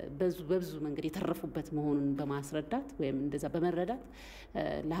በብዙ መንገድ የተረፉበት መሆኑን በማስረዳት ወይም እንደዛ በመረዳት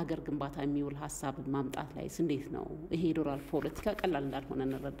ለሀገር ግንባታ የሚውል ሀሳብ ማምጣት ላይ እንዴት ነው ይሄ ዶላር ፖለቲካ ቀላል እንዳልሆነ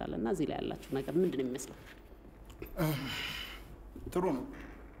እንረዳለንና እዚህ ላይ ያላችሁ ነገር ምንድነው የሚመስለው? ጥሩ ነው።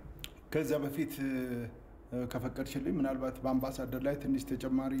 ከዛ በፊት ከፈቀድሽልኝ ምናልባት በአምባሳደር ላይ ትንሽ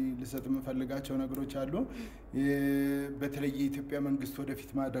ተጨማሪ ልሰጥ የምፈልጋቸው ነገሮች አሉ። በተለይ የኢትዮጵያ መንግስት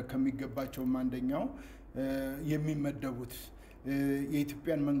ወደፊት ማድረግ ከሚገባቸውም አንደኛው የሚመደቡት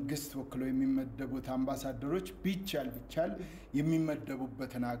የኢትዮጵያን መንግስት ወክለው የሚመደቡት አምባሳደሮች ቢቻል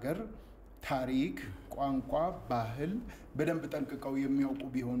የሚመደቡበትን ሀገር ታሪክ፣ ቋንቋ፣ ባህል በደንብ ጠንቅቀው የሚያውቁ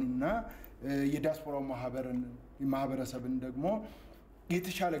ቢሆኑና የዲያስፖራው ማህበረሰብን ደግሞ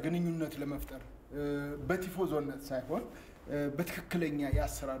የተሻለ ግንኙነት ለመፍጠር በቲፎዞነት ሳይሆን በትክክለኛ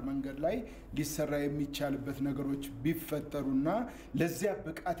የአሰራር መንገድ ላይ ሊሰራ የሚቻልበት ነገሮች ቢፈጠሩና ለዚያ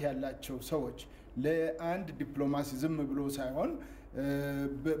ብቃት ያላቸው ሰዎች ለአንድ ዲፕሎማሲ ዝም ብሎ ሳይሆን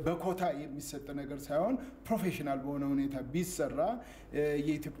በኮታ የሚሰጥ ነገር ሳይሆን ፕሮፌሽናል በሆነ ሁኔታ ቢሰራ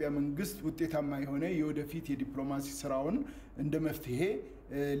የኢትዮጵያ መንግስት ውጤታማ የሆነ የወደፊት የዲፕሎማሲ ስራውን እንደ መፍትሄ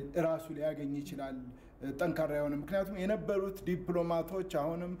ራሱ ሊያገኝ ይችላል። ጠንካራ የሆነ ምክንያቱም የነበሩት ዲፕሎማቶች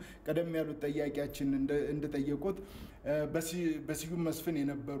አሁንም ቀደም ያሉት ጠያቂያችን እንደጠየቁት በስዩም መስፍን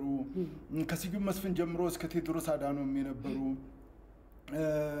የነበሩ ከስዩም መስፍን ጀምሮ እስከ ቴዎድሮስ አዳኖም የነበሩ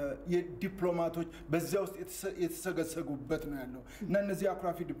የዲፕሎማቶች በዚያ ውስጥ የተሰገሰጉበት ነው ያለው እና እነዚህ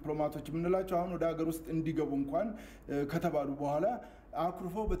አኩራፊ ዲፕሎማቶች የምንላቸው አሁን ወደ ሀገር ውስጥ እንዲገቡ እንኳን ከተባሉ በኋላ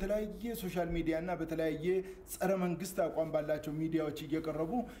አኩርፎ በተለያየ ሶሻል ሚዲያ እና በተለያየ ጸረ መንግስት አቋም ባላቸው ሚዲያዎች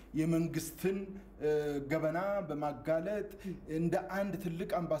እየቀረቡ የመንግስትን ገበና በማጋለጥ እንደ አንድ ትልቅ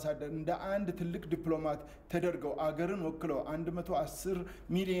አምባሳደር እንደ አንድ ትልቅ ዲፕሎማት ተደርገው አገርን ወክለው 110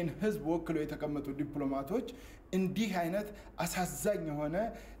 ሚሊዮን ህዝብ ወክለው የተቀመጡ ዲፕሎማቶች እንዲህ አይነት አሳዛኝ የሆነ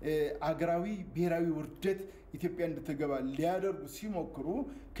አገራዊ ብሔራዊ ውርደት ኢትዮጵያ እንድትገባ ሊያደርጉ ሲሞክሩ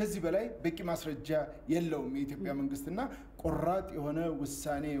ከዚህ በላይ በቂ ማስረጃ የለውም። የኢትዮጵያ መንግስትና ቆራጥ የሆነ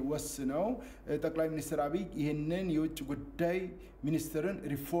ውሳኔ ወስነው ጠቅላይ ሚኒስትር አብይ ይህንን የውጭ ጉዳይ ሚኒስትርን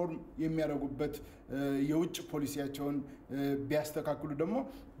ሪፎርም የሚያደርጉበት የውጭ ፖሊሲያቸውን ቢያስተካክሉ ደግሞ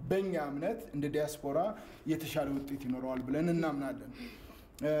በእኛ እምነት እንደ ዲያስፖራ የተሻለ ውጤት ይኖረዋል ብለን እናምናለን።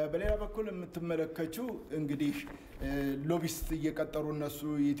 በሌላ በኩል የምትመለከቱ እንግዲህ ሎቢስት እየቀጠሩ እነሱ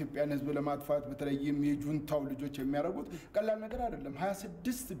የኢትዮጵያን ህዝብ ለማጥፋት በተለይም የጁንታው ልጆች የሚያደርጉት ቀላል ነገር አይደለም።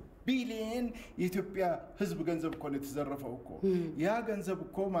 26 ቢሊዮን የኢትዮጵያ ህዝብ ገንዘብ እኮ ነው የተዘረፈው እኮ። ያ ገንዘብ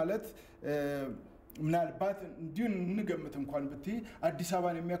እኮ ማለት ምናልባት እንዲሁ እንገምት እንኳን ብትይ አዲስ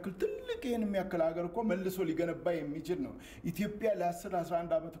አበባን የሚያክል ትልቅ ይሄን የሚያክል ሀገር እኮ መልሶ ሊገነባ የሚችል ነው። ኢትዮጵያ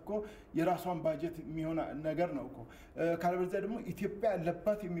ለ10-11 ዓመት እኮ የራሷን ባጀት የሚሆን ነገር ነው እኮ። ካልበለዚያ ደግሞ ኢትዮጵያ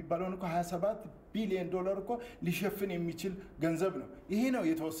አለባት የሚባለውን እኮ 27 ቢሊዮን ዶላር እኮ ሊሸፍን የሚችል ገንዘብ ነው። ይሄ ነው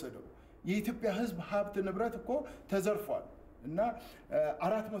የተወሰደው። የኢትዮጵያ ህዝብ ሀብት ንብረት እኮ ተዘርፏል እና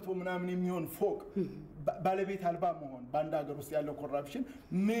 400 ምናምን የሚሆን ፎቅ ባለቤት አልባ መሆን በአንድ ሀገር ውስጥ ያለው ኮራፕሽን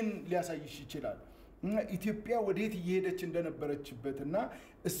ምን ሊያሳይሽ ይችላል? ኢትዮጵያ ወዴት እየሄደች እንደነበረችበትና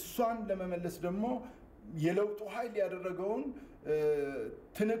እሷን ለመመለስ ደግሞ የለውጡ ኃይል ያደረገውን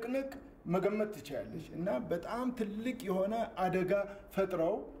ትንቅንቅ መገመት ትችላለች እና በጣም ትልቅ የሆነ አደጋ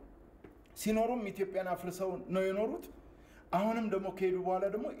ፈጥረው ሲኖሩም ኢትዮጵያን አፍርሰው ነው የኖሩት። አሁንም ደግሞ ከሄዱ በኋላ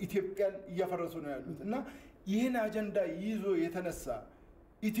ደግሞ ኢትዮጵያን እያፈረሱ ነው ያሉት እና ይህን አጀንዳ ይዞ የተነሳ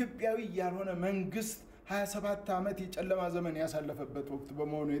ኢትዮጵያዊ ያልሆነ መንግስት 27 ዓመት የጨለማ ዘመን ያሳለፈበት ወቅት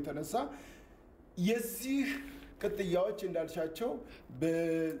በመሆኑ የተነሳ የዚህ ቅጥያዎች እንዳልሻቸው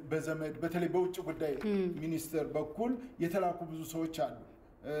በዘመድ በተለይ በውጭ ጉዳይ ሚኒስትር በኩል የተላኩ ብዙ ሰዎች አሉ።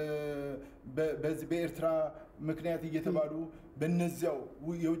 በኤርትራ ምክንያት እየተባሉ በነዚያው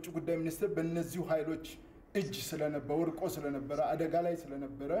የውጭ ጉዳይ ሚኒስትር በነዚሁ ኃይሎች እጅ ስለነበረ ወርቆ ስለነበረ አደጋ ላይ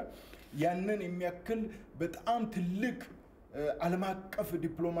ስለነበረ ያንን የሚያክል በጣም ትልቅ ዓለም አቀፍ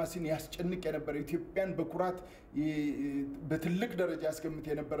ዲፕሎማሲን ያስጨንቅ የነበረ ኢትዮጵያን በኩራት በትልቅ ደረጃ ያስቀምጥ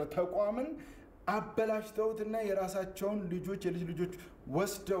የነበረ ተቋምን አበላሽተውትና የራሳቸውን ልጆች የልጅ ልጆች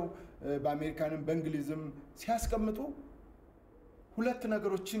ወስደው በአሜሪካንም በእንግሊዝም ሲያስቀምጡ ሁለት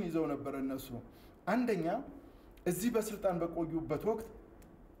ነገሮችን ይዘው ነበር እነሱ። አንደኛ እዚህ በስልጣን በቆዩበት ወቅት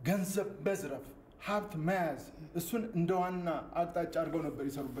ገንዘብ መዝረፍ፣ ሀብት መያዝ እሱን እንደዋና አቅጣጫ አድርገው ነበር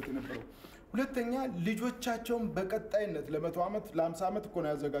ይሰሩበት የነበረው። ሁለተኛ ልጆቻቸውን በቀጣይነት ለ100 ዓመት ለ50 ዓመት እኮ ነው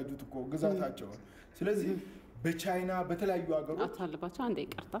ያዘጋጁት እኮ ግዛታቸውን። ስለዚህ በቻይና በተለያዩ ሀገሮች አታልባቸው አንዴ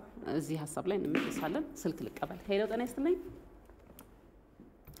ይቅርታ እዚህ ሐሳብ ላይ እንመለሳለን። ስልክ ልቀበል። ሄሎ ጤና ይስጥልኝ።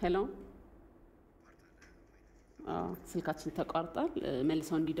 ሄሎ ስልካችን ተቋርጧል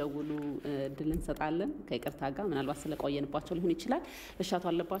መልሰው እንዲደውሉ እድል እንሰጣለን ከይቅርታ ጋር ምናልባት ስለቆየንባቸው ሊሆን ይችላል እሻቱ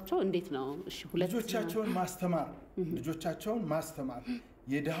አለባቸው እንዴት ነው እሺ ልጆቻቸውን ማስተማር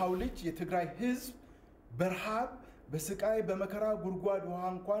የድሃው ልጅ የትግራይ ህዝብ በርሃብ በስቃይ በመከራ ጉርጓድ ውሃ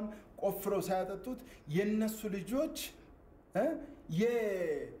እንኳን ቆፍረው ሳያጠጡት የነሱ ልጆች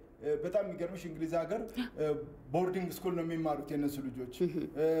በጣም የሚገርምሽ እንግሊዝ ሀገር ቦርዲንግ ስኩል ነው የሚማሩት የነሱ ልጆች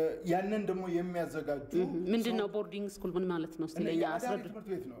ያንን ደግሞ የሚያዘጋጁ ምንድነው ቦርዲንግ ስኩል ምን ማለት ነው ስለኛ አስረዱ ትምህርት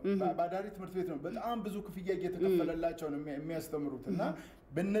ቤት ነው ባዳሪ ትምህርት ቤት ነው በጣም ብዙ ክፍያ እየተከፈለላቸው ነው የሚያስተምሩትና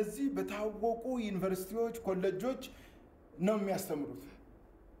በእነዚህ በታወቁ ዩኒቨርሲቲዎች ኮሌጆች ነው የሚያስተምሩት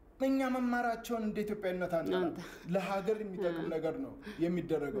እኛ መማራቸውን እንደ ኢትዮጵያነት አንተ ለሀገር የሚጠቅም ነገር ነው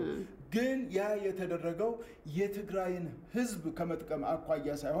የሚደረገው ግን ያ የተደረገው የትግራይን ህዝብ ከመጥቀም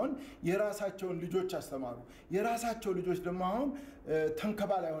አቋያ ሳይሆን የራሳቸውን ልጆች አስተማሩ የራሳቸው ልጆች ደግሞ አሁን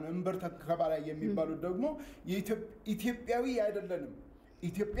ተንከባላይ ሆነ እንበር ተንከባላይ የሚባሉት ደግሞ ኢትዮጵያዊ አይደለንም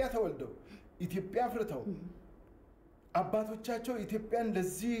ኢትዮጵያ ተወልደው ኢትዮጵያ ፍርተው አባቶቻቸው ኢትዮጵያን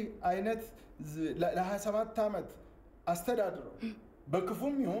ለዚህ አይነት ለ27 አመት አስተዳድረው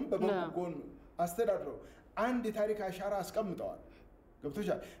በክፉም ይሁን በበጎን አስተዳድረው አንድ የታሪክ አሻራ አስቀምጠዋል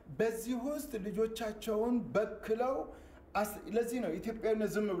ገብቶሻል በዚህ ውስጥ ልጆቻቸውን በክለው ለዚህ ነው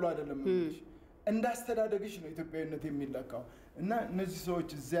ኢትዮጵያዊነት ዝም ብሎ አይደለም እንዳስተዳደግሽ ነው ኢትዮጵያዊነት የሚለካው እና እነዚህ ሰዎች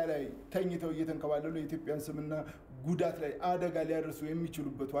እዚያ ላይ ተኝተው እየተንከባለሉ የኢትዮጵያን ስምና ጉዳት ላይ አደጋ ሊያደርሱ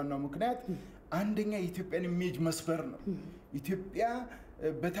የሚችሉበት ዋናው ምክንያት አንደኛ የኢትዮጵያን ኢሜጅ መስበር ነው ኢትዮጵያ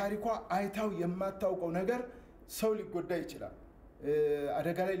በታሪኳ አይታው የማታውቀው ነገር ሰው ሊጎዳ ይችላል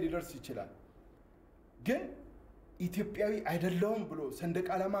አደጋ ላይ ሊደርስ ይችላል ግን ኢትዮጵያዊ አይደለም ብሎ ሰንደቅ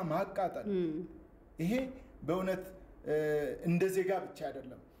ዓላማ ማቃጠል ይሄ በእውነት እንደ ዜጋ ብቻ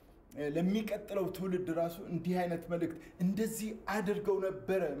አይደለም ለሚቀጥለው ትውልድ ራሱ እንዲህ አይነት መልእክት እንደዚህ አድርገው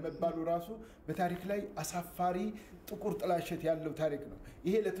ነበር መባሉ ራሱ በታሪክ ላይ አሳፋሪ ጥቁር ጥላሸት ያለው ታሪክ ነው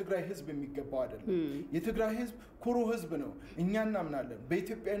ይሄ ለትግራይ ህዝብ የሚገባው አይደለም የትግራይ ህዝብ ኩሩ ህዝብ ነው እኛ እናምናለን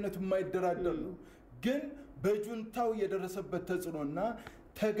በኢትዮጵያዊነቱ የማይደራደር ነው ግን በጁንታው የደረሰበት ተጽዕኖና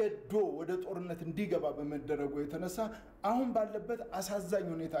ተገዶ ወደ ጦርነት እንዲገባ በመደረጉ የተነሳ አሁን ባለበት አሳዛኝ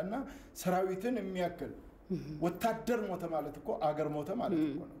ሁኔታና ሰራዊትን የሚያክል ወታደር ሞተ ማለት እኮ አገር ሞተ ማለት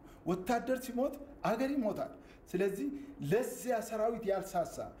እኮ ነው ወታደር ሲሞት አገር ይሞታል ስለዚህ ለዚያ ሰራዊት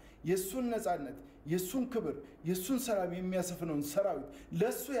ያልሳሳ የሱን ነፃነት የሱን ክብር የሱን ሰላም የሚያሰፍነውን ሰራዊት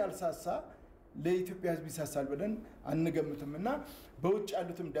ለሱ ያልሳሳ ለኢትዮጵያ ህዝብ ይሳሳል ብለን አንገምትምና በውጭ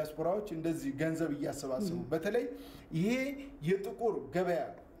ያሉትም ዲያስፖራዎች እንደዚህ ገንዘብ እያሰባሰቡ በተለይ ይሄ የጥቁር ገበያ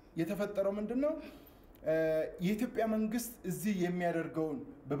የተፈጠረው ምንድነው የኢትዮጵያ መንግስት እዚህ የሚያደርገውን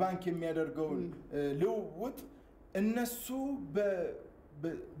በባንክ የሚያደርገውን ልውውጥ እነሱ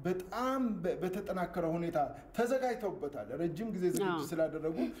በጣም በተጠናከረ ሁኔታ ተዘጋጅተውበታል ረጅም ጊዜ ዝግጅት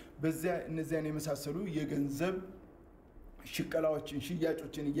ስላደረጉ በዚያ እነዚያን የመሳሰሉ የገንዘብ ሽቀላዎችን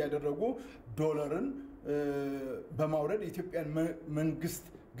ሽያጮችን እያደረጉ ዶላርን በማውረድ ኢትዮጵያን መንግስት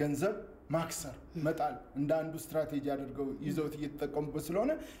ገንዘብ ማክሰር መጣል እንደ አንዱ ስትራቴጂ አድርገው ይዘውት እየተጠቀሙበት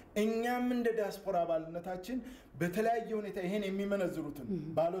ስለሆነ እኛም እንደ ዲያስፖራ አባልነታችን በተለያየ ሁኔታ ይሄን የሚመነዝሩትን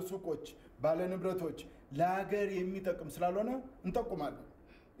ባለ ሱቆች ባለ ንብረቶች ለሀገር የሚጠቅም ስላልሆነ እንጠቁማለን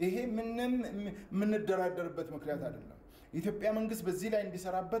ይሄ ምንም ምንደራደርበት ምክንያት አይደለም ኢትዮጵያ መንግስት በዚህ ላይ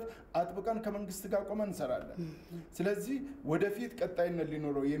እንዲሰራበት አጥብቀን ከመንግስት ጋር ቆመን እንሰራለን ስለዚህ ወደፊት ቀጣይነት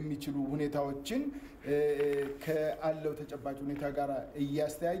ሊኖረው የሚችሉ ሁኔታዎችን ከአለው ተጨባጭ ሁኔታ ጋር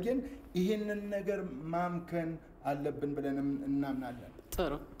እያስተያየን ይሄንን ነገር ማምከን አለብን ብለን እናምናለን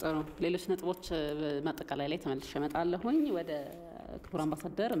ጥሩ ሌሎች ነጥቦች ማጠቃላይ ላይ ተመልሼ እመጣለሁኝ ወደ ክቡር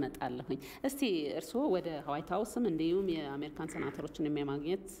አምባሳደር እመጣለሁኝ እስቲ እርስዎ ወደ ዋይት ሃውስም እንዲሁም የአሜሪካን ሴናተሮችን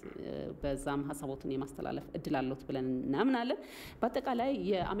የሚያማግኘት በዛም ሐሳቦትን የማስተላለፍ እድል አለዎት ብለን እናምናለን በአጠቃላይ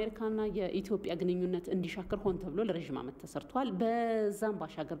የአሜሪካና የኢትዮጵያ ግንኙነት እንዲሻከር ሆን ተብሎ ለረጅም ዓመት ተሰርቷል በዛም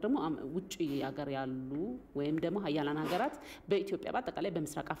ባሻገር ደግሞ ውጪ ሀገር ያሉ ወይም ደግሞ ሀያላን ሀገራት በኢትዮጵያ በአጠቃላይ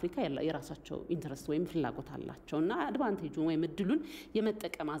በምስራቅ አፍሪካ የራሳቸው ኢንተረስት ወይም ፍላጎት አላቸውና አድቫንቴጁን ወይም እድሉን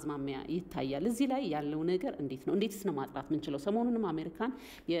የመጠቀም አዝማሚያ ይታያል እዚህ ላይ ያለው ነገር እንዴት ነው እንዴትስ ነው ማጥራት ምንችለው ሰሞኑን አሜሪካን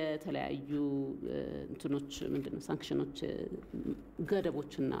የተለያዩ እንትኖች ምንድነው ሳንክሽኖች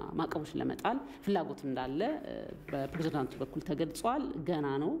ገደቦችና ማቀቦች ለመጣል ፍላጎት እንዳለ በፕሬዝዳንቱ በኩል ተገልጿል ገና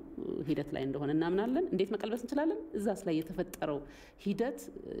ነው ሂደት ላይ እንደሆነ እናምናለን እንዴት መቀልበስ እንችላለን እዛስ ላይ የተፈጠረው ሂደት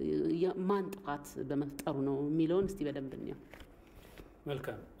ማን ጥፋት በመፍጠሩ ነው የሚለውን እስቲ በደንብ እንየው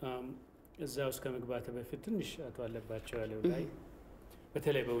መልካም እዛው እስከ መግባት በፊት ትንሽ አቶ አለባቸው ያለው ላይ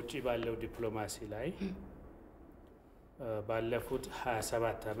በተለይ በውጪ ባለው ዲፕሎማሲ ላይ ባለፉት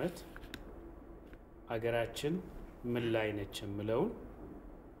 27 አመት አገራችን ምን ላይ ነች ምለው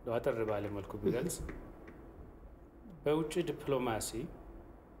ለአጠር ባለ መልኩ ቢገልጽ በውጪ ዲፕሎማሲ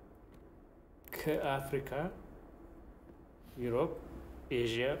ከአፍሪካ ዩሮፕ፣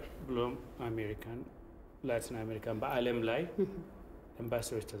 ኤዥያ ብሎም አሜሪካን፣ ላቲን አሜሪካን በዓለም ላይ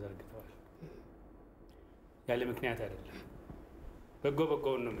ኤምባሲዎች ተዘርግተዋል። ያለ ምክንያት አይደለም። በጎ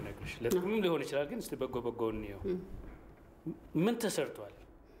በጎውን ነው የምነግርሽ። ለጥቅምም ሊሆን ይችላል፣ ግን እስቲ በጎ በጎውን ነው። ምን ተሰርቷል?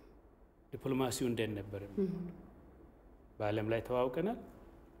 ዲፕሎማሲው እንደት ነበር? በዓለም ላይ ተዋውቀናል።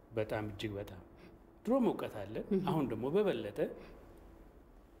 በጣም እጅግ በጣም ድሮም እውቀት አለን። አሁን ደግሞ በበለጠ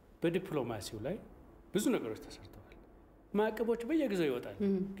በዲፕሎማሲው ላይ ብዙ ነገሮች ተሰርተዋል። ማዕቀቦች በየጊዜው ይወጣል።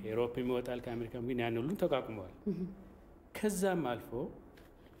 ከአውሮፓም ይወጣል፣ ከአሜሪካም፣ ግን ያን ሁሉም ተቋቁመዋል። ከዛም አልፎ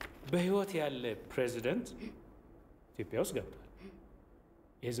በህይወት ያለ ፕሬዚደንት ኢትዮጵያ ውስጥ ገብቷል።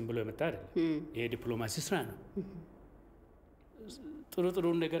 ይሄ ዝም ብሎ የመጣ አይደለም። ይሄ ዲፕሎማሲ ስራ ነው። ጥሩ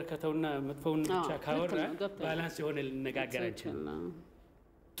ጥሩን ነገር ከተውና መጥፎውን ብቻ ካወራ ባላንስ የሆነ ልነጋገር አንችልም።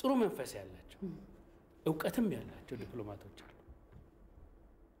 ጥሩ መንፈስ ያላቸው እውቀትም ያላቸው ዲፕሎማቶች አሉ።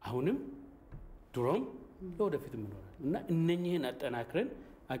 አሁንም ድሮም ለወደፊትም ይኖራል እና እነኚህን አጠናክረን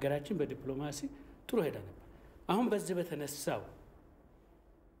አገራችን በዲፕሎማሲ ጥሩ ሄዳ ነበር። አሁን በዚህ በተነሳው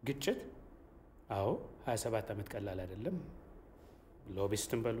ግጭት 27 ዓመት ቀላል አይደለም።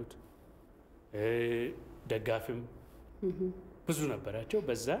 ሎቢስትም በሉት ደጋፊም ብዙ ነበራቸው።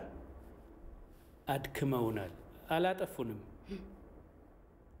 በዛ አድክመውናል። አላጠፉንም።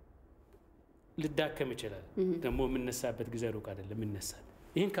 ልዳከም ይችላል። ደግሞ የምነሳበት ጊዜ ሩቅ አይደለም፣ ይነሳል።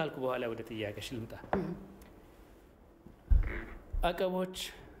 ይህን ካልኩ በኋላ ወደ ጥያቄሽ ልምጣ። አቀቦች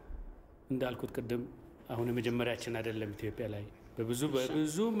እንዳልኩት ቅድም አሁን የመጀመሪያችን አይደለም። ኢትዮጵያ ላይ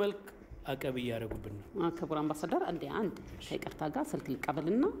በብዙ መልክ አቀብ እያደረጉብን ነው። ክቡር አምባሳደር አንድ ከይቅርታ ጋር ስልክ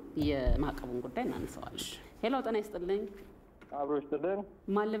ልቀበልና የማዕቀቡን ጉዳይ እናነሳዋለን። ሄሎ፣ ጤና ይስጥልኝ። አብሮ ይስጥልኝ።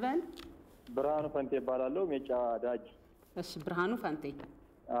 ማን ልበል? ብርሃኑ ፈንቴ እባላለሁ። ሜጫ ዳጅ። እሺ፣ ብርሃኑ ፈንቴ።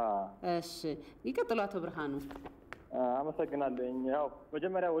 እሺ፣ ይቀጥሉ አቶ ብርሃኑ። አመሰግናለሁ። ያው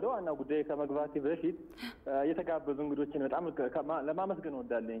መጀመሪያ ወደ ዋና ጉዳይ ከመግባቴ በፊት የተጋበዙ እንግዶችን በጣም ለማመስገን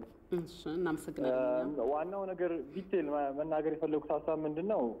እወዳለሁ። እሺ፣ እናመሰግናለን። ዋናው ነገር ዲቴል መናገር የፈለጉት ሀሳብ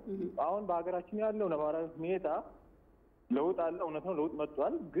ምንድነው? አሁን በሀገራችን ያለው ነባራዊ ሁኔታ ለውጥ አለ። እውነት ነው፣ ለውጥ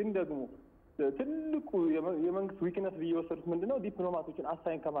መጥቷል። ግን ደግሞ ትልቁ የመንግስት ዊክነስ ብዬ የወሰዱት ምንድነው? ዲፕሎማቶችን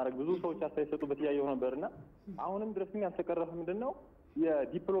አሳይን ከማድረግ ብዙ ሰዎች አሳይ ሰጡበት እያየሁ ነበርና አሁንም ድረስ ያልተቀረፈ ምንድነው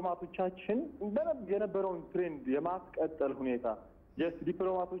የዲፕሎማቶቻችን የነበረውን ትሬንድ የማስቀጠል ሁኔታ ጀስት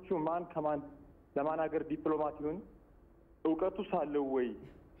ዲፕሎማቶቹ ማን ከማን ለማን ሀገር ዲፕሎማት ይሁን እውቀቱ ሳለው ወይ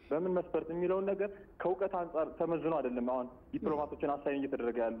በምን መስፈርት የሚለውን ነገር ከእውቀት አንጻር ተመዝኖ አይደለም አሁን ዲፕሎማቶችን አሳይን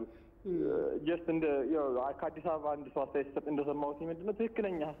እየተደረገ ያሉት። ጀስት እንደ ከአዲስ አበባ አንድ ሰው አስተያየት ሲሰጥ እንደሰማሁት ምንድነው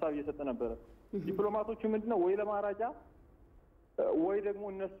ትክክለኛ ሀሳብ እየሰጠ ነበረ። ዲፕሎማቶቹ ምንድነው ወይ ለማራጃ ወይ ደግሞ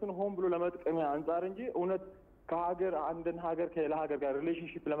እነሱን ሆን ብሎ ለመጥቀሚያ አንጻር እንጂ እውነት ከሀገር አንድን ሀገር ከሌላ ሀገር ጋር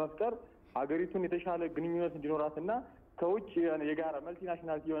ሪሌሽንሺፕ ለመፍጠር ሀገሪቱን የተሻለ ግንኙነት እንዲኖራትና ከውጭ የጋራ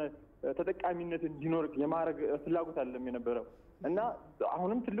መልቲናሽናል የሆነ ተጠቃሚነት እንዲኖር የማድረግ ፍላጎት አለም የነበረው እና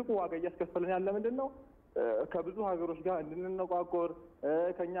አሁንም ትልቁ ዋጋ እያስከፈለን ያለ ምንድን ነው ከብዙ ሀገሮች ጋር እንድንነቋቆር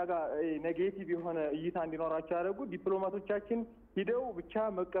ከኛ ጋር ኔጌቲቭ የሆነ እይታ እንዲኖራቸው ያደረጉ ዲፕሎማቶቻችን ሂደው ብቻ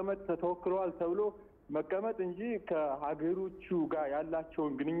መቀመጥ ተወክለዋል ተብሎ መቀመጥ እንጂ ከሀገሮቹ ጋር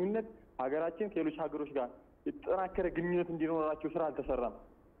ያላቸውን ግንኙነት ሀገራችን ከሌሎች ሀገሮች ጋር የተጠናከረ ግንኙነት እንዲኖራቸው ስራ አልተሰራም።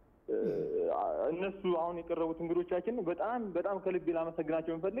 እነሱ አሁን የቀረቡት እንግዶቻችን በጣም ከልቤ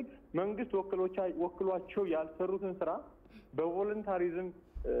ላመሰግናቸው የምፈልግ መንግስት ወክሏቸው ያልሰሩትን ስራ በቮለንታሪዝም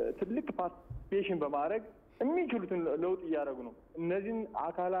ትልቅ ፓርቲሲፔሽን በማድረግ የሚችሉትን ለውጥ እያደረጉ ነው። እነዚህን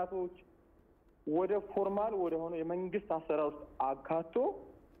አካላቶች ወደ ፎርማል ወደ ሆነ የመንግስት አሰራር ውስጥ አካቶ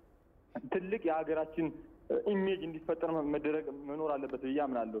ትልቅ የሀገራችን ኢሜጅ እንዲፈጠር መደረግ መኖር አለበት ብዬ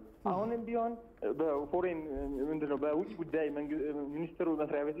አምናለሁ። አሁንም ቢሆን በፎሬን ምንድነው በውጭ ጉዳይ ሚኒስትሩ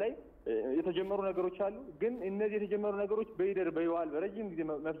መስሪያ ቤት ላይ የተጀመሩ ነገሮች አሉ። ግን እነዚህ የተጀመሩ ነገሮች በሂደር በይዋል በረጅም ጊዜ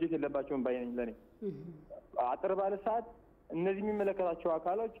መፍጀት የለባቸውም ባይ ነኝ። ለኔ አጥር ባለ ሰዓት እነዚህ የሚመለከታቸው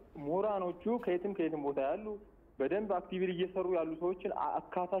አካሎች ምሁራኖቹ ከየትም ቦታ ያሉ በደንብ አክቲቪቲ እየሰሩ ያሉ ሰዎችን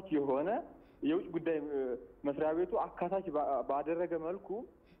አካታች የሆነ የውጭ ጉዳይ መስሪያ ቤቱ አካታች ባደረገ መልኩ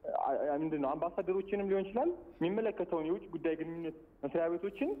ምንድነው አምባሳደሮችንም ሊሆን ይችላል የሚመለከተውን የውጭ ጉዳይ ግንኙነት መስሪያ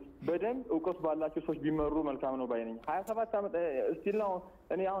ቤቶችን በደንብ እውቀቱ ባላቸው ሰዎች ቢመሩ መልካም ነው ባይ ነኝ። 27 ዓመት ስቲል ነው።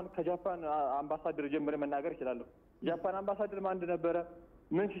 እኔ አሁን ከጃፓን አምባሳደር ጀምሬ መናገር እችላለሁ። ጃፓን አምባሳደር ማን እንደነበረ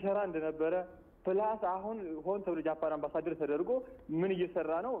ምን ሲሰራ እንደነበረ ፕላስ አሁን ሆን ተብሎ ጃፓን አምባሳደር ተደርጎ ምን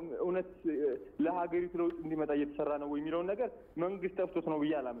እየሰራ ነው እውነት ለሀገሪቱ ለውጥ እንዲመጣ እየተሰራ ነው የሚለውን ነገር መንግስት ጠፍቶት ነው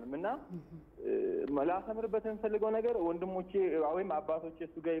ብዬ አላምንም። እና ላሰምርበት የምፈልገው ነገር ወንድሞቼ ወይም አባቶቼ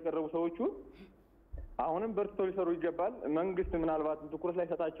እሱ ጋር የቀረቡ ሰዎቹ አሁንም በርትተው ሊሰሩ ይገባል። መንግስት ምናልባት ትኩረት ላይ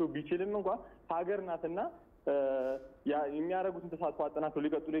ሰጣቸው ቢችልም እንኳን ሀገር ናትና የሚያደርጉትን ተሳትፎ አጠናክረው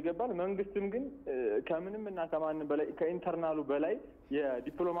ሊቀጥሉ ይገባል። መንግስትም ግን ከምንም እና ከማንም በላይ ከኢንተርናሉ በላይ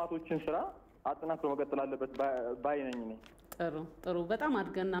የዲፕሎማቶችን ስራ አጠናክሮ መቀጠል አለበት ባይ ነኝ እኔ። ጥሩ በጣም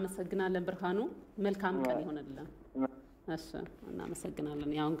አድርገን እናመሰግናለን ብርሃኑ። መልካም ቀን ይሆንልን። እሺ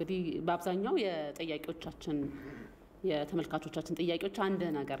እናመሰግናለን። ያው እንግዲህ በአብዛኛው የጥያቄዎቻችን የተመልካቾቻችን ጥያቄዎች አንድ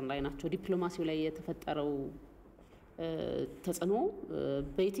ነገር ላይ ናቸው። ዲፕሎማሲው ላይ የተፈጠረው ተጽዕኖ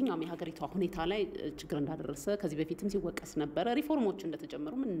በየትኛውም የሀገሪቷ ሁኔታ ላይ ችግር እንዳደረሰ ከዚህ በፊትም ሲወቀስ ነበር። ሪፎርሞች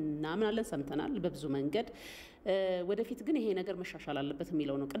እንደተጀመሩ እናምናለን፣ ሰምተናል በብዙ መንገድ። ወደፊት ግን ይሄ ነገር መሻሻል አለበት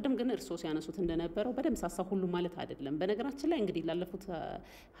የሚለው ነው። ቅድም ግን እርስዎ ሲያነሱት እንደነበረው በደምብ ሳሳ ሁሉ ማለት አይደለም። በነገራችን ላይ እንግዲህ ላለፉት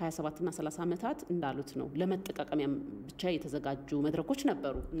 27 እና 30 ዓመታት እንዳሉት ነው ለመጠቃቀሚያ ብቻ የተዘጋጁ መድረኮች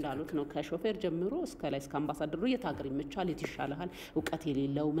ነበሩ። እንዳሉት ነው ከሾፌር ጀምሮ እስከ ላይ እስከ አምባሳደሩ የት ሀገር ይመቻል፣ የት ይሻልሃል፣ እውቀት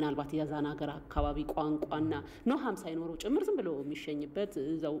የሌለው ምናልባት የዛን ሀገር አካባቢ ቋንቋና ኖሃም ሳይኖረው ጭምር ዝም ብሎ የሚሸኝበት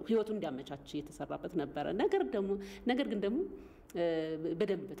እዛው ህይወቱን እንዲያመቻች የተሰራበት ነበረ። ነገር ግን ደግሞ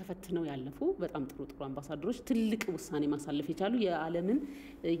በደንብ ተፈትነው ያለፉ በጣም ጥሩ አምባሳደሮች ትልቅ ውሳኔ ማሳለፍ የቻሉ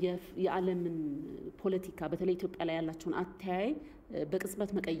የዓለምን ፖለቲካ በተለይ ኢትዮጵያ ላይ ያላቸውን አተያይ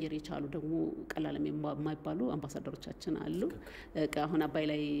በቅጽበት መቀየር የቻሉ ደግሞ ቀላል የማይባሉ አምባሳደሮቻችን አሉ። አሁን አባይ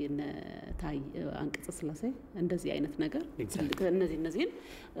ላይ ታይ አንቀጽ ስላሴ እንደዚህ አይነት ነገር እነዚህን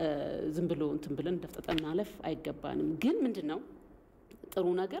ዝም ብሎ እንትን ብለን ደፍጠጠን ማለፍ አይገባንም። ግን ምንድነው ጥሩ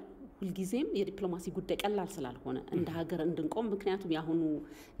ነገር ሁልጊዜም የዲፕሎማሲ ጉዳይ ቀላል ስላልሆነ እንደ ሀገር እንድንቆም፣ ምክንያቱም ያሁኑ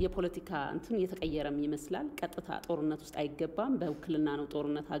የፖለቲካ እንትን እየተቀየረም ይመስላል። ቀጥታ ጦርነት ውስጥ አይገባም፣ በውክልና ነው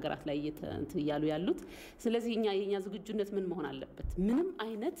ጦርነት ሀገራት ላይ እያሉ ያሉት። ስለዚህ የኛ ዝግጁነት ምን መሆን አለበት? ምንም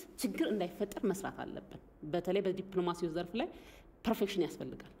አይነት ችግር እንዳይፈጠር መስራት አለብን። በተለይ በዲፕሎማሲው ዘርፍ ላይ ፐርፌክሽን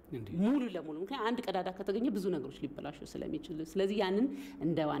ያስፈልጋል ሙሉ ለሙሉ። ምክንያቱም አንድ ቀዳዳ ከተገኘ ብዙ ነገሮች ሊበላሹ ስለሚችሉ፣ ስለዚህ ያንን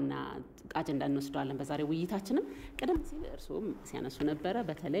እንደ ዋና አጀንዳ እንወስደዋለን በዛሬው ውይይታችንም። ቀደም ሲል እርስዎም ሲያነሱ ነበረ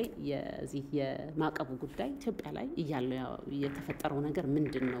በተለይ የዚህ የማዕቀቡ ጉዳይ ኢትዮጵያ ላይ እያለው የተፈጠረው ነገር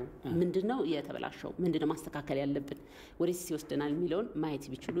ምንድነው የተበላሸው፣ ምንድነው ማስተካከል ያለብን፣ ወዴት ሲወስደናል የሚለውን ማየት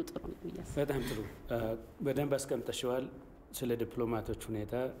ቢችሉ ጥሩ ነው ብያለሁ። በጣም ጥሩ በደንብ አስቀምጠሽዋል። ስለ ዲፕሎማቶች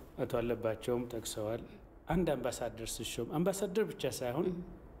ሁኔታ አቶ አለባቸውም ጠቅሰዋል። አንድ አምባሳደር ሲሾም አምባሳደር ብቻ ሳይሆን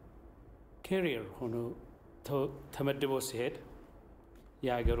ካሪየር ሆኖ ተመድቦ ሲሄድ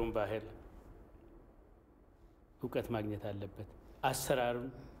የሀገሩን ባህል እውቀት ማግኘት አለበት። አሰራሩን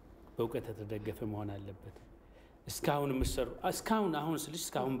በእውቀት የተደገፈ መሆን አለበት። እስካሁን ስልሽ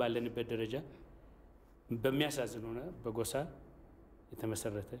እስካሁን ባለንበት ደረጃ በሚያሳዝን ሆነ በጎሳ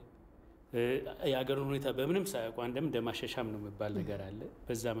የተመሰረተ የሀገሩን ሁኔታ በምንም ሳያውቁ አንድም እንደማሸሻም ነው የሚባል ነገር አለ።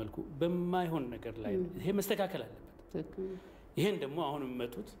 በዛ መልኩ በማይሆን ነገር ላይ ይሄ መስተካከል አለበት። ይሄን ደግሞ አሁን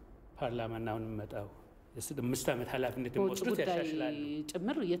የሚመጡት ፓርላማና አሁን የሚመጣው የ5 ዓመት ኃላፊነት ወስዶት ያሻሽላል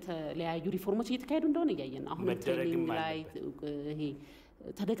ጭምር የተለያዩ ሪፎርሞች እየተካሄዱ እንደሆነ እያየን ነው። አሁን ትሬኒንግ ላይ ይሄ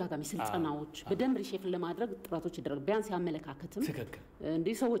ተደጋጋሚ ስልጠናዎች በደንብ ሪሼፍን ለማድረግ ጥረቶች ይደረጋሉ። ቢያንስ ያመለካከትም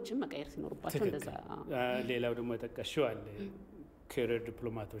እንዲህ ሰዎችም መቀየር ሲኖርባቸው እንደዛ። ሌላው ደግሞ ተጠቀሽው አለ ካሪየር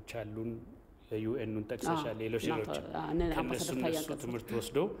ዲፕሎማቶች አሉን። የዩኤንን ጠቅሰሻል። ሌሎች ከነሱ ትምህርት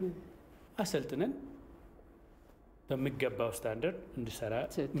ወስደው አሰልጥነን በሚገባው ስታንዳርድ እንድሰራ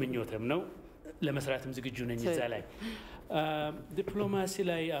ምኞትም ነው። ለመስራትም ዝግጁ ነኝ። እዛ ላይ ዲፕሎማሲ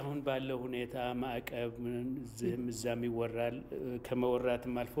ላይ አሁን ባለው ሁኔታ ማዕቀብ እዛም ይወራል።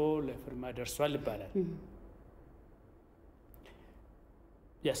 ከመወራትም አልፎ ለፍርማ ደርሷል ይባላል።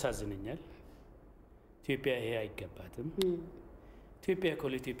 ያሳዝነኛል። ኢትዮጵያ ይሄ አይገባትም። ኢትዮጵያ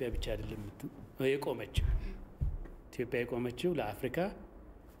ለኢትዮጵያ ብቻ አይደለም የቆመችው። ኢትዮጵያ የቆመችው ለአፍሪካ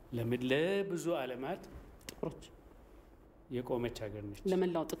ለብዙ ዓለማት ጥቁሮች የቆመች ሀገር ነች።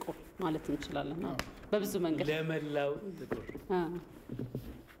 ለመላው ጥቁር ማለት እንችላለን። በብዙ መንገድ ለመላው ጥቁር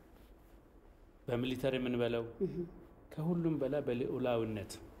በሚሊተሪ የምንበለው ከሁሉም በላይ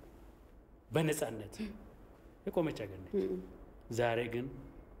በልዑላዊነት በነፃነት የቆመች ሀገር ነች። ዛሬ ግን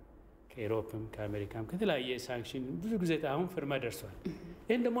ከአውሮፓም ከአሜሪካም ከተለያየ ሳንክሽን ብዙ ጊዜ አሁን ፍርማ ደርሷል።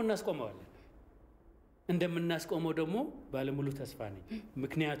 ይሄን ደግሞ እናስቆመዋለን። እንደምናስቆመው ደግሞ ባለሙሉ ተስፋ ነኝ።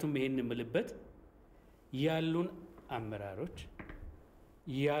 ምክንያቱም ይሄን የምልበት ያሉን አመራሮች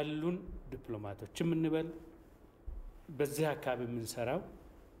ያሉን ዲፕሎማቶች የምንበል በዚህ አካባቢ የምንሰራው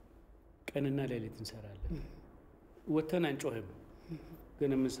ቀንና ሌሊት እንሰራለን። ወተን አንጮህም፣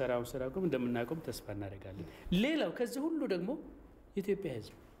 ግን የምንሰራውን ስራ ቆም እንደምናቆም ተስፋ እናደርጋለን። ሌላው ከዚህ ሁሉ ደግሞ የኢትዮጵያ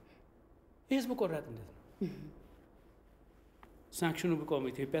የህዝብ ቆራጥነት ነው። ሳንክሽኑ ቢቆም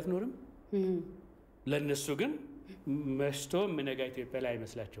ኢትዮጵያ አትኖርም። ለነሱ ግን መሽቶ የምነጋ ኢትዮጵያ ላይ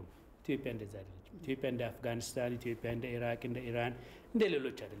አይመስላቸውም። ኢትዮጵያ እንደዛ አይደለችም። ኢትዮጵያ እንደ አፍጋኒስታን፣ ኢትዮጵያ እንደ ኢራቅ፣ እንደ ኢራን፣ እንደ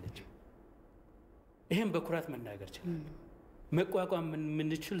ሌሎች አይደለችም። ይሄን በኩራት መናገር ይችላል። መቋቋም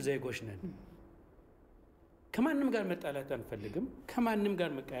የምንችል ዜጎች ነን። ከማንም ጋር መጣላት አንፈልግም። ከማንም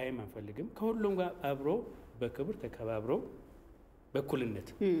ጋር መቀያየም አንፈልግም። ከሁሉም ጋር አብሮ በክብር ተከባብሮ በእኩልነት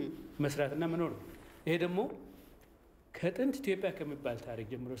መስራትና መኖር ነው። ይሄ ደግሞ ከጥንት ኢትዮጵያ ከሚባል ታሪክ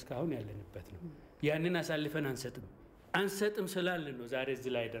ጀምሮ እስካሁን ያለንበት ነው። ያንን አሳልፈን አንሰጥም ስላልን ነው ዛሬ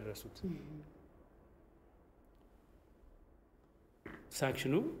እዚህ ላይ ደረሱት።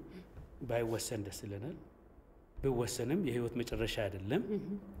 ሳንክሽኑ ባይወሰን ደስ ይለናል። ቢወሰንም የህይወት መጨረሻ አይደለም።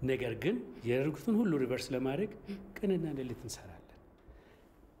 ነገር ግን የርግቱን ሁሉ ሪቨርስ ለማድረግ ቀንና ሌሊት እንሰራለን።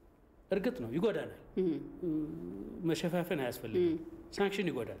 እርግጥ ነው ይጎዳናል። መሸፋፈን አያስፈልግም። ሳንክሽን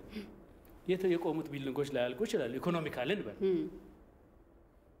ይጎዳል። የቆሙት ቢልዲንጎች ላያልቁ ይችላሉ። ኢኮኖሚካልን በል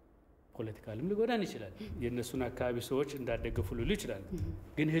ፖለቲካልም ሊጎዳን ይችላል። የእነሱን አካባቢ ሰዎች እንዳደገፉ ሊሉ ይችላሉ።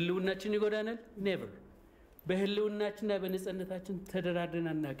 ግን ህልውናችን ይጎዳናል? ኔቨር። በህልውናችንና በነጻነታችን ተደራድረን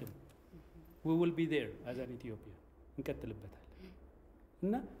አናውቅም። we will be there as an Ethiopian እንቀጥልበታለን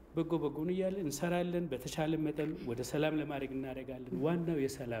እና በጎን እያለን እንሰራለን። በተቻለ መጠን ወደ ሰላም ለማድረግ እናደርጋለን። ዋናው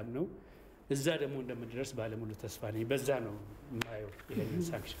የሰላም ነው። እዛ ደግሞ እንደምንደርስ ባለሙሉ ተስፋ ነኝ። በዛ ነው ማየው ይሄን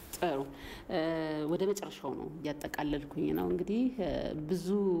ሳንክሽን። ጥሩ ወደ መጨረሻው ነው ያጠቃለልኩኝ ነው። እንግዲህ ብዙ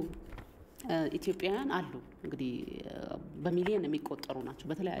ኢትዮጵያውያን አሉ እንግዲህ በሚሊዮን የሚቆጠሩ ናቸው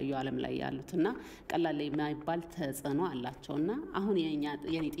በተለያዩ ዓለም ላይ ያሉትና ቀላል ላይ የማይባል ተጽዕኖ አላቸውና አሁን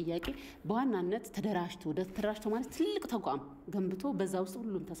የኔ ጥያቄ በዋናነት ተደራጅቶ ማለት ትልቅ ተቋም ገንብቶ በዛ ውስጥ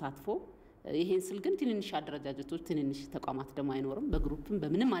ሁሉም ተሳትፎ ይሄን ስል ግን ትንንሽ አደረጃጀቶች ትንንሽ ተቋማት ደግሞ አይኖርም በግሩፕም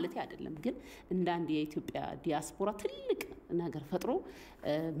በምንም ማለት አይደለም። ግን እንደ አንድ የኢትዮጵያ ዲያስፖራ ትልቅ ነገር ፈጥሮ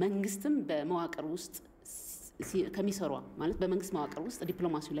መንግስትም በመዋቅር ውስጥ ከሚሰሩ ማለት በመንግስት መዋቅር ውስጥ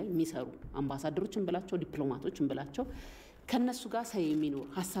ዲፕሎማሲው ላይ የሚሰሩ አምባሳደሮችን ብላቸው ዲፕሎማቶችን ብላቸው ከነሱ ጋር ሳይ የሚኖር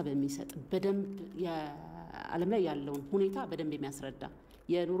ሐሳብ የሚሰጥ በደንብ የዓለም ላይ ያለውን ሁኔታ በደንብ የሚያስረዳ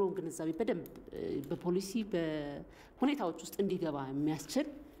የኑሮ ግንዛቤ በደንብ በፖሊሲ በሁኔታዎች ውስጥ እንዲገባ የሚያስችል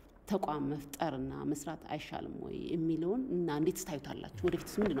ተቋም መፍጠርና መስራት አይሻልም ወይ የሚለውን እና እንዴት ታዩታላችሁ?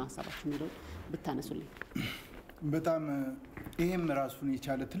 ወደፊትስ ምንድነው ሐሳባችሁ የሚለው ብታነሱልኝ። በጣም ይሄም ራሱን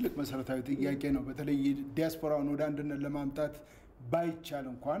የቻለ ትልቅ መሰረታዊ ጥያቄ ነው። በተለይ ዲያስፖራውን ወደ አንድነት ለማምጣት ባይቻል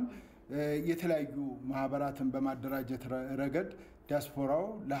እንኳን የተለያዩ ማህበራትን በማደራጀት ረገድ ዲያስፖራው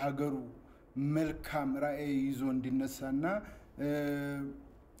ለሀገሩ መልካም ራዕይ ይዞ እንዲነሳና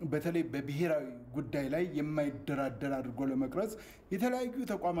በተለይ በብሔራዊ ጉዳይ ላይ የማይደራደር አድርጎ ለመቅረጽ የተለያዩ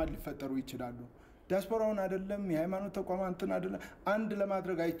ተቋማት ሊፈጠሩ ይችላሉ። ዲያስፖራውን አይደለም የሃይማኖት ተቋማትን አይደለም አንድ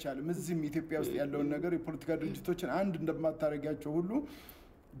ለማድረግ አይቻልም። እዚህም ኢትዮጵያ ውስጥ ያለውን ነገር የፖለቲካ ድርጅቶችን አንድ እንደማታረጋቸው ሁሉ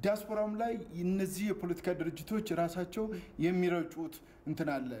ዲያስፖራውም ላይ እነዚህ የፖለቲካ ድርጅቶች ራሳቸው የሚረጩት እንትን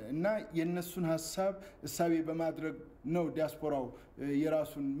አለ እና የነሱን ሐሳብ እሳቤ በማድረግ ነው ዲያስፖራው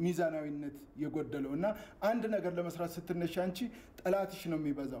የራሱን ሚዛናዊነት የጎደለው እና አንድ ነገር ለመስራት ስትነሻ አንቺ ጠላትሽ ነው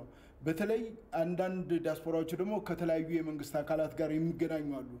የሚበዛው። በተለይ አንዳንድ ዲያስፖራዎች ደግሞ ከተለያዩ የመንግስት አካላት ጋር የሚገናኙ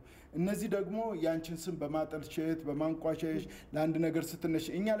አሉ። እነዚህ ደግሞ ያንቺን ስም በማጠልሸት በማንቋሸሽ ለአንድ ነገር ስትነሽ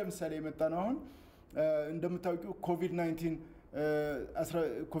እኛ ለምሳሌ የመጣነው አሁን እንደምታውቂው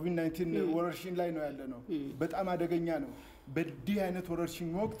ኮቪድ-19 ወረርሽኝ ላይ ነው ያለ ነው። በጣም አደገኛ ነው። በዚህ አይነት ወረርሽኝ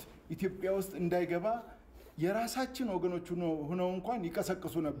ወቅት ኢትዮጵያ ውስጥ እንዳይገባ የራሳችን ወገኖች ሆነው እንኳን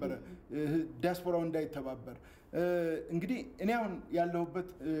ይቀሰቅሱ ነበር ዲያስፖራው እንዳይተባበር። እንግዲህ እኔ አሁን ያለሁበት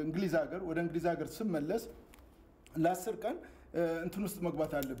እንግሊዝ ሀገር ወደ እንግሊዝ ሀገር ስመለስ ለ10 ቀን እንትን ውስጥ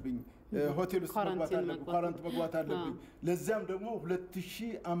መግባት አለብኝ ሆቴል ውስጥ ኳራንት መግባት አለብኝ። ለዛም ደግሞ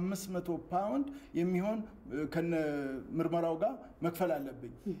 2500 ፓውንድ የሚሆን ከነ ምርመራው ጋር መክፈል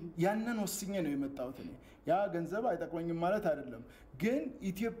አለብኝ። ያንን ወስኜ ነው የመጣሁት። እኔ ያ ገንዘብ አይጠቅመኝም ማለት አይደለም፣ ግን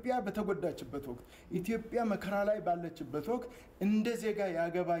ኢትዮጵያ በተጎዳችበት ወቅት ኢትዮጵያ መከራ ላይ ባለችበት ወቅት እንደ ዜጋ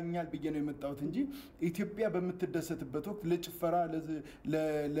ያገባኛል ብዬ ነው የመጣሁት እንጂ ኢትዮጵያ በምትደሰትበት ወቅት ለጭፈራ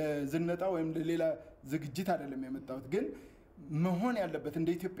ለዝነጣ ወይም ለሌላ ዝግጅት አይደለም የመጣሁት። ግን መሆን ያለበት እንደ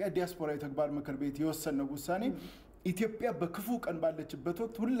ኢትዮጵያ ዲያስፖራ የተግባር ምክር ቤት የወሰነው ውሳኔ ኢትዮጵያ በክፉ ቀን ባለችበት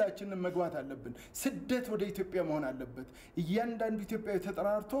ወቅት ሁላችንም መግባት አለብን። ስደት ወደ ኢትዮጵያ መሆን አለበት። እያንዳንዱ ኢትዮጵያዊ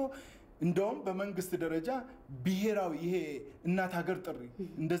ተጠራርቶ እንደውም በመንግስት ደረጃ ብሔራዊ ይሄ እናት ሀገር ጥሪ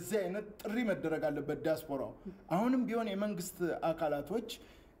እንደዚህ አይነት ጥሪ መደረግ አለበት ዲያስፖራው። አሁንም ቢሆን የመንግስት አካላቶች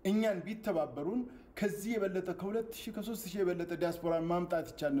እኛን ቢተባበሩን ከዚህ የበለጠ ከ2000 ከ3000 የበለጠ ዲያስፖራ ማምጣት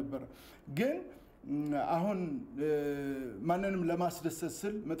ይቻል ነበር። ግን አሁን ማንንም ለማስደሰት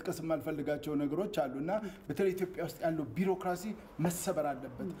ስል መጥቀስ የማልፈልጋቸው ነገሮች አሉና በተለይ ኢትዮጵያ ውስጥ ያለው ቢሮክራሲ መሰበር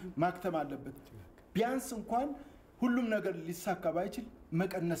አለበት፣ ማክተም አለበት። ቢያንስ እንኳን ሁሉም ነገር ሊሳካ ባይችል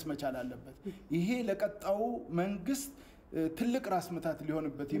መቀነስ መቻል አለበት። ይሄ ለቀጣው መንግስት ትልቅ ራስ ምታት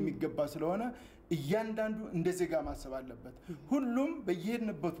ሊሆንበት የሚገባ ስለሆነ እያንዳንዱ እንደ ዜጋ ማሰብ አለበት። ሁሉም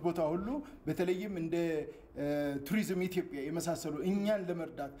በየሄድንበት ቦታ ሁሉ በተለይም እንደ ቱሪዝም ኢትዮጵያ የመሳሰሉ እኛን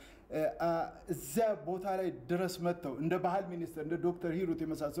ለመርዳት እዛ ቦታ ላይ ድረስ መጥተው እንደ ባህል ሚኒስትር እንደ ዶክተር ሂሩት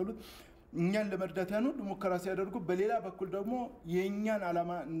የመሳሰሉት እኛን ለመርዳት ያን ሁሉ ሙከራ ሲያደርጉ በሌላ በኩል ደግሞ የኛን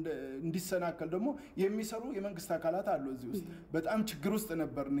ዓላማ እንዲሰናከል ደግሞ የሚሰሩ የመንግስት አካላት አሉ። እዚህ ውስጥ በጣም ችግር ውስጥ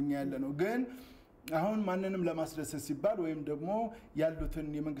ነበር እኛ ያለ ነው። ግን አሁን ማንንም ለማስደሰት ሲባል ወይም ደግሞ ያሉትን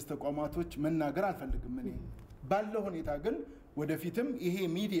የመንግስት ተቋማቶች መናገር አልፈልግም እኔ ባለው ሁኔታ ግን ወደፊትም ይሄ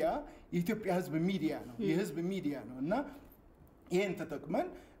ሚዲያ የኢትዮጵያ ህዝብ ሚዲያ ነው የህዝብ ሚዲያ ነው እና ይሄን ተጠቅመን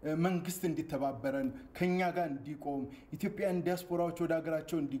መንግስት እንዲተባበረን ከኛ ጋር እንዲቆም ኢትዮጵያን ዲያስፖራዎች ወደ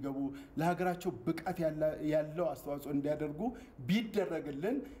ሀገራቸው እንዲገቡ ለሀገራቸው ብቃት ያለው አስተዋጽኦ እንዲያደርጉ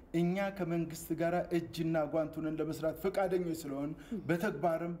ቢደረግልን እኛ ከመንግስት ጋር እጅና ጓንቱን ለመስራት ፈቃደኞች ስለሆን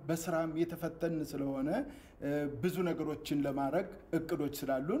በተግባርም በስራም የተፈተን ስለሆነ ብዙ ነገሮችን ለማድረግ እቅዶች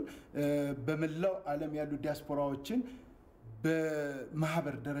ስላሉን በመላው ዓለም ያሉ ዲያስፖራዎችን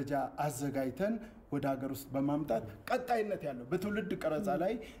በማህበር ደረጃ አዘጋጅተን ወደ ሀገር ውስጥ በማምጣት ቀጣይነት ያለው በትውልድ ቀረጻ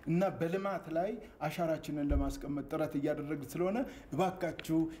ላይ እና በልማት ላይ አሻራችንን ለማስቀመጥ ጥረት እያደረግን ስለሆነ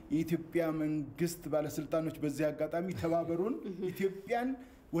እባካችሁ የኢትዮጵያ መንግስት ባለስልጣኖች በዚህ አጋጣሚ ተባበሩን ኢትዮጵያን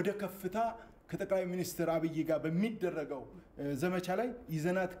ወደ ከፍታ ከጠቅላይ ሚኒስትር አብይ ጋር በሚደረገው ዘመቻ ላይ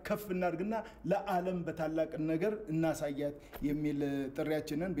ይዘናት ከፍ እናድርግና ለዓለም በታላቅ ነገር እናሳያት የሚል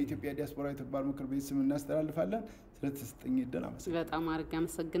ጥሪያችንን በኢትዮጵያ ዲያስፖራ የተግባር ምክር ቤት ስም እናስተላልፋለን ስለተሰጠኝ እድል አመሰግናለሁ በጣም አድርጌ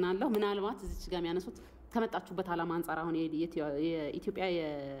አመሰግናለሁ ምናልባት እዚች ጋር የሚያነሱት ከመጣችሁበት ዓላማ አንፃር አሁን የኢትዮጵያ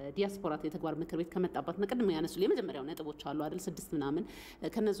የዲያስፖራ የተግባር ምክር ቤት ከመጣበት መቀደም ያነሱ የመጀመሪያው ነጥቦች አሉ አይደል 6 ምናምን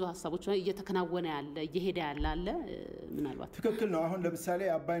ከነዚህ ሐሳቦች እየተከናወነ ያለ እየሄደ ያለ አለ ምናልባት ትክክል ነው አሁን ለምሳሌ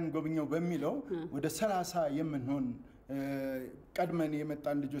አባይን ጎብኘው በሚለው ወደ 30 የምንሆን ቀድመን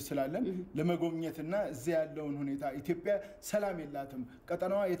የመጣን ልጆች ስላለን ለመጎብኘትና እዚያ ያለውን ሁኔታ ኢትዮጵያ ሰላም የላትም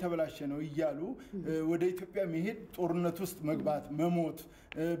ቀጠናዋ የተበላሸ ነው ይያሉ ወደ ኢትዮጵያ መሄድ ጦርነት ውስጥ መግባት መሞት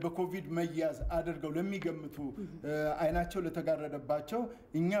በኮቪድ መያዝ አድርገው ለሚገምቱ አይናቸው ለተጋረደባቸው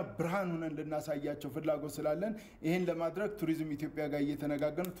እኛ ብርሃን ሆነን ለናሳያቸው ፍላጎት ስላለን ይሄን ለማድረግ ቱሪዝም ኢትዮጵያ ጋር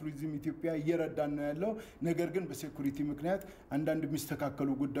እየተነጋገርን ቱሪዝም ኢትዮጵያ እየረዳን ነው ያለው ነገር ግን በሴኩሪቲ ምክንያት አንዳንድ የሚስተካከሉ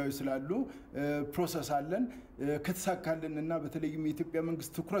ጉዳዮች ስላሉ ፕሮሰስ አለን ከተሳካልንና በተለይም የኢትዮጵያ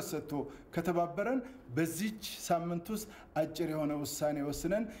መንግስት ትኩረት ሰጥቶ ከተባበረን በዚች ሳምንት ውስጥ አጭር የሆነ ውሳኔ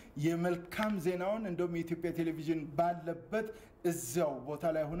ወስነን የመልካም ዜናውን እንደውም የኢትዮጵያ ቴሌቪዥን ባለበት እዛው ቦታ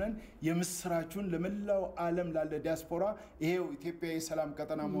ላይ ሆነን የምስራቹን ለመላው ዓለም ላለ ዲያስፖራ ይሄው ኢትዮጵያ የሰላም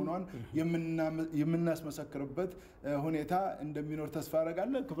ቀጠና መሆኗን የምናስመሰክርበት ሁኔታ እንደሚኖር ተስፋ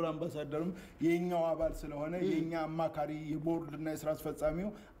አደርጋለሁ ክቡር አምባሳደርም የኛው አባል ስለሆነ የኛ አማካሪ የቦርድና የስራ አስፈጻሚው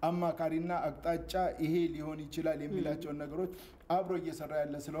አማካሪና አቅጣጫ ይሄ ሊሆን ይችላል የሚላቸው ነገሮች አብሮ እየሰራ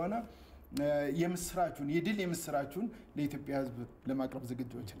ያለ ስለሆነ የምስራቹን የድል የምስራቹን ለኢትዮጵያ ህዝብ ለማቅረብ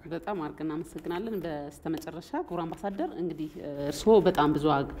ዝግጁዎች ነን በጣም አርገና መሰግናለን በስተመጨረሻ ክቡር አምባሳደር እንግዲህ እርሶ በጣም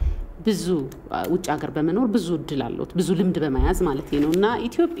ብዙ ውጭ ሀገር በመኖር ብዙ እድል አለዎት ብዙ ልምድ በመያዝ ማለት ነውና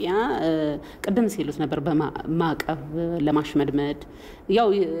ኢትዮጵያ ቀደም ሲሉት ነበር በማቀብ ለማሽመድመድ ያው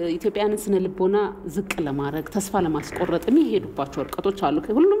ኢትዮጵያንን ስነ ልቦና ዝቅ ለማድረግ ተስፋ ለማስቆረጥ የሚሄዱባቸው ርቀቶች አሉ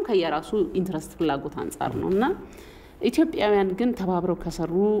ሁሉም ከየራሱ ኢንትረስት ፍላጎት አንፃር ነውና ኢትዮጵያውያን ግን ተባብረው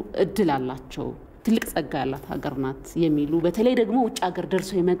ከሰሩ እድል አላቸው ትልቅ ጸጋ ያላት ሀገር ናት የሚሉ በተለይ ደግሞ ውጭ ሀገር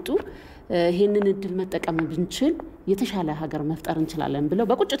ደርሰው የመጡ ይሄንን እድል መጠቀም ብንችል የተሻለ ሀገር መፍጠር እንችላለን ብለው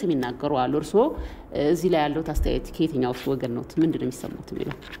በቁጭት የሚናገሩ አሉ እርሶ እዚህ ላይ ያለው አስተያየት ከየትኛው ወገን ነው ምንድነው የሚሰሙት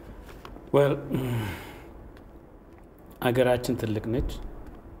የሚለው ሀገራችን ትልቅ ነች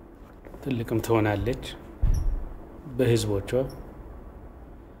ትልቅም ትሆናለች በህዝቦቿ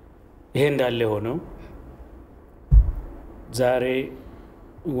ይሄ እንዳለ ሆነው ዛሬ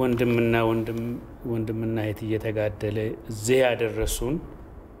ወንድምና እህት እየተጋደለ እዚህ ያደረሱን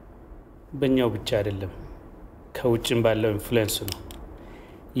በእኛው ብቻ አይደለም ከውጭም ባለው ኢንፍሉዌንስ ነው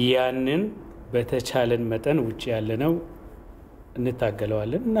ያንን በተቻለን መጠን ውጭ ያለነው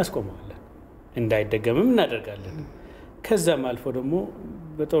እንታገለዋለን እናስቆመዋለን እንዳይደገምም እናደርጋለን ከዛም አልፎ ደግሞ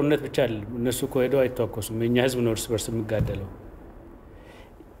በጦርነት ብቻ አይደለም እነሱ ኮሄደው አይተዋኮሱም የኛ ህዝብ ነው እርስ በርስ የሚጋደለው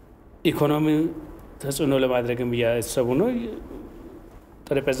ኢኮኖሚ ተጽዕኖ ለማድረግም ያሰቡ ነው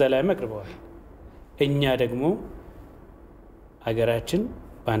ጠረጴዛ ላይ መቅርበዋል እኛ ደግሞ ሀገራችን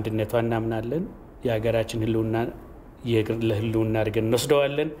በአንድነቷ እናምናለን የሀገራችን ለህልውና አድርገን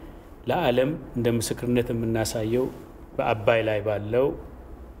እንወስደዋለን ለዓለም እንደ ምስክርነት የምናሳየው በአባይ ላይ ባለው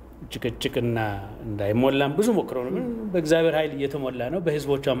ጭቅጭቅና እንዳይሞላም ብዙ ሞክረው ነው በእግዚአብሔር ኃይል እየተሞላ ነው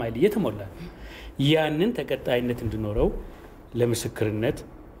በህዝቦቿም ኃይል እየተሞላ ነው ያንን ተቀጣይነት እንዲኖረው ለምስክርነት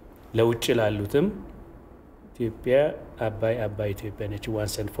ለውጭ ላሉትም ኢትዮጵያ አባይ ኢትዮጵያ ነች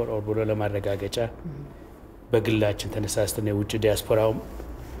ዋንስ ኤንድ ፎር ኦል ብሎ ለማረጋገጫ በግላችን ተነሳስተን የውጭ ዲያስፖራው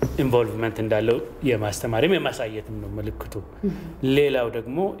ኢንቮልቭመንት እንዳለው የማስተማርም የማሳየትም ነው መልክቱ ሌላው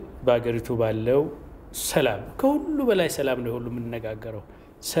ደግሞ በአገሪቱ ባለው ሰላም ከሁሉ በላይ ሰላም ነው ሁሉ የምንነጋገረው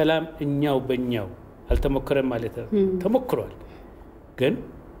ሰላም እኛው በእኛው አልተሞከረም ማለት ተሞክሯል ግን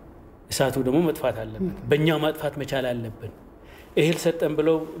እሳቱ ደግሞ መጥፋት አለበት በእኛው ማጥፋት መቻል አለብን እህል ሰጠን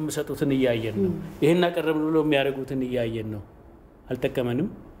ብለው የሚሰጡትን እያየን ነው ይሄን አቀረብን ብለው የሚያደርጉትን እያየን ነው አልተከመንም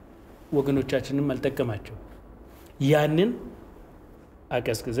ወገኖቻችንን አልጠቀማቸው ያንን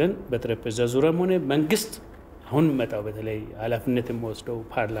አቀስቅዘን በጠረጴዛ ዙሪያም ሆነ መንግስት አሁን መጣው በተለይ ኃላፊነት የሚወስደው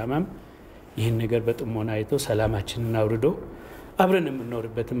ፓርላማም ይህን ነገር በጥሞና አይቶ ሰላማችንን አውርዶ አብረን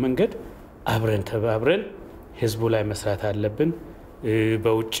የምንኖርበትን መንገድ አብረን ተባብረን ህዝቡ ላይ መስራት አለብን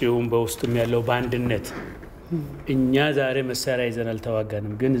በውጪውም በውስጥም ያለው ባንድነት እኛ ዛሬ መሳሪያ ይዘን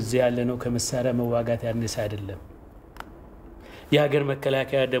አልተዋጋንም ግን እዚህ ያለነው ከመሳሪያ መዋጋት ያነሰ አይደለም የሀገር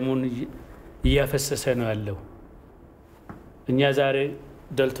መከላከያ ደሙን እያፈሰሰ ነው ያለው እኛ ዛሬ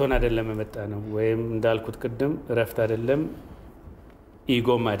ደልቶን አይደለም መጣ ነው ወይም እንዳልኩት ቅድም ረፍት አይደለም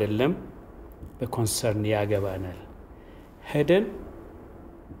ኢጎም አይደለም በኮንሰርን ያገባናል ሄደን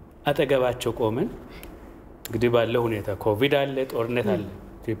አጠገባቸው ቆመን እንግዲህ ባለው ሁኔታ ኮቪድ አለ ጦርነት አለ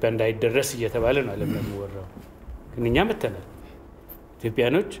ኢትዮጵያ እንዳይደረስ እየተባለ ነው ዓለም የሚወራው ግን እኛ መተናል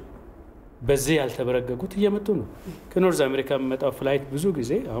ኢትዮጵያኖች በዚህ ያልተበረገጉት እየመጡ ነው ከኖርዝ አሜሪካ የሚመጣው ፍላይት ብዙ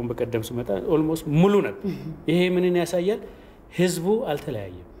ጊዜ አሁን በቀደም ሲመጣ ኦልሞስት ሙሉ ነው ይሄ ምንን ያሳያል ህዝቡ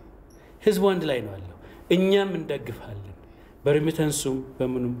አልተለያየም ህዝቡ አንድ ላይ ነው ያለው እኛም እንደግፋለን በሪሚተንሱም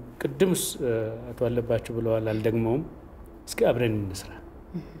በምኑም ቅድምስ አቶ አለባቸው ብለዋል አልደግመውም እስኪ አብረን እንስራ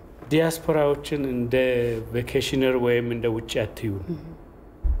ዲያስፖራዎችን እንደ ቬኬሽነር ወይም እንደ ውጭ አትዩን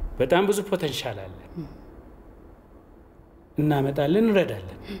በጣም ብዙ ፖቴንሻል አለ እናመጣለን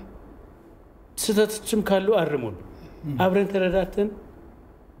እንረዳለን ስህተቶችም ካሉ አርሙን አብረን ተረዳተን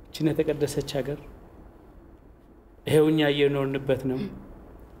እቺን የተቀደሰች ሀገር ይሄውኛ እየኖርንበት ነው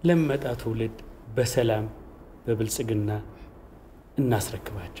ለመጣ ትውልድ በሰላም በብልጽግና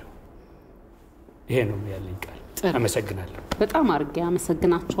እናስረክባቸው ይሄ ነው ያለኝ ቃል አመሰግናለሁ በጣም አርጌ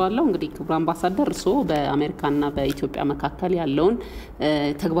አመሰግናችኋለሁ እንግዲህ ክቡር አምባሳደር እርሶ በአሜሪካና በኢትዮጵያ መካከል ያለውን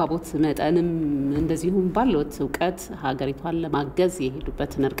ተግባቦት መጠንም እንደዚሁም ባለውት ዕውቀት ሀገሪቷን ለማገዝ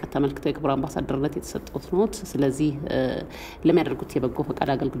የሄዱበትን ርቀት ተመልክተው የክቡር አምባሳደርነት የተሰጠውት ነው ስለዚህ ለሚያደርጉት የበጎ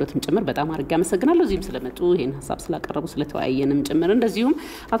ፈቃድ አገልግሎትም ጭምር በጣም አርጌ አመሰግናለሁ እዚህም ስለመጡ ይሄን ሐሳብ ስላቀረቡ ስለተወያየንም ጭምር እንደዚሁም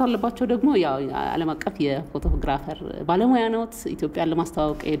አቶ አለባቸው ደግሞ ያው ዓለም አቀፍ የፎቶግራፈር ባለሙያ ነዎት ኢትዮጵያን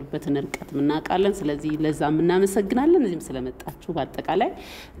ለማስተዋወቅ የሄዱበትን ርቀት ምናቃለን ስለዚህ ለዛም እናመሰግናለን እዚህም ስለመጣችሁ በአጠቃላይ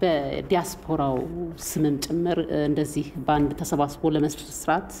በዲያስፖራው ስምም ጭምር እንደዚህ ባንድ ተሰባስቦ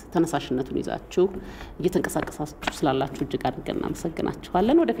ለመስራት ተነሳሽነቱን ይዛችሁ እየተንቀሳቀሳችሁ ስላላችሁ እጅግ አድርገን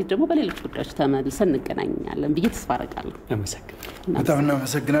እናመሰግናችኋለን ወደፊት ደግሞ በሌሎች ጉዳዮች ተመልሰን እንገናኛለን ብዬ ተስፋ አደርጋለሁ በጣም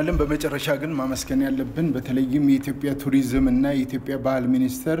እናመሰግናለን በመጨረሻ ግን ማመስገን ያለብን በተለይም የኢትዮጵያ ቱሪዝም እና የኢትዮጵያ ባህል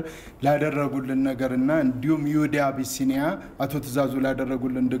ሚኒስቴር ላደረጉልን ነገርና እንዲሁም ዩዲ አቢሲኒያ አቶ ትዛዙ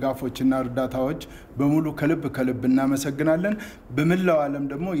ላደረጉልን ድጋፎችና እርዳታዎች በሙሉ ከልብ እናመሰግናለን በመላው ዓለም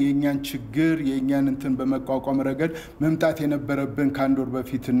ደግሞ የኛን ችግር የኛን እንትን በመቋቋም ረገድ መምጣት የነበረብን ካንድ ወር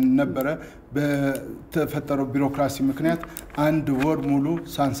በፊት ነበረ በተፈጠረው ቢሮክራሲ ምክንያት አንድ ወር ሙሉ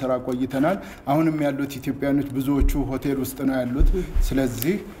ሳንሰራ ቆይተናል አሁንም ያሉት ኢትዮጵያኖች ብዙዎቹ ሆቴል ውስጥ ነው ያሉት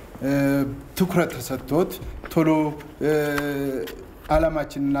ስለዚህ ትኩረት ተሰጥቶት ቶሎ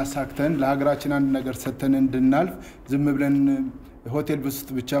ዓላማችንን አሳክተን ለሀገራችን አንድ ነገር ሰተን እንድናልፍ ዝም ብለን ሆቴል ውስጥ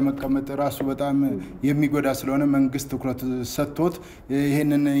ብቻ መቀመጥ ራሱ በጣም የሚጎዳ ስለሆነ መንግስት ትኩረት ሰጥቶት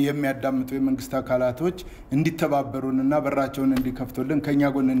ይሄንን የሚያዳምጡ የመንግስት አካላቶች እንዲተባበሩንና በራቸውን እንዲከፍቱልን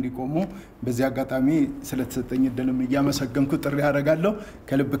ከኛ ጎን እንዲቆሙ በዚህ አጋጣሚ ስለተሰጠኝ እድልም እያመሰገንኩ ጥሪ ያደርጋለሁ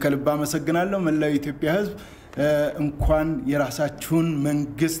ከልብ አመሰግናለሁ መላው ኢትዮጵያ ህዝብ እንኳን የራሳችሁን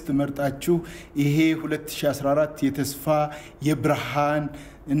መንግስት መርጣችሁ ይሄ 2014 የተስፋ የብርሃን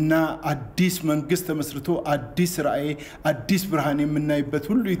እና አዲስ መንግስት ተመስርቶ አዲስ ራዕይ አዲስ ብርሃን የምናይበት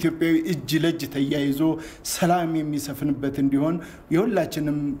ሁሉ ኢትዮጵያዊ እጅ ለእጅ ተያይዞ ሰላም የሚሰፍንበት እንዲሆን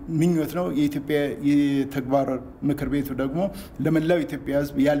የሁላችንም ምኞት ነው የኢትዮጵያ የተግባር ምክር ቤቱ ደግሞ ለመላው ኢትዮጵያ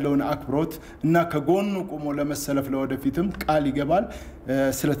ህዝብ ያለውን አክብሮት እና ከጎኑ ቆሞ ለመሰለፍ ለወደፊትም ቃል ይገባል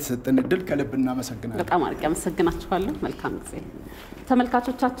ስለተሰጠን እድል ከልብ እናመሰግናለን በጣም አርቄ አመሰግናችኋለሁ መልካም ጊዜ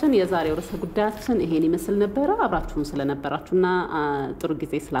ተመልካቾቻችን የዛሬው ርዕሰ ጉዳያችን ይሄን ይመስል ነበር አብራችሁን ስለነበራችሁና ጥሩ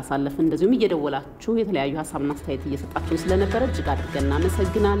ጊዜ ስላሳለፍን እንደዚሁም እየደወላችሁ የተለያዩ ሐሳብና አስተያየት እየሰጣችሁ ስለነበረ እጅግ አድርገን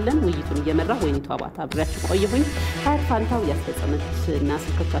እናመሰግናለን ውይይቱን እየመራ ወይኒቱ አባታ አብራችሁ ቆየሁኝ ሀያት ፋንታው ያስፈጸመችና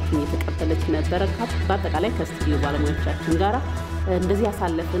ስልኮቻችሁን እየተቀበለች ነበረ በአጠቃላይ ከስቱዲዮ ባለሙያዎቻችን ጋር እንደዚህ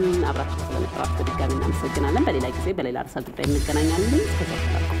ያሳለፍን አብራችሁ ስለነበራችሁ በድጋሚ እናመሰግናለን በሌላ ጊዜ በሌላ ርዕሰ ጉዳይ እንገናኛለን